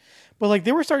 whatever. But like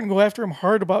they were starting to go after him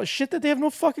hard about shit that they have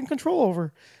no fucking control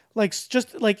over. Like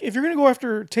just like if you're gonna go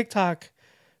after TikTok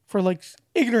for like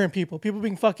ignorant people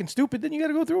being fucking stupid, then you got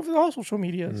to go through for all social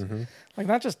medias, like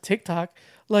not just TikTok.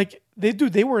 Like it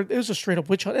was a straight up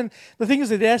witch hunt. And the thing is,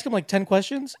 they'd ask him like 10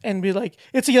 questions and be like,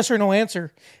 "It's a yes or no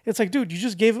answer." It's like, dude,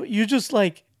 you just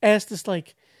like asked this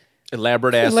like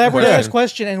elaborate ass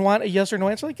question and want a yes or no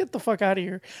answer. Like get the fuck out of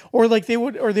here. Or like they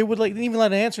would like didn't even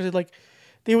let an answer.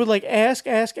 They would like ask,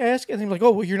 and then be like,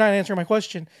 "Oh, well, you're not answering my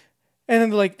question," and then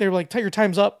they're like, "Your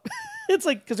time's up." It's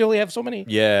like because they only have so many,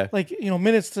 like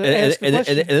minutes to ask the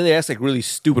question. And then they ask like really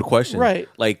stupid questions, right?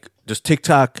 Like, does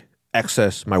TikTok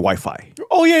access my Wi-Fi?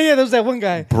 Oh yeah, there's that one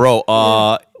guy, bro.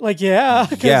 Because you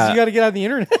got to get on the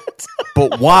internet.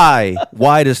 But why?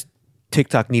 Why does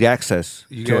TikTok need access?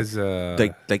 You guys,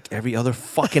 like every other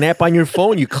fucking app on your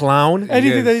phone, you clown.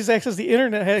 Anything that nees access the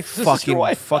internet has access to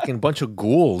your fucking bunch of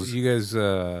ghouls. You guys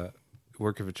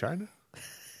working for China?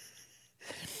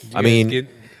 I mean,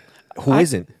 who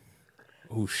isn't?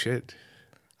 Oh shit!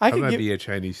 I could be a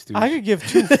Chinese student. I could give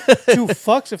two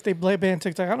fucks if they ban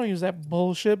TikTok. I don't use that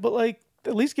bullshit, but like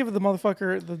at least give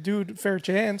the dude fair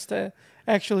chance to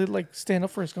actually like stand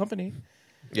up for his company.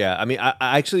 Yeah, I mean,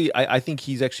 I think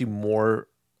he was actually more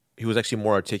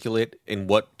articulate in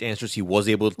what answers he was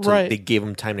able to. Right. They gave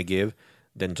him time to give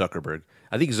than Zuckerberg.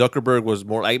 I think Zuckerberg was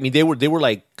more. I mean, they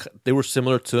were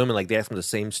similar to him, and like they asked him the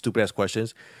same stupid ass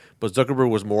questions, but Zuckerberg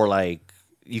was more like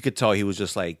you could tell he was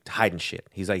just like hiding shit.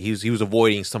 He's like he was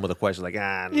avoiding some of the questions. Like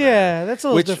nah. Yeah, that's a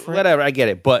little different. Whatever, I get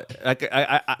it, but but they're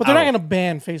not gonna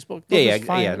ban Facebook. They'll just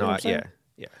fine it,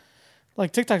 yeah.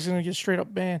 Like TikTok's gonna get straight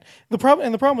up banned. The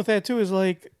problem with that too is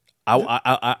like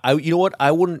I you know what?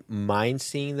 I wouldn't mind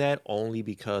seeing that only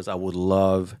because I would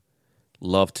love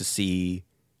to see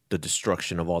the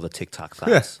destruction of all the TikTok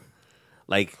thoughts.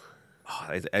 Like,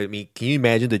 I mean, can you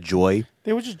imagine the joy?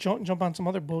 They would just jump on some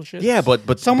other bullshit. Yeah,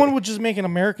 but someone would just make an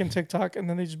American TikTok and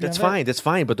then they just be that's fine. That's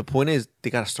fine. But the point is, they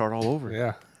got to start all over.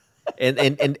 Yeah, and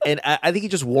I think it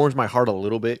just warms my heart a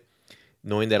little bit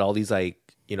knowing that all these like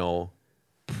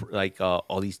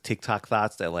all these TikTok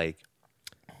thoughts that like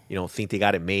think they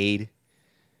got it made,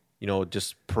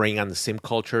 just preying on the sim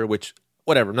culture, which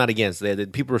whatever. I'm not against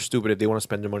that. People are stupid if they want to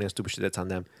spend their money on stupid shit. That's on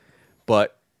them.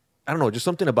 But I don't know, just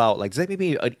something about like, does that make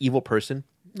me an evil person?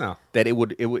 No, that it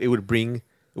would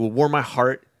warm my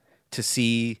heart to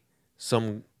see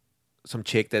some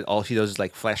chick that all she does is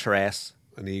like flash her ass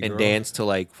and dance to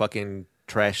like fucking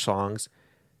trash songs,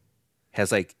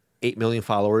 has like 8 million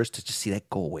followers, to just see that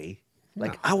go away.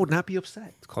 Like, I would not be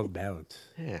upset. It's called balance.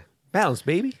 Yeah, balance,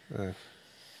 baby.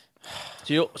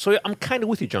 So I'm kind of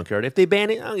with you, Junkyard. If they ban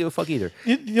it, I don't give a fuck either.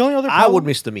 The only other problem, I would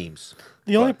miss the memes.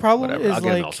 The only problem whatever. is I'll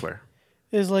get them elsewhere.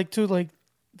 Is like too like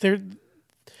they're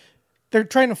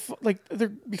trying to they're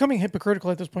becoming hypocritical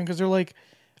at this point because they're like,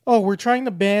 oh, we're trying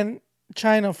to ban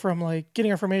China from like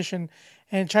getting information,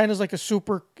 and China's like a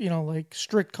super like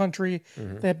strict country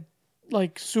that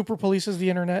like super polices the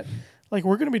internet. Like,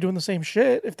 we're going to be doing the same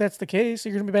shit if that's the case.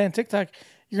 You're going to be banning TikTok.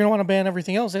 You're going to want to ban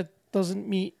everything else that doesn't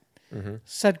meet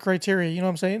said criteria. You know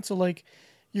what I'm saying? So like,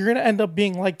 you're going to end up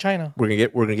being like China. We're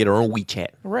gonna get our own WeChat.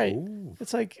 Right. Ooh.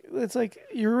 It's like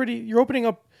you're opening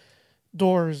up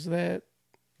doors that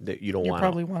you don't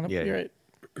probably want to. Yeah. Right.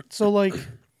 So like,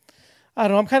 I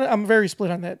don't know. I'm very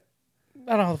split on that.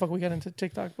 I don't know how the fuck we got into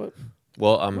TikTok, but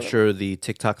I'm sure the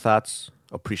TikTok thoughts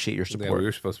appreciate your support. Yeah, we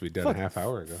were supposed to be done a half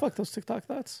hour ago. Fuck those TikTok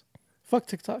thoughts. Fuck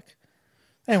TikTok.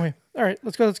 Anyway, all right,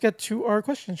 let's go. Let's get to our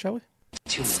questions, shall we?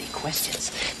 Too many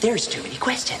questions. There's too many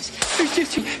questions.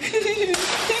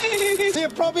 The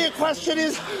appropriate question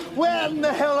is, where in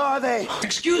the hell are they?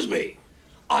 Excuse me.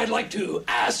 I'd like to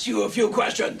ask you a few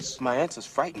questions. My answers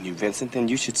frighten you, Vincent, then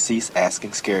you should cease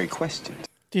asking scary questions.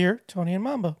 Dear Tony and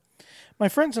Mamba, my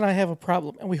friends and I have a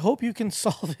problem, and we hope you can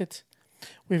solve it.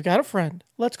 We've got a friend.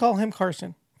 Let's call him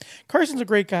Carson. Carson's a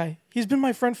great guy. He's been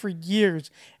my friend for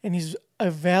years, and he's a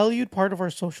valued part of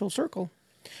our social circle.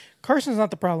 Carson's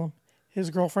not the problem. His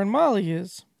girlfriend Molly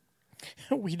is.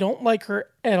 We don't like her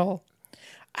at all.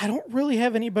 I don't really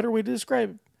have any better way to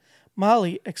describe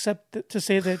Molly except to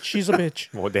say that she's a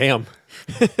bitch. Well, damn.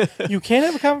 You can't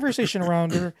have a conversation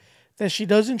around her that she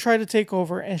doesn't try to take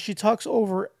over, and she talks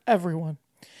over everyone.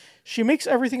 She makes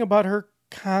everything about her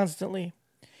constantly.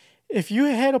 If you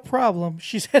had a problem,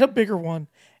 she's had a bigger one,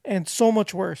 and so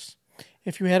much worse.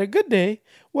 If you had a good day,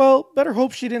 well, better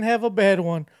hope she didn't have a bad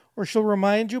one, or she'll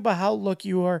remind you about how lucky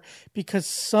you are, because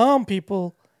some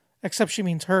people, except she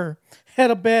means her,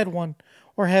 had a bad one,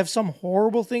 or have some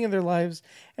horrible thing in their lives,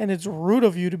 and it's rude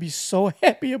of you to be so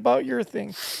happy about your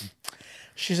thing.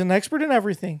 She's an expert in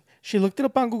everything. She looked it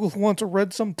up on Google once or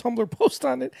read some Tumblr post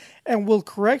on it, and will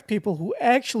correct people who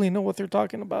actually know what they're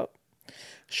talking about.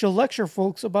 She'll lecture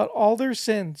folks about all their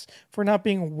sins for not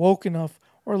being woke enough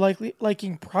or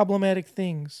liking problematic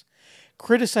things.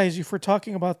 Criticize you for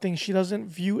talking about things she doesn't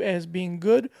view as being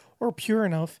good or pure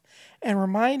enough, and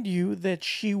remind you that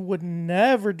she would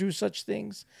never do such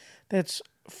things. That's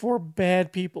for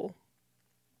bad people.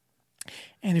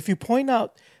 And if you point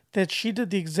out that she did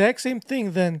the exact same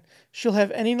thing, then she'll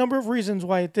have any number of reasons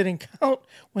why it didn't count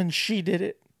when she did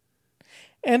it.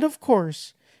 And of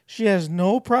course, she has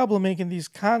no problem making these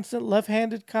constant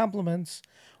left-handed compliments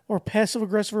or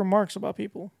passive-aggressive remarks about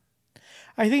people.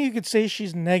 I think you could say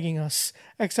she's negging us,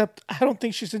 except I don't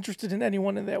think she's interested in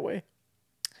anyone in that way.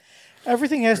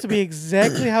 Everything has to be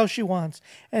exactly how she wants,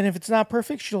 and if it's not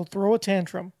perfect, she'll throw a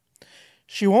tantrum.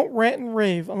 She won't rant and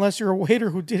rave unless you're a waiter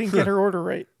who didn't get her order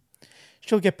right.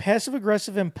 She'll get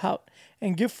passive-aggressive and pout,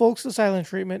 and give folks the silent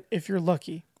treatment if you're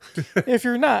lucky. If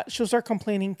you're not, she'll start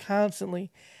complaining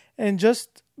constantly, and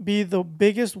just be the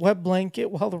biggest wet blanket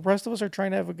while the rest of us are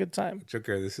trying to have a good time.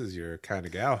 Joker, this is your kind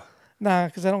of gal. Nah,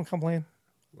 because I don't complain.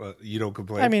 Well, you don't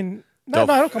complain? I mean, no,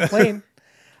 I don't complain.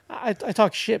 I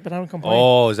talk shit, but I don't complain.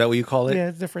 Oh, is that what you call it? Yeah,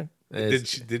 it's different.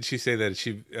 Did she say that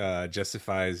she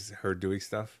justifies her doing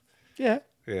stuff? Yeah.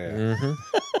 Yeah.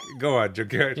 Mm-hmm. Go on,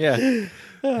 Joker. Yeah.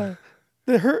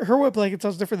 Her wet blanket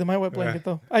sounds different than my wet blanket,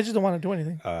 though. I just don't want to do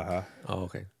anything. Uh-huh. Oh,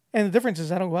 okay. And the difference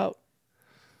is I don't go out.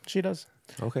 She does.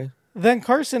 Okay. Then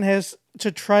Carson has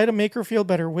to try to make her feel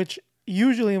better, which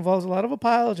usually involves a lot of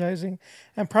apologizing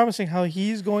and promising how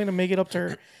he's going to make it up to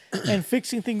her, and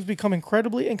fixing things become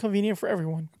incredibly inconvenient for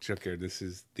everyone. Junkyard, this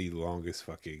is the longest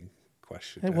fucking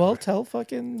question. And well, tell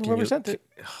fucking whoever sent it.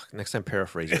 Next time,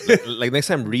 paraphrase it. Like next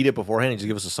time, read it beforehand and just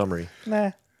give us a summary.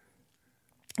 Nah.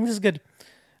 This is good.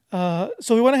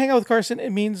 So we want to hang out with Carson.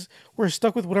 It means we're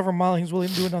stuck with whatever Molly is willing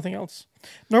to do and nothing else.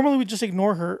 Normally we just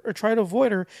ignore her or try to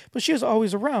avoid her, but she is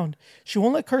always around. She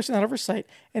won't let Carson out of her sight,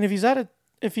 and if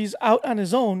he's out on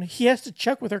his own, he has to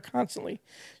check with her constantly.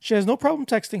 She has no problem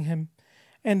texting him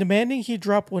and demanding he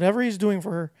drop whatever he's doing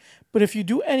for her. But if you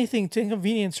do anything to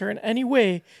inconvenience her in any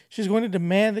way, she's going to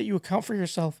demand that you account for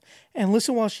yourself and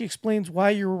listen while she explains why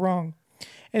you were wrong.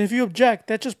 And if you object,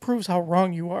 that just proves how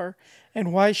wrong you are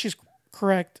and why she's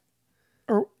correct,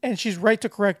 and she's right to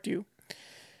correct you.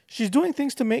 She's doing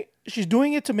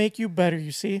it to make you better,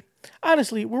 you see.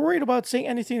 Honestly, we're worried about saying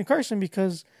anything to Carson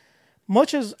because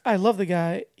much as I love the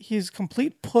guy, he's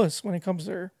complete puss when it comes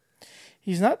to her.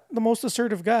 He's not the most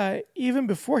assertive guy, even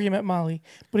before he met Molly,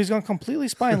 but he's gone completely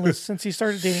spineless since he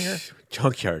started dating her.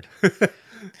 Junkyard.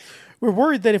 We're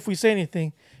worried that if we say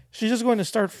anything, she's just going to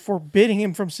start forbidding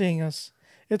him from seeing us.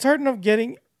 It's hard enough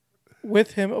getting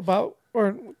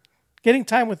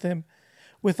time with him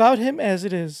without him as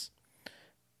it is.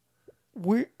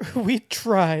 We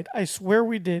tried. I swear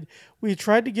we did. We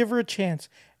tried to give her a chance,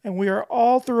 and we are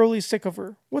all thoroughly sick of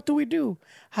her. What do we do?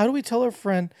 How do we tell our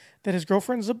friend that his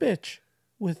girlfriend's a bitch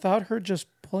without her just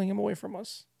pulling him away from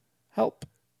us? Help.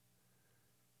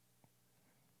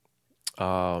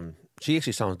 She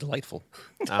actually sounds delightful.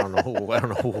 I don't know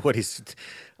what he's.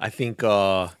 I think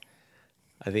whoever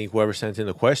sent in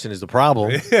the question is the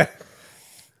problem. Yeah.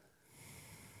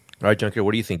 All right, Junker,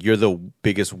 what do you think? You're the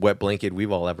biggest wet blanket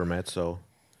we've all ever met. So,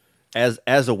 as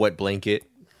a wet blanket,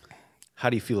 how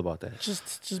do you feel about that?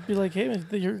 Just be like, hey,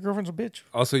 your girlfriend's a bitch.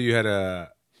 Also, you had a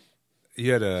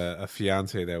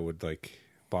fiance that would like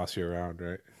boss you around,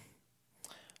 right?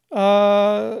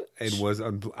 And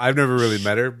I've never really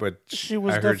met her, but she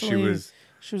was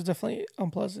definitely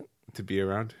unpleasant to be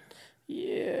around.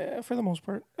 Yeah, for the most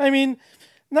part. I mean,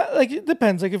 not like it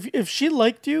depends. Like if she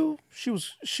liked you, she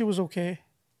was okay.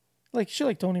 Like she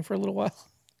liked Tony for a little while,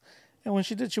 and when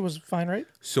she did, she was fine, right?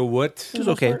 So what? She was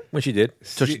okay when she did.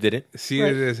 So she didn't. See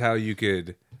it as how you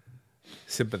could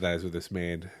sympathize with this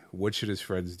man. What should his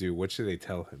friends do? What should they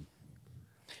tell him?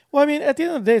 Well, I mean, at the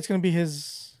end of the day, it's going to be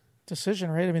his decision,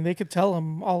 right? I mean, they could tell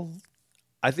him all.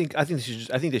 I think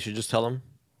they should just tell him,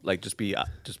 like, just be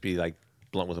like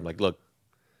blunt with him, like, look,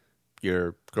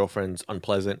 your girlfriend's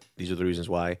unpleasant. These are the reasons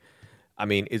why. I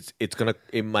mean,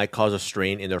 it might cause a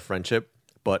strain in their friendship,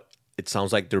 but it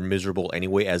sounds like they're miserable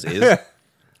anyway, as is.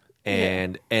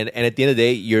 and at the end of the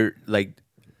day, you're like,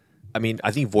 I mean,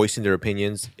 I think voicing their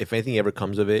opinions, if anything ever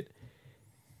comes of it,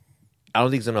 I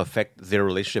don't think it's going to affect their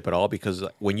relationship at all, because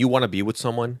when you want to be with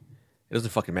someone, it doesn't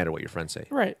fucking matter what your friends say.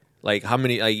 Right. Like, how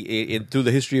many, through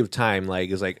the history of time, like,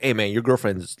 it's like, hey, man, your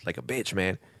girlfriend's like a bitch,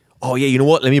 man. Oh, yeah, you know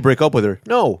what? Let me break up with her.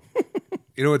 No.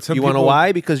 You know what? You want to know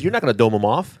why? Because you're not going to dome them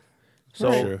off.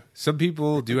 So Sure. Some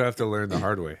people do have to learn the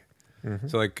hard way. Mm-hmm.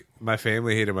 So, like, my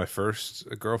family hated my first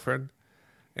girlfriend,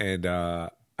 and I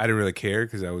didn't really care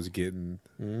because I was getting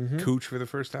cooch for the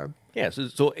first time. Yeah,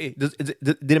 so it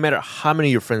didn't matter how many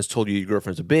of your friends told you your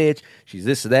girlfriend's a bitch, she's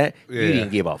this or that. Yeah. You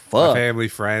didn't give a fuck. My family,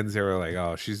 friends, they were like,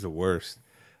 oh, she's the worst.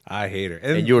 I hate her.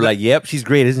 And you were like, yep, she's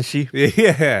great, isn't she?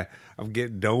 Yeah. I'm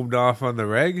getting domed off on the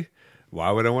reg.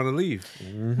 Why would I want to leave?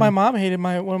 Mm-hmm. My mom hated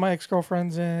one of my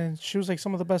ex-girlfriends, and she was like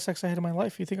some of the best sex I had in my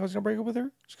life. You think I was going to break up with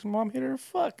her just because my mom hated her?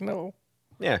 Fuck, no.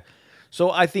 Yeah.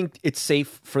 So I think it's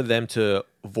safe for them to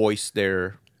voice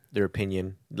their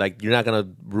opinion. Like, you're not going to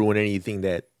ruin anything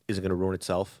that isn't going to ruin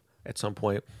itself at some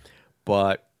point.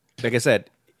 But, like I said,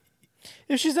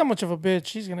 if she's that much of a bitch,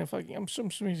 she's going to fucking, I'm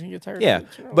assuming she's going to get tired of it.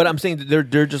 You know? But I'm saying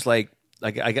they're just like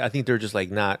I think they're just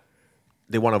like not,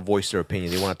 they want to voice their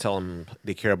opinion. They want to tell them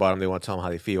they care about them. They want to tell them how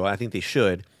they feel. I think they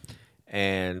should.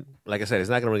 And like I said, it's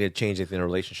not going to really change anything in a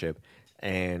relationship.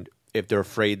 And if they're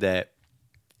afraid that,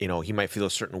 you know, he might feel a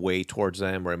certain way towards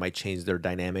them, or it might change their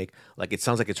dynamic, like, it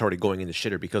sounds like it's already going into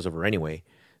shitter because of her anyway.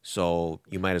 So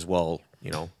you might as well,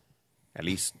 you know, at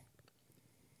least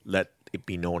let it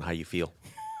be known how you feel.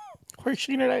 Or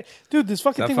she and I, dude, this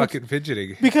fucking thing. Stop fucking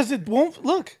fidgeting. Because it won't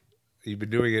look. You've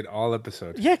been doing it all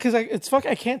episode. Yeah, because I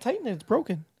can't tighten it. It's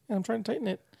broken, and I'm trying to tighten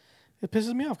it. It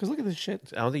pisses me off because look at this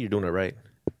shit. I don't think you're doing it right.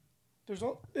 There's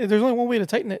only one way to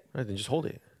tighten it. Right, then just hold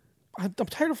it. I'm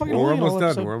tired of fucking We're holding it all almost done.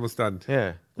 episode. We're almost done.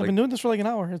 Yeah. I've been doing this for like an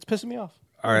hour. It's pissing me off.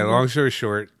 All right, long story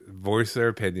short, voice their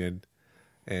opinion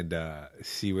and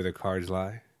see where the cards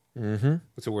lie. Mm-hmm.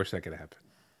 What's the worst that could happen?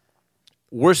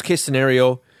 worst case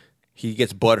scenario, he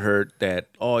gets butthurt that,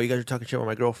 oh, you guys are talking shit about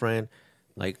my girlfriend.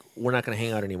 Like, we're not going to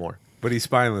hang out anymore. But he's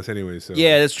spineless anyway, so...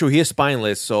 Yeah, that's true. He is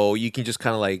spineless, so you can just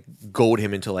kind of, like, goad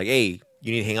him into, like, hey,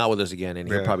 you need to hang out with us again, and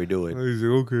he'll probably do it. He's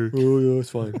like, okay. Oh, yeah, it's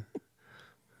fine.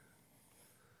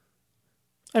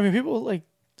 I mean, people, like,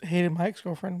 hated my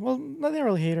ex-girlfriend. Well, they didn't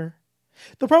really hate her.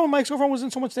 The problem with my ex-girlfriend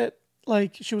wasn't so much that,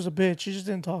 like, she was a bitch. She just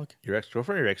didn't talk. Your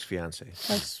ex-girlfriend or your ex-fiance?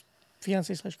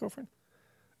 Ex-fiance/girlfriend.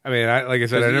 I mean, like I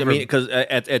said, I never... because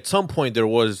at some point there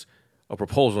was a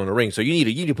proposal in the ring, so you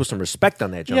need to put some respect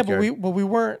on that, Junkyard. Yeah, but we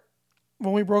weren't...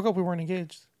 When we broke up, we weren't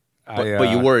engaged. But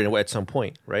you were at some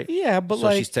point, right? Yeah, but so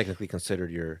like... she's technically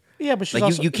considered your... Yeah, but she's like,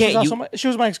 also... You can't... she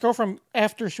was my ex-girlfriend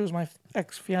after she was my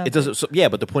ex-fiance. It doesn't... So, yeah,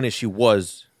 but the point is she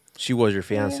was your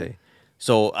fiance. Yeah.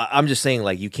 So I'm just saying,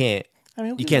 like, you can't... I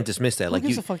mean, you can't dismiss that. Like,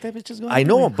 fuck that bitch is going I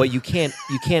know, but you can't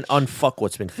unfuck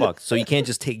what's been fucked. So you can't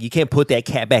just you can't put that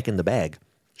cat back in the bag.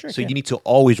 Sure, so you need to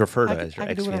always refer to her as your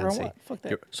ex-fiance. Fuck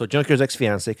that. So Junkyard's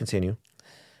ex-fiance, continue.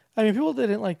 I mean, people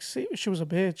didn't like say she was a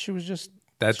bitch. She was just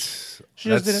she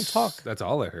just didn't talk. That's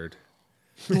all I heard.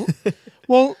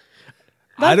 Well,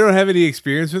 I don't have any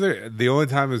experience with her. The only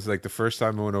time is like the first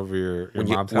time I went over your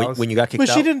mom's house when you got kicked out.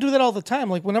 But she didn't do that all the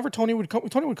time. Like whenever Tony would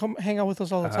come hang out with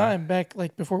us all the time back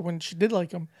like before when she did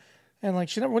like him, and like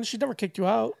she never kicked you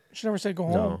out. She never said go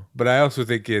home. But I also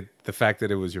think the fact that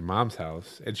it was your mom's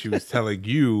house and she was telling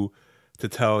you to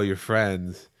tell your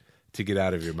friends to get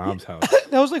out of your mom's house.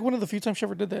 That was like one of the few times she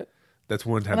ever did that. That's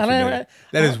one time too many.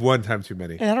 That is one time too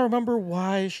many. And I don't remember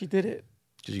why she did it.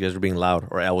 Because you guys were being loud,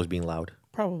 or Al was being loud.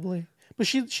 Probably.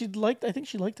 But I think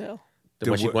she liked Al.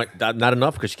 Not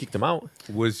enough because she kicked him out.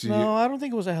 No, I don't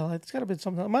think it was Al. It's got to be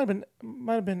something. It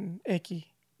might have been icky.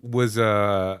 Was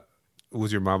your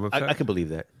mom upset? I could believe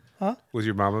that. Huh? Was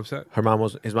your mom upset?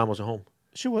 His mom wasn't home.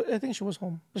 I think she was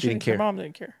home. But she didn't care. Her mom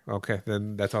didn't care. Okay,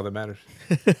 then that's all that matters.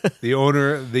 the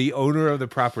owner of the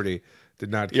property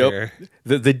did not care.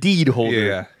 The deed holder.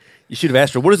 Yeah. You should have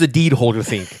asked her, what does the deed holder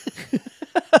think?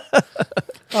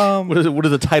 What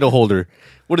does the title holder?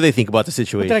 What do they think about the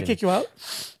situation? Did I kick you out?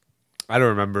 I don't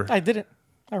remember. I didn't.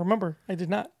 I remember. I did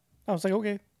not. I was like,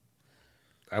 okay.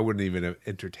 I wouldn't even have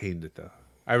entertained it though.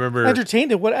 I remember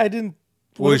entertained it. What I didn't.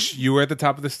 You were at the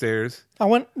top of the stairs. I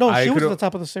went. No, she was at the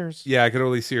top of the stairs. Yeah, I could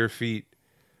only see her feet,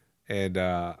 and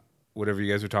whatever you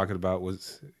guys were talking about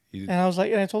was. And I was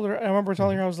like, and I told her. I remember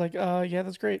telling her, I was like, yeah,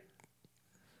 that's great.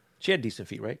 She had decent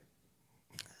feet, right?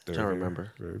 I don't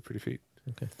remember. Very pretty feet.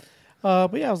 Okay.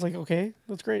 But yeah, I was like, okay,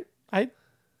 that's great.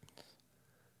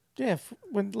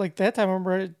 When like that time, I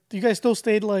remember you guys still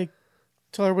stayed like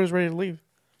till everybody was ready to leave.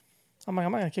 I'm like,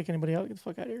 I'm not gonna kick anybody out. Get the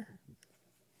fuck out of here.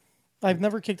 I've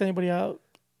never kicked anybody out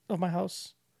of my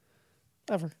house,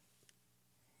 ever.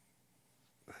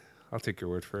 I'll take your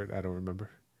word for it. I don't remember.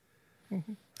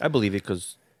 Mm-hmm. I believe it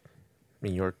because, I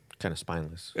mean, you're kind of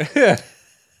spineless. What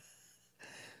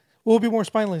would be more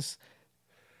spineless?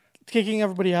 Kicking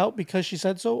everybody out because she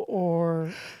said so,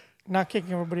 or not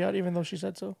kicking everybody out even though she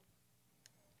said so?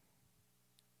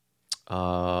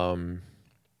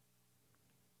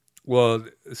 Well,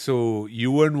 so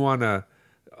you wouldn't want to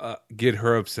get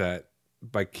her upset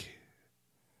by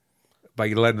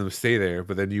letting them stay there,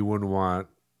 but then you wouldn't want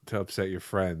to upset your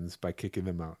friends by kicking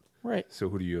them out. Right. So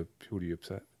who do you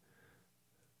upset?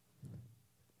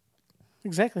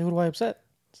 Exactly. Who do I upset?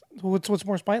 What's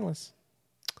more spineless?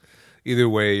 Either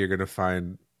way, you're gonna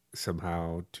find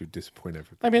somehow to disappoint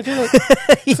everybody. I mean,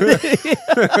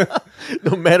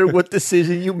 no matter what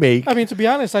decision you make. I mean, to be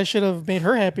honest, I should have made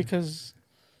her happy because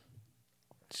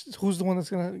who's the one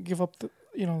that's gonna give up the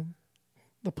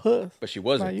puss? But she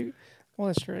wasn't. You. Well,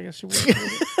 that's true. I guess she wasn't.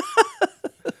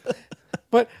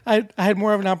 But I had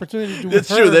more of an opportunity to do. That's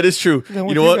true. That is true.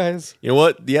 You know what? Guys. You know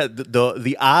what? Yeah,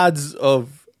 the odds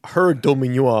of her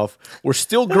doming you off were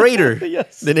still greater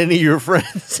than any of your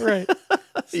friends. Right.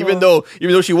 So, even though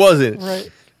she wasn't.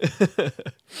 Right.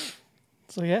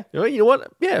 So yeah. You know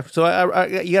what? Yeah. So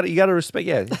you gotta respect.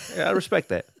 Yeah, I respect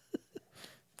that.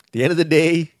 At the end of the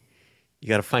day, you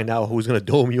gotta find out who's gonna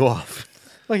dome you off.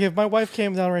 Like if my wife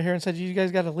came down right here and said, "You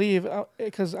guys got to leave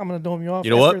because I'm gonna dome you off,"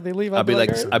 you know after what? They leave. I'd be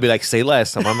like, say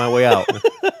less. I'm on my way out.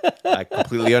 I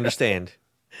completely understand.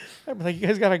 I'd be like, you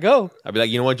guys gotta go. I'd be like,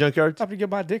 you know what, Junkyard? I have to get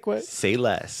my dick wet. Say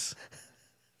less.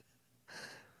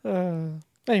 Anyway,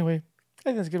 I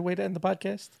think that's a good way to end the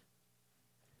podcast.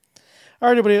 All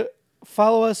right, everybody,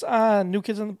 follow us on New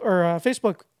Kids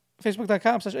Facebook,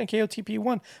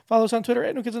 facebook.com/NKOTP1. Follow us on Twitter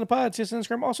at New Kids in the Pod. See us on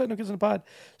Instagram, also at New Kids in the Pod.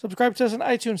 Subscribe to us on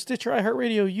iTunes, Stitcher,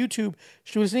 iHeartRadio, YouTube.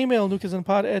 Shoot us an email,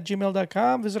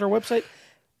 newkidsinthepod@gmail.com. Visit our website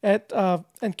at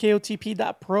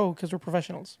nkotp.pro because we're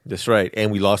professionals. That's right.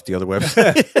 And we lost the other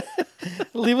website.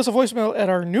 Leave us a voicemail at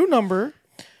our new number.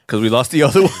 Because we lost the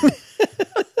other one.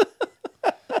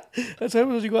 That's how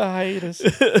you go on hiatus.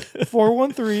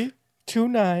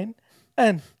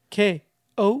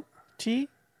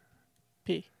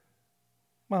 413-29-NKOTP.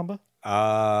 Mamba.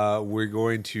 We're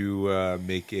going to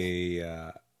make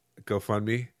a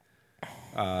GoFundMe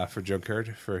for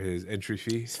Junkyard for his entry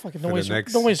fee.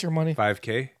 Don't waste your money.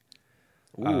 5K.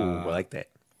 Ooh, I like that.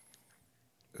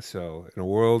 So, in a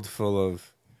world full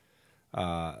of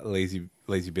lazy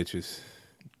bitches,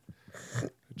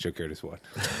 Junkyard is one.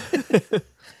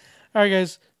 All right,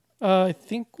 guys. I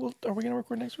think are we going to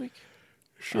record next week?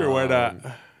 Sure, why not?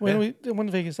 When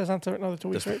Vegas? That's not another 2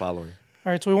 weeks, That's the right? following.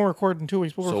 All right, so we won't record in 2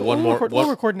 weeks. We'll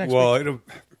record next week. Well,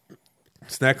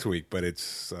 it's next week, but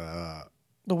it's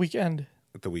the weekend.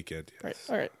 The weekend, yes. Right.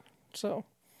 All right. So,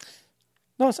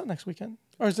 no, it's not next weekend.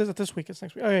 Or is it this week? It's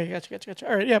next week. Okay, gotcha.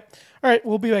 All right, yeah. All right,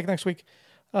 we'll be back next week.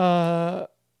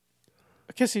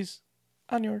 Kissies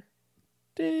on your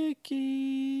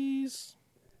dickies.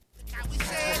 At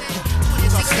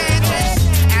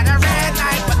a red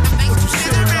light, but the face was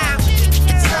around.